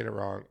if I'm saying it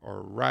wrong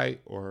or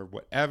right or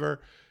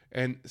whatever.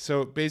 And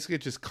so basically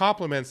it just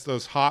complements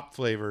those hop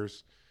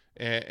flavors.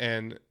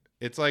 And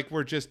it's like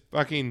we're just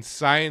fucking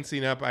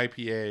sciencing up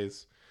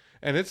IPAs.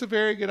 And it's a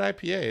very good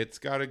IPA. It's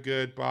got a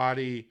good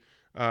body.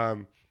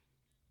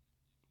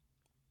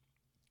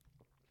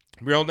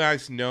 Real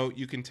nice note.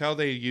 You can tell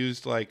they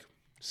used like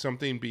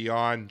something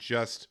beyond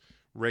just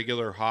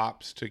regular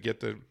hops to get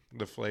the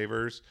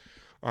flavors.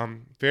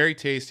 Very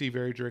tasty,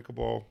 very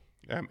drinkable.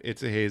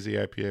 It's a hazy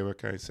IPA. What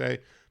can I say?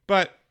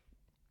 But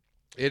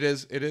it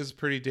is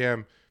pretty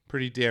damn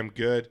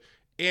good,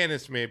 and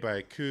it's made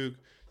by Coog.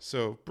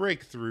 So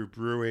Breakthrough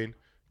Brewing,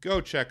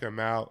 go check them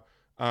out.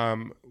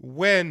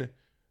 When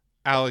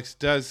Alex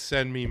does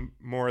send me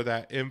more of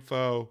that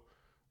info,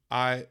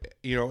 I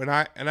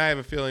have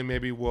a feeling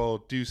maybe we'll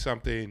do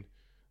something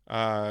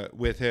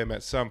with him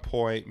at some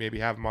point. Maybe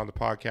have him on the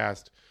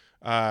podcast.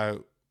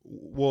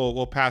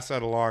 We'll pass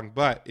that along.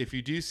 But if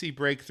you do see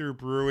Breakthrough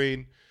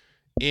Brewing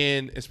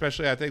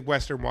especially I think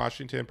Western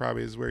Washington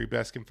probably is where you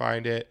best can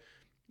find it.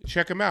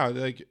 Check them out.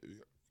 Like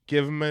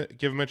give them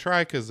a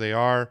try because they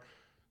are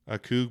a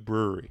Coog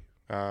brewery,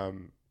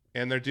 and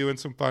they're doing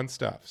some fun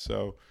stuff.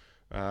 So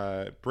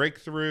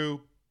Breakthrough,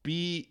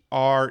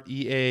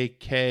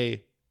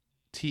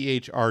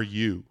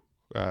 BREAKTHRU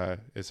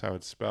is how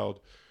it's spelled.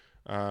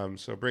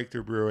 So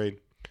Breakthrough Brewing.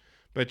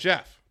 But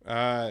Jeff,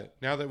 now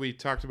that we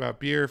talked about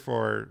beer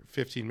for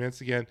 15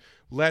 minutes again,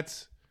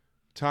 let's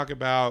talk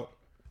about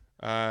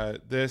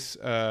this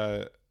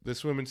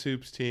women's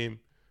hoops team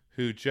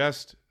who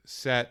just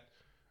set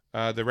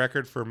the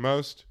record for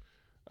most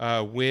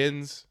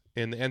wins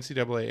in the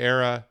NCAA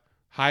era,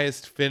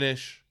 highest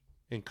finish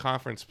in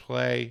conference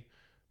play,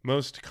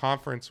 most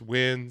conference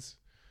wins.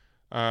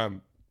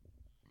 And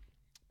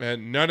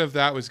none of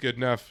that was good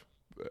enough,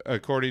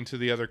 according to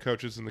the other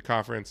coaches in the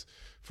conference,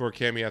 for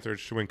Cammie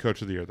Etheridge to win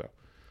Coach of the Year, though.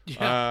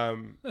 Yeah,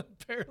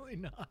 apparently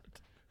not.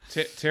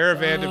 Tara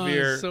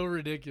Vanderveer. So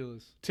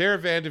ridiculous. Tara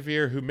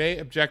Vanderveer, who may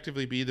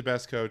objectively be the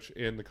best coach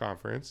in the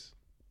conference,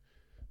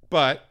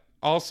 but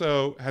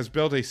also has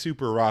built a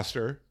super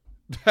roster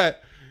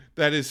that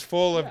is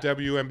full of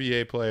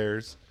WNBA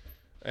players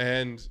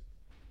and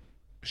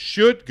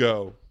should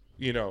win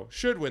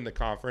the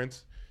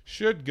conference,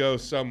 should go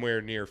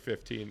somewhere near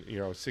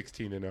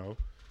 16-0,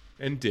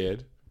 and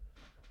did.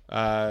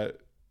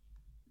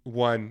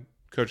 Won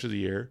Coach of the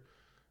Year.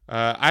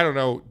 I don't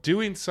know,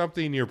 doing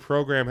something your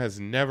program has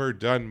never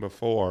done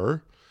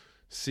before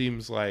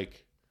seems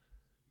like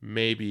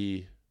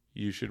maybe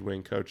you should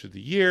win Coach of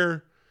the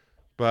Year,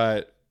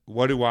 but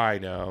what do I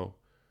know?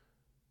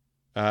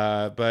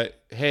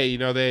 But hey,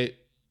 they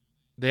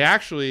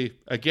actually,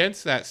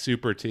 against that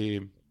super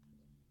team,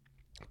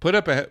 put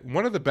up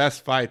one of the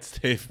best fights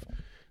they've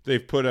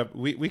put up.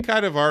 We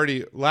kind of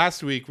already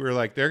last week we were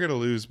like they're gonna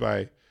lose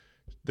by,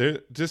 they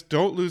just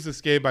don't lose this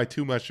game by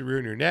too much to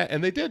ruin your net,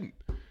 and they didn't.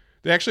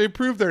 They actually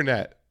improved their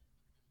net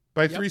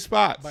by 3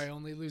 spots by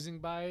only losing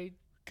by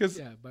because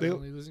by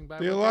only losing by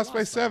they what lost by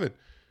by 7.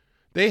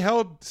 They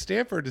held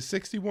Stanford to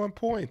 61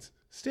 points.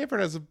 Stanford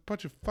has a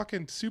bunch of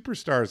fucking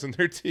superstars on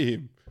their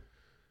team.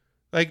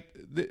 Like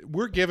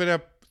we're giving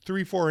up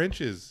 3-4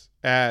 inches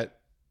at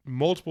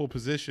multiple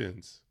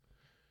positions.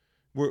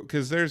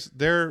 Because they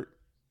have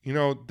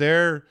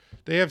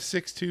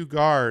 6'2"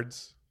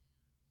 guards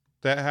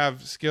that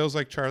have skills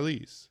like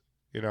Charlize,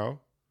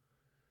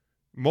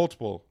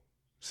 multiple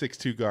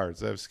 6'2" guards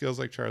that have skills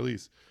like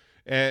Charlize,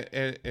 and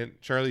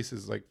Charlize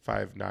is like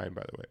 5'9",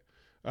 by the way.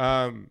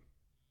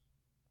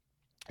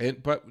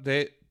 But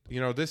they,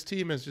 this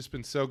team has just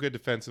been so good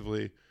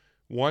defensively.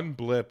 One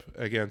blip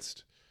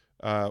against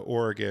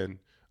Oregon.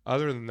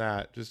 Other than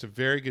that, just a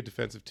very good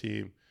defensive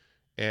team,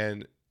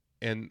 and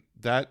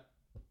that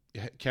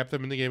kept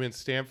them in the game in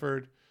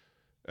Stanford,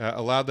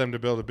 allowed them to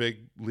build a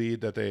big lead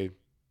that they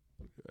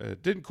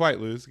didn't quite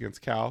lose against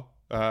Cal.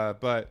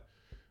 But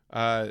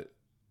I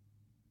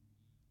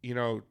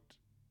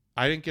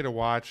didn't get to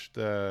watch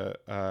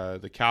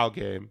the Cal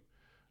game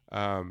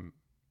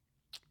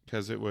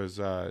because it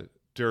was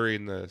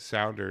during the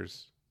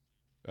Sounders.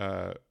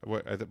 I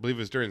believe it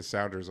was during the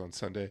Sounders on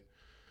Sunday.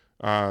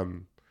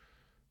 Saturday.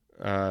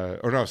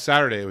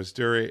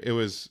 It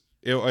was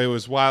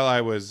while I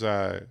was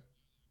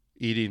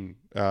eating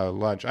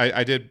lunch.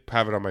 I did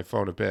have it on my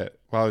phone a bit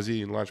while I was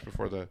eating lunch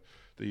before the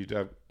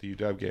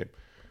UW game,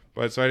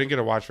 but so I didn't get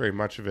to watch very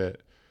much of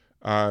it.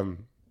 So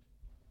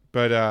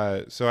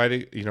I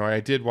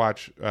did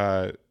watch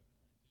some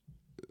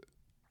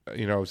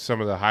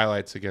of the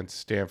highlights against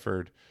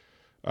Stanford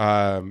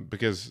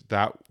because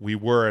that we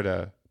were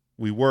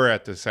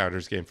at the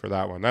Sounders game for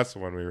that one. That's the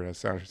one we were at a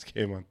Sounders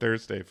game on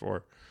Thursday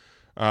for.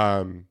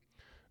 So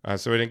I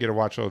didn't get to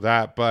watch all of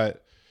that,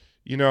 but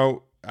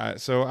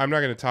so I'm not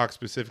going to talk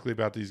specifically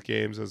about these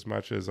games as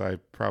much as I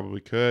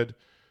probably could.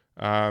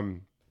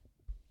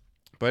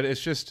 But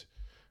it's just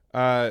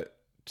to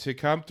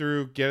come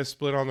through, get a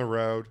split on the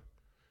road,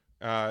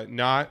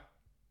 not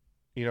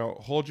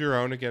hold your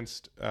own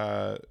against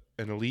an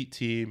elite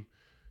team,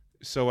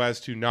 so as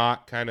to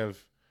not kind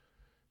of,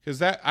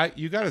 because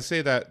you got to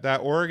say that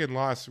Oregon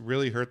loss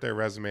really hurt their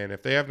resume, and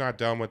if they have not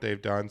done what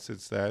they've done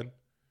since then,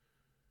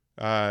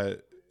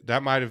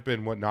 that might have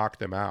been what knocked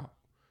them out.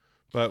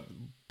 But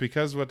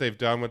because what they've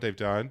done,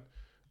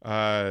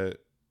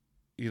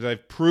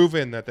 they've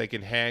proven that they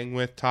can hang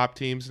with top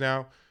teams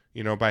now.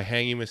 By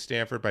hanging with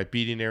Stanford, by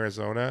beating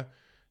Arizona,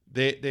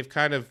 they've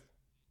kind of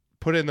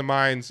put in the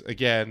minds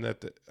again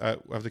that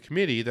of the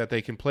committee that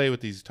they can play with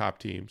these top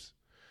teams,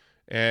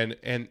 and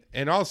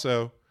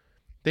also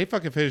they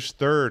fucking finished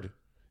 3rd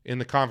in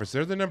the conference.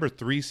 They're the number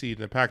 3 seed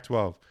in the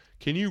Pac-12.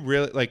 Can you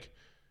really like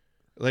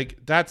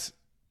that's,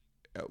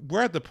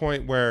 we're at the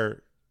point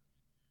where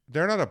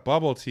they're not a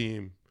bubble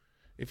team.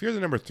 If you're the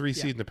number 3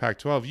 seed in the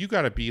Pac-12, you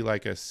got to be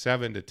like a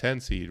 7 to 10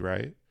 seed,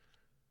 right?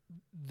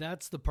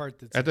 That's the part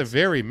that's at the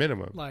very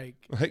minimum.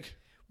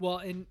 Well,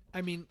 and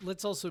I mean,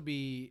 let's also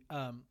point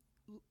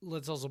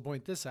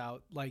this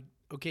out. Like,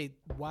 okay,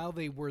 while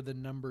they were the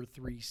number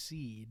 3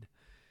 seed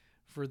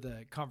for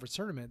the conference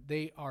tournament,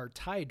 they are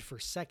tied for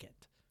 2nd.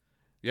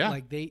 Yeah.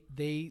 Like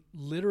they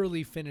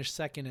literally finished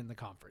 2nd in the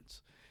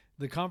conference.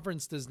 The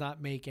conference does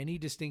not make any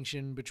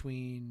distinction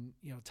between,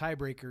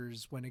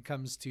 tiebreakers when it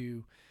comes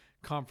to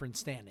conference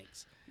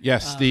standings.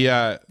 Yes,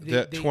 the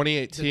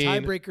 2018 the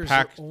tiebreakers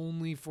are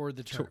only for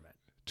the tournament.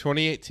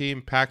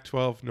 2018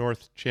 Pac-12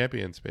 North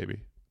champions,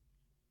 baby.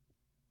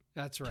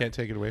 That's right. Can't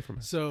take it away from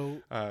us. So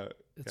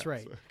that's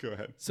right. So, go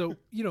ahead. So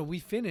we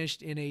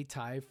finished in a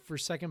tie for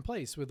 2nd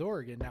place with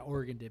Oregon. Now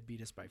Oregon did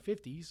beat us by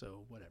 50,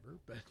 so whatever.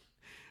 But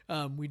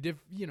we did.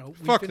 We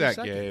fuck finished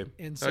that 2nd. game.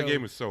 And that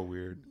game was so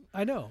weird.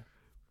 I know.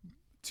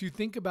 To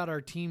think about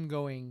our team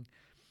going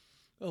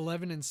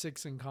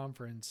 11-6 in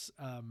conference,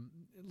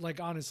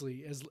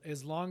 honestly,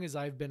 as long as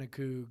I've been a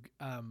Coug,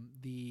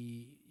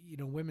 the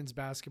women's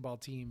basketball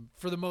team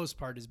for the most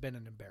part has been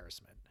an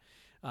embarrassment.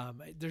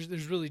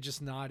 There's really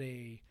just not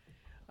a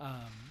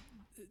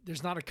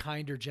there's not a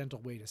kind or gentle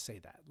way to say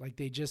that. Like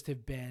they just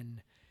have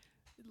been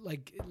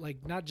like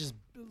not just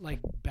like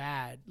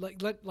bad,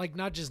 like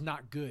not just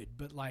not good,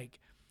 but like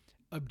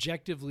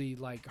objectively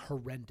like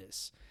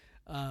horrendous.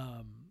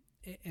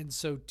 And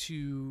so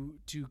to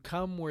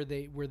come where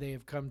they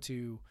have come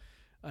to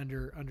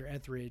under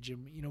Etheridge,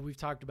 and we've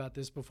talked about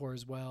this before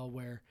as well,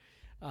 where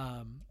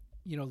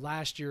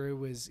last year it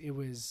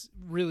was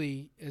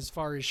really as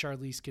far as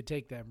Charlize could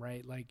take them,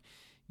 right? Like,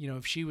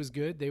 if she was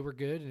good, they were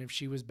good, and if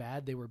she was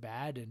bad, they were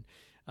bad, and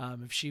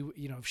if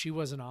she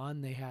wasn't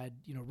on, they had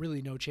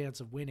really no chance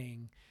of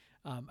winning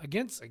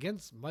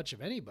against much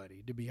of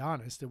anybody. To be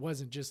honest, it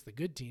wasn't just the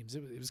good teams;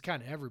 it was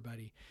kind of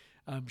everybody.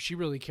 She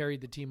really carried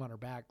the team on her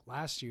back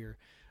last year.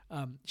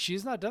 She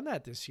has not done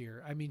that this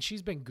year. I mean,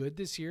 she's been good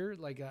this year.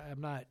 Like, I'm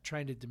not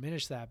trying to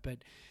diminish that, but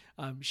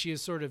she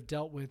has sort of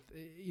dealt with,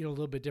 a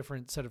little bit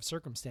different set of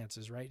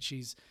circumstances, right?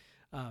 She's,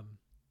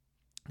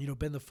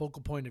 been the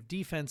focal point of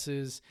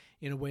defenses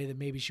in a way that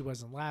maybe she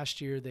wasn't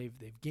last year. They've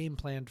game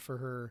planned for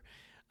her.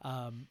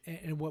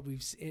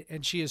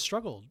 And she has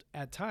struggled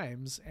at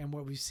times. And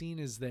what we've seen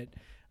is that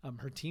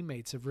her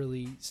teammates have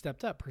really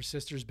stepped up. Her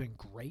sister's been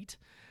great.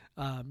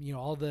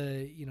 All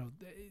the,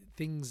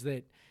 things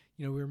that,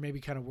 we were maybe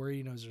kind of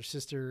worried, is her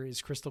sister,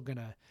 is Crystal going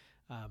to,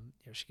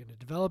 is she going to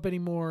develop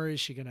anymore? Is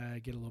she going to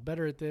get a little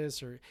better at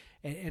this?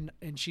 And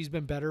she's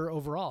been better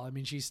overall. I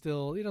mean, she's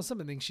still, some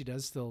of the things she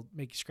does still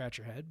make you scratch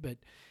your head, but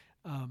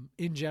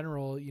in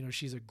general,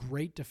 she's a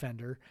great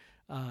defender.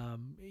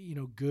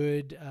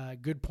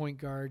 Good point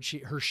guard.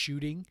 Her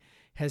shooting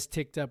has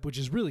ticked up, which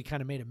has really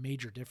kind of made a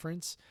major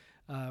difference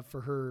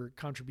for her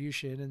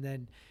contribution. And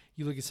then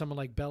you look at someone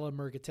like Bella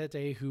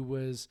Murgatete, who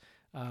was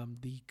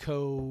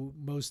the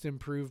most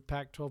improved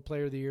Pac-12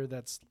 player of the year.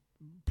 That's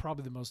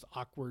probably the most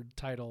awkward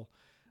title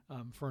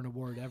for an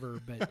award ever,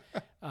 but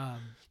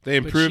they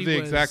improved the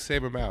exact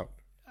same amount.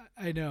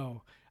 I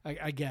know,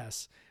 I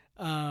guess.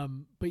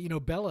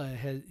 But Bella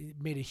has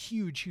made a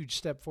huge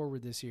step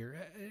forward this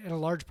year. And a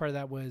large part of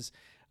that was,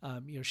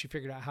 she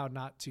figured out how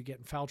not to get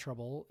in foul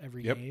trouble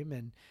every game.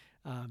 And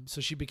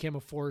so she became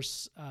a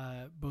force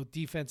both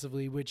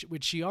defensively, which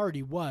she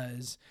already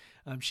was.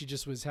 She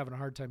just was having a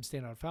hard time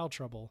staying out of foul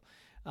trouble.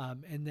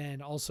 And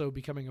then also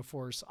becoming a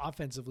force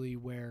offensively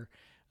where,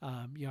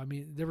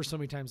 there were so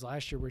many times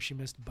last year where she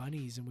missed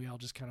bunnies and we all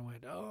just kind of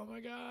went, oh my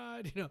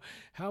God,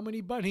 how many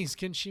bunnies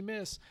can she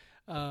miss?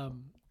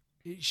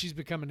 She's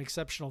become an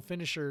exceptional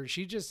finisher.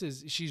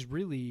 She's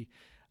really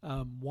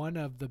one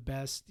of the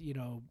best,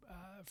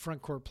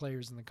 front court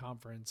players in the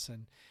conference.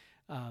 And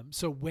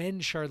so when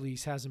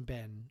Charlize hasn't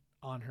been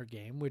on her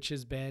game, which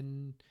has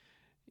been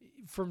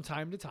from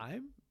time to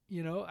time,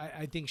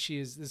 I think she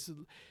is. This has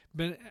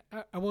been.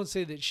 I won't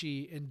say that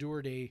she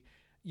endured a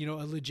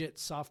legit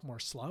sophomore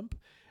slump,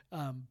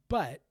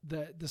 but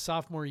the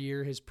sophomore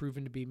year has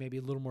proven to be maybe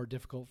a little more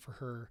difficult for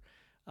her,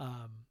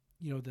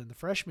 than the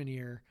freshman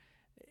year.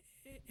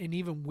 And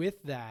even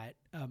with that,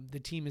 the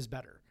team is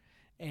better.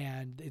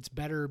 And it's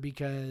better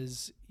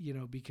because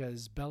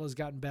Bella's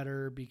gotten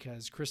better,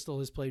 because Crystal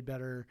has played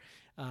better,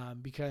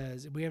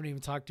 because we haven't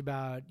even talked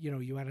about,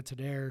 Joanna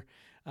Tadeur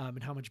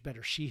and how much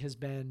better she has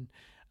been.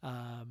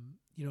 And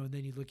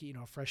then you look at,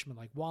 a freshman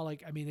like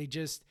Wallach. I mean, they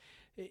just,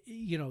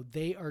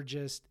 they are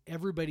just,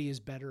 everybody is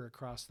better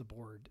across the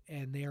board,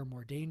 and they are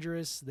more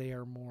dangerous. They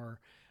are more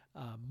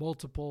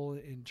multiple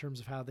in terms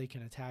of how they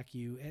can attack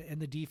you. And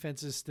the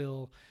defense is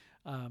still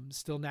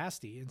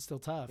nasty and still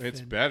tough.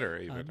 It's better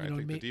even. I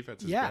think the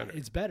defense is better. Yeah,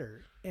 it's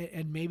better.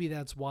 And maybe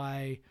that's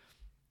why,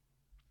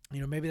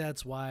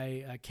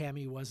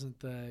 Cammie wasn't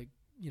the,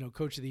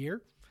 coach of the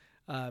year.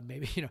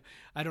 Maybe,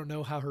 I don't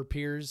know how her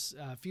peers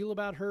feel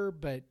about her,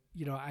 but,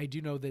 I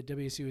do know that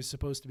WSU is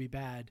supposed to be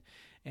bad,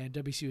 and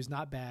WSU is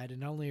not bad. And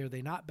not only are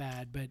they not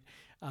bad, but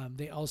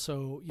they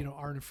also,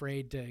 aren't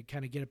afraid to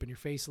kind of get up in your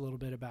face a little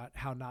bit about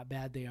how not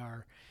bad they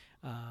are.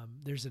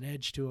 There's an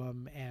edge to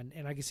them,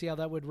 and I can see how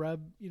that would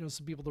rub,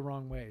 some people the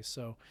wrong way.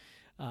 So,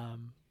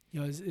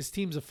 this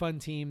team's a fun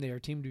team. They are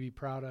a team to be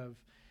proud of.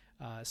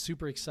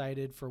 Super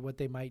excited for what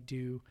they might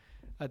do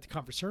at the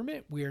conference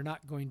tournament. We are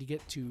not going to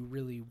get to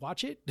really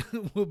watch it.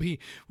 We'll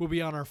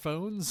be on our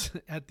phones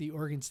at the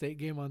Oregon State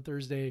game on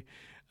Thursday,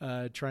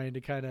 trying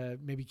to kind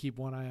of maybe keep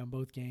one eye on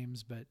both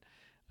games. But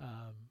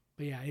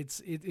yeah,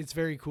 it's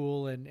very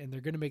cool, and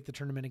they're going to make the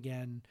tournament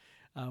again.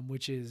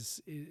 Which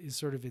is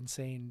sort of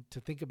insane to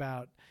think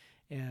about.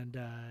 And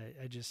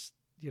I just,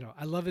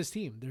 I love his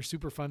team. They're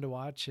super fun to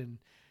watch, and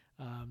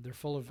they're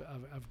full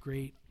of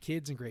great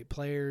kids and great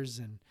players.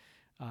 And,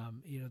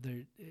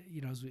 they're,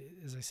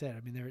 as I said,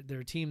 I mean, they're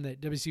a team that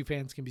WSU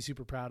fans can be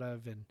super proud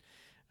of. And,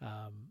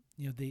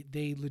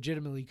 they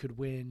legitimately could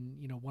win,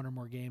 one or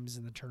more games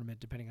in the tournament,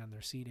 depending on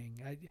their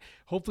seeding.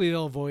 Hopefully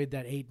they'll avoid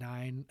that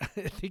 8-9. I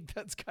think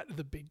that's kind of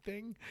the big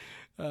thing.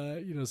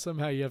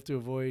 Somehow you have to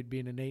avoid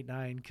being an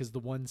 8-9 because the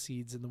 1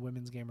 seeds in the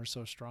women's game are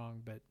so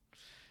strong. But,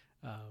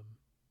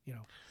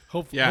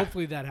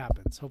 hopefully that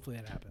happens.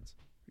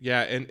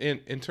 Yeah, and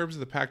in terms of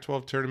the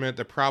Pac-12 tournament,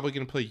 they're probably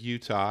going to play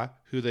Utah,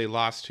 who they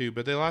lost to,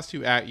 but they lost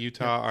to at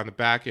Utah on the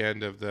back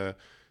end of the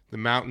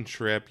mountain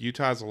trip.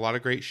 Utah has a lot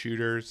of great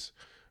shooters.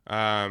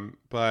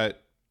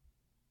 But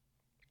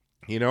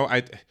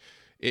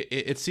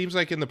it seems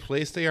like in the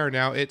place they are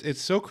now,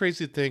 it's so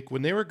crazy to think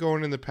when they were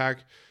going in the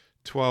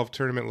Pac-12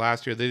 tournament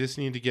last year, they just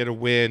needed to get a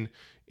win.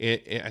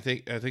 I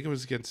think it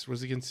was against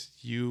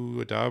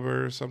UW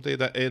or something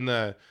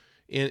that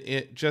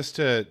just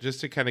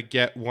to kind of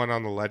get one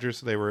on the ledger,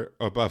 so they were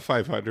above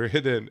 500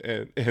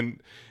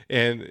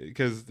 and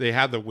because they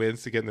had the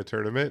wins to get in the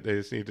tournament, they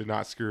just need to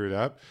not screw it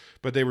up.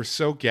 But they were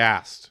so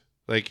gassed,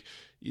 like.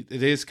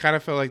 They just kind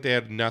of felt like they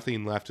had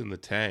nothing left in the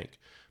tank.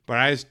 But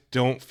I just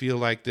don't feel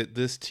like that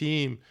this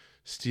team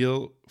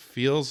still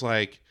feels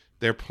like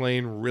they're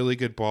playing really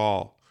good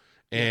ball.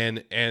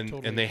 And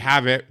totally. And they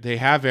have it. They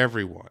have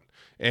everyone.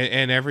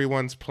 And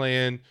everyone's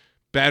playing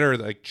better.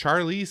 Like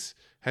Charlize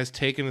has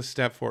taken a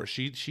step forward.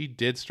 She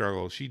did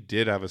struggle. She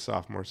did have a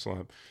sophomore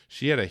slump.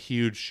 She had a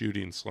huge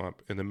shooting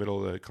slump in the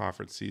middle of the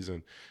conference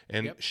season,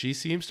 and she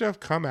seems to have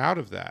come out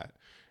of that.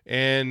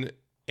 And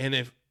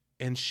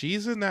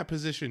she's in that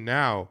position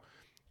now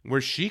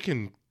where she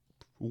can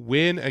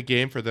win a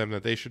game for them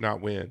that they should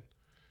not win,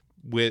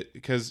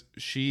 because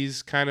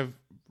she's kind of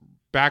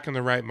back in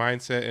the right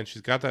mindset, and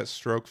she's got that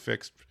stroke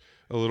fixed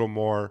a little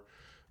more.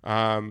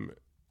 And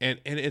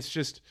it's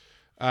just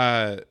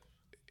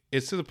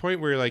it's to the point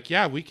where you're like,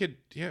 we could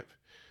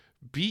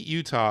beat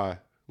Utah.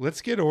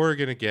 Let's get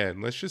Oregon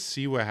again. Let's just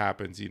see what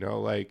happens.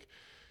 Like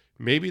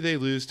maybe they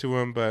lose to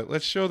them, but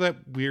let's show that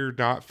we're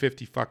not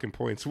 50 fucking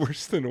points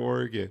worse than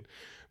Oregon.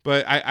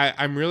 But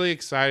I'm really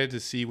excited to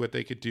see what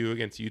they could do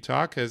against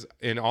Utah,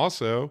 and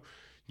also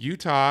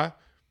Utah,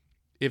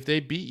 if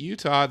they beat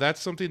Utah, that's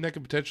something that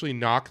could potentially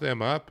knock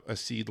them up a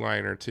seed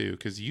line or two,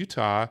 because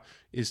Utah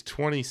is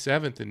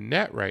 27th in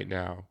net right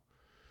now.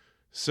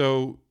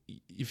 So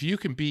if you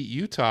can beat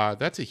Utah,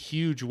 that's a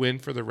huge win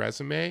for the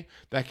resume.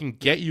 That can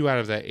get you out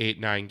of that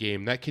 8-9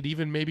 game. That could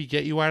even maybe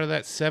get you out of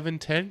that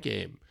 7-10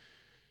 game.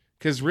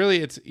 Because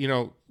really, it's,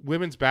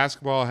 women's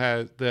basketball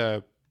has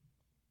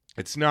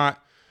it's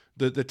not,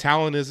 the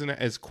talent isn't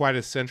as quite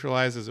as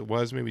centralized as it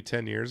was maybe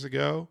 10 years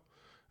ago.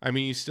 I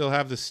mean, you still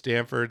have the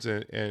Stanfords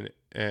and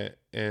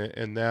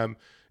them,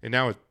 and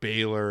now with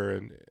Baylor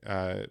and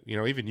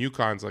even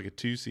UConn's like a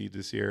 2 seed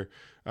this year.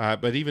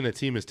 But even a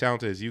team as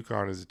talented as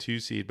UConn is a 2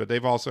 seed. But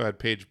they've also had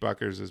Paige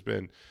Buckers has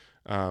been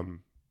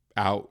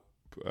out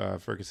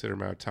for a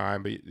considerable amount of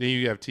time. But then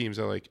you have teams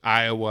that like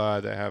Iowa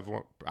that have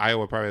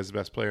Iowa probably has the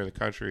best player in the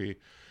country.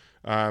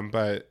 And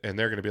they're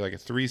going to be like a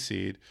 3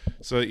 seed.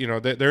 So,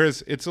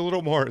 it's a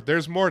little more,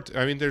 there's more,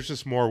 there's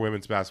just more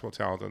women's basketball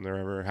talent than there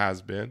ever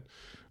has been.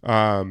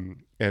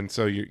 And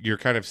so you're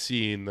kind of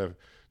seeing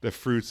the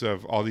fruits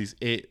of all these,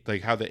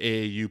 like how the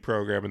AAU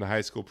program and the high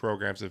school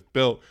programs have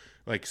built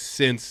like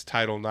since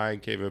Title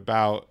IX came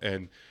about.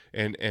 And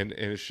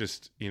it's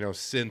just,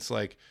 since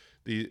like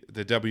the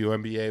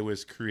WNBA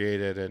was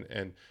created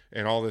and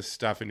all this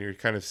stuff, and you're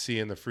kind of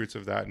seeing the fruits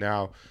of that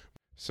now.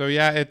 So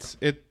yeah,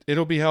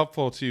 it'll be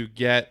helpful to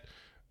get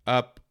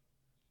up,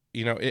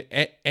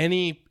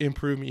 any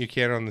improvement you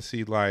can on the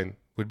seed line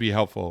would be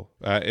helpful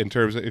in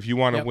terms of if you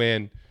want to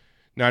win,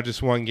 not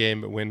just one game,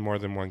 but win more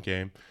than one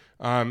game.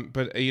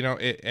 But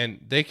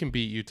and they can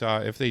beat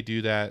Utah if they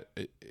do that.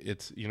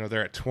 It's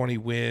they're at 20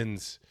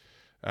 wins.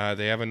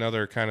 They have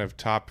another kind of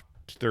top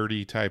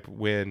 30 type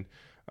win.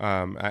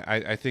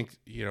 I think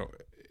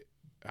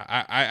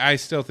I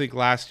still think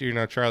last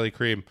year Charlie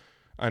Cream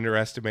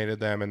underestimated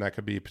them, and that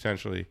could be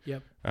potentially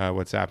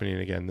what's happening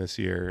again this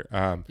year.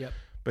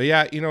 But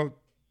yeah,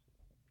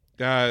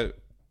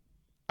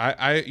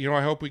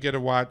 I hope we get to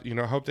watch.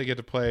 I hope they get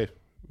to play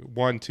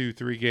 1, 2,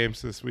 3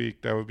 games this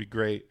week. That would be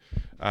great.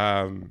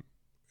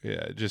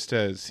 Just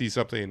to see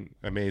something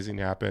amazing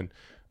happen.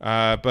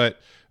 But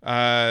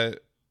I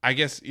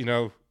guess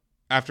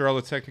after all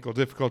the technical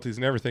difficulties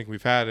and everything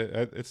we've had,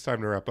 it's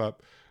time to wrap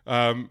up.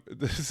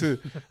 This is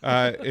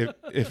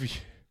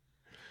if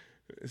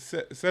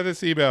send us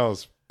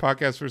emails,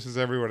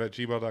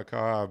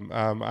 podcastversuseveryone@gmail.com.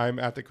 I'm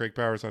at the Craig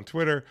Powers on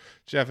Twitter.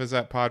 Jeff is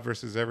at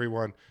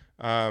podversuseveryone.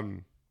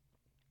 Jeff,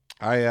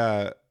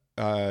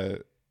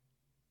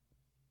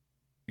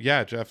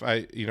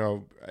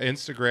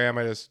 Instagram,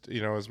 I just,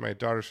 it was my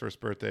daughter's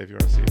first birthday. If you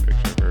want to see a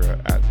picture of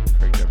her, at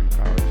Craig W.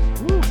 Powers.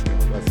 Woo.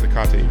 That's the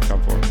content you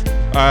come for.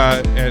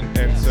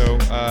 So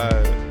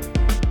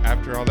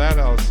after all that,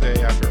 I'll say,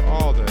 after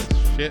all the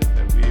shit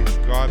that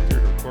we've gone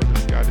through to record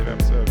this goddamn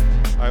episode,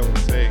 I will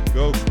say,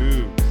 go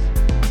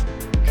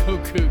Cougs. Go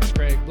Cougs,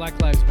 Craig. Black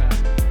Lives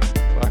Matter.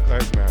 Black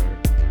Lives Matter.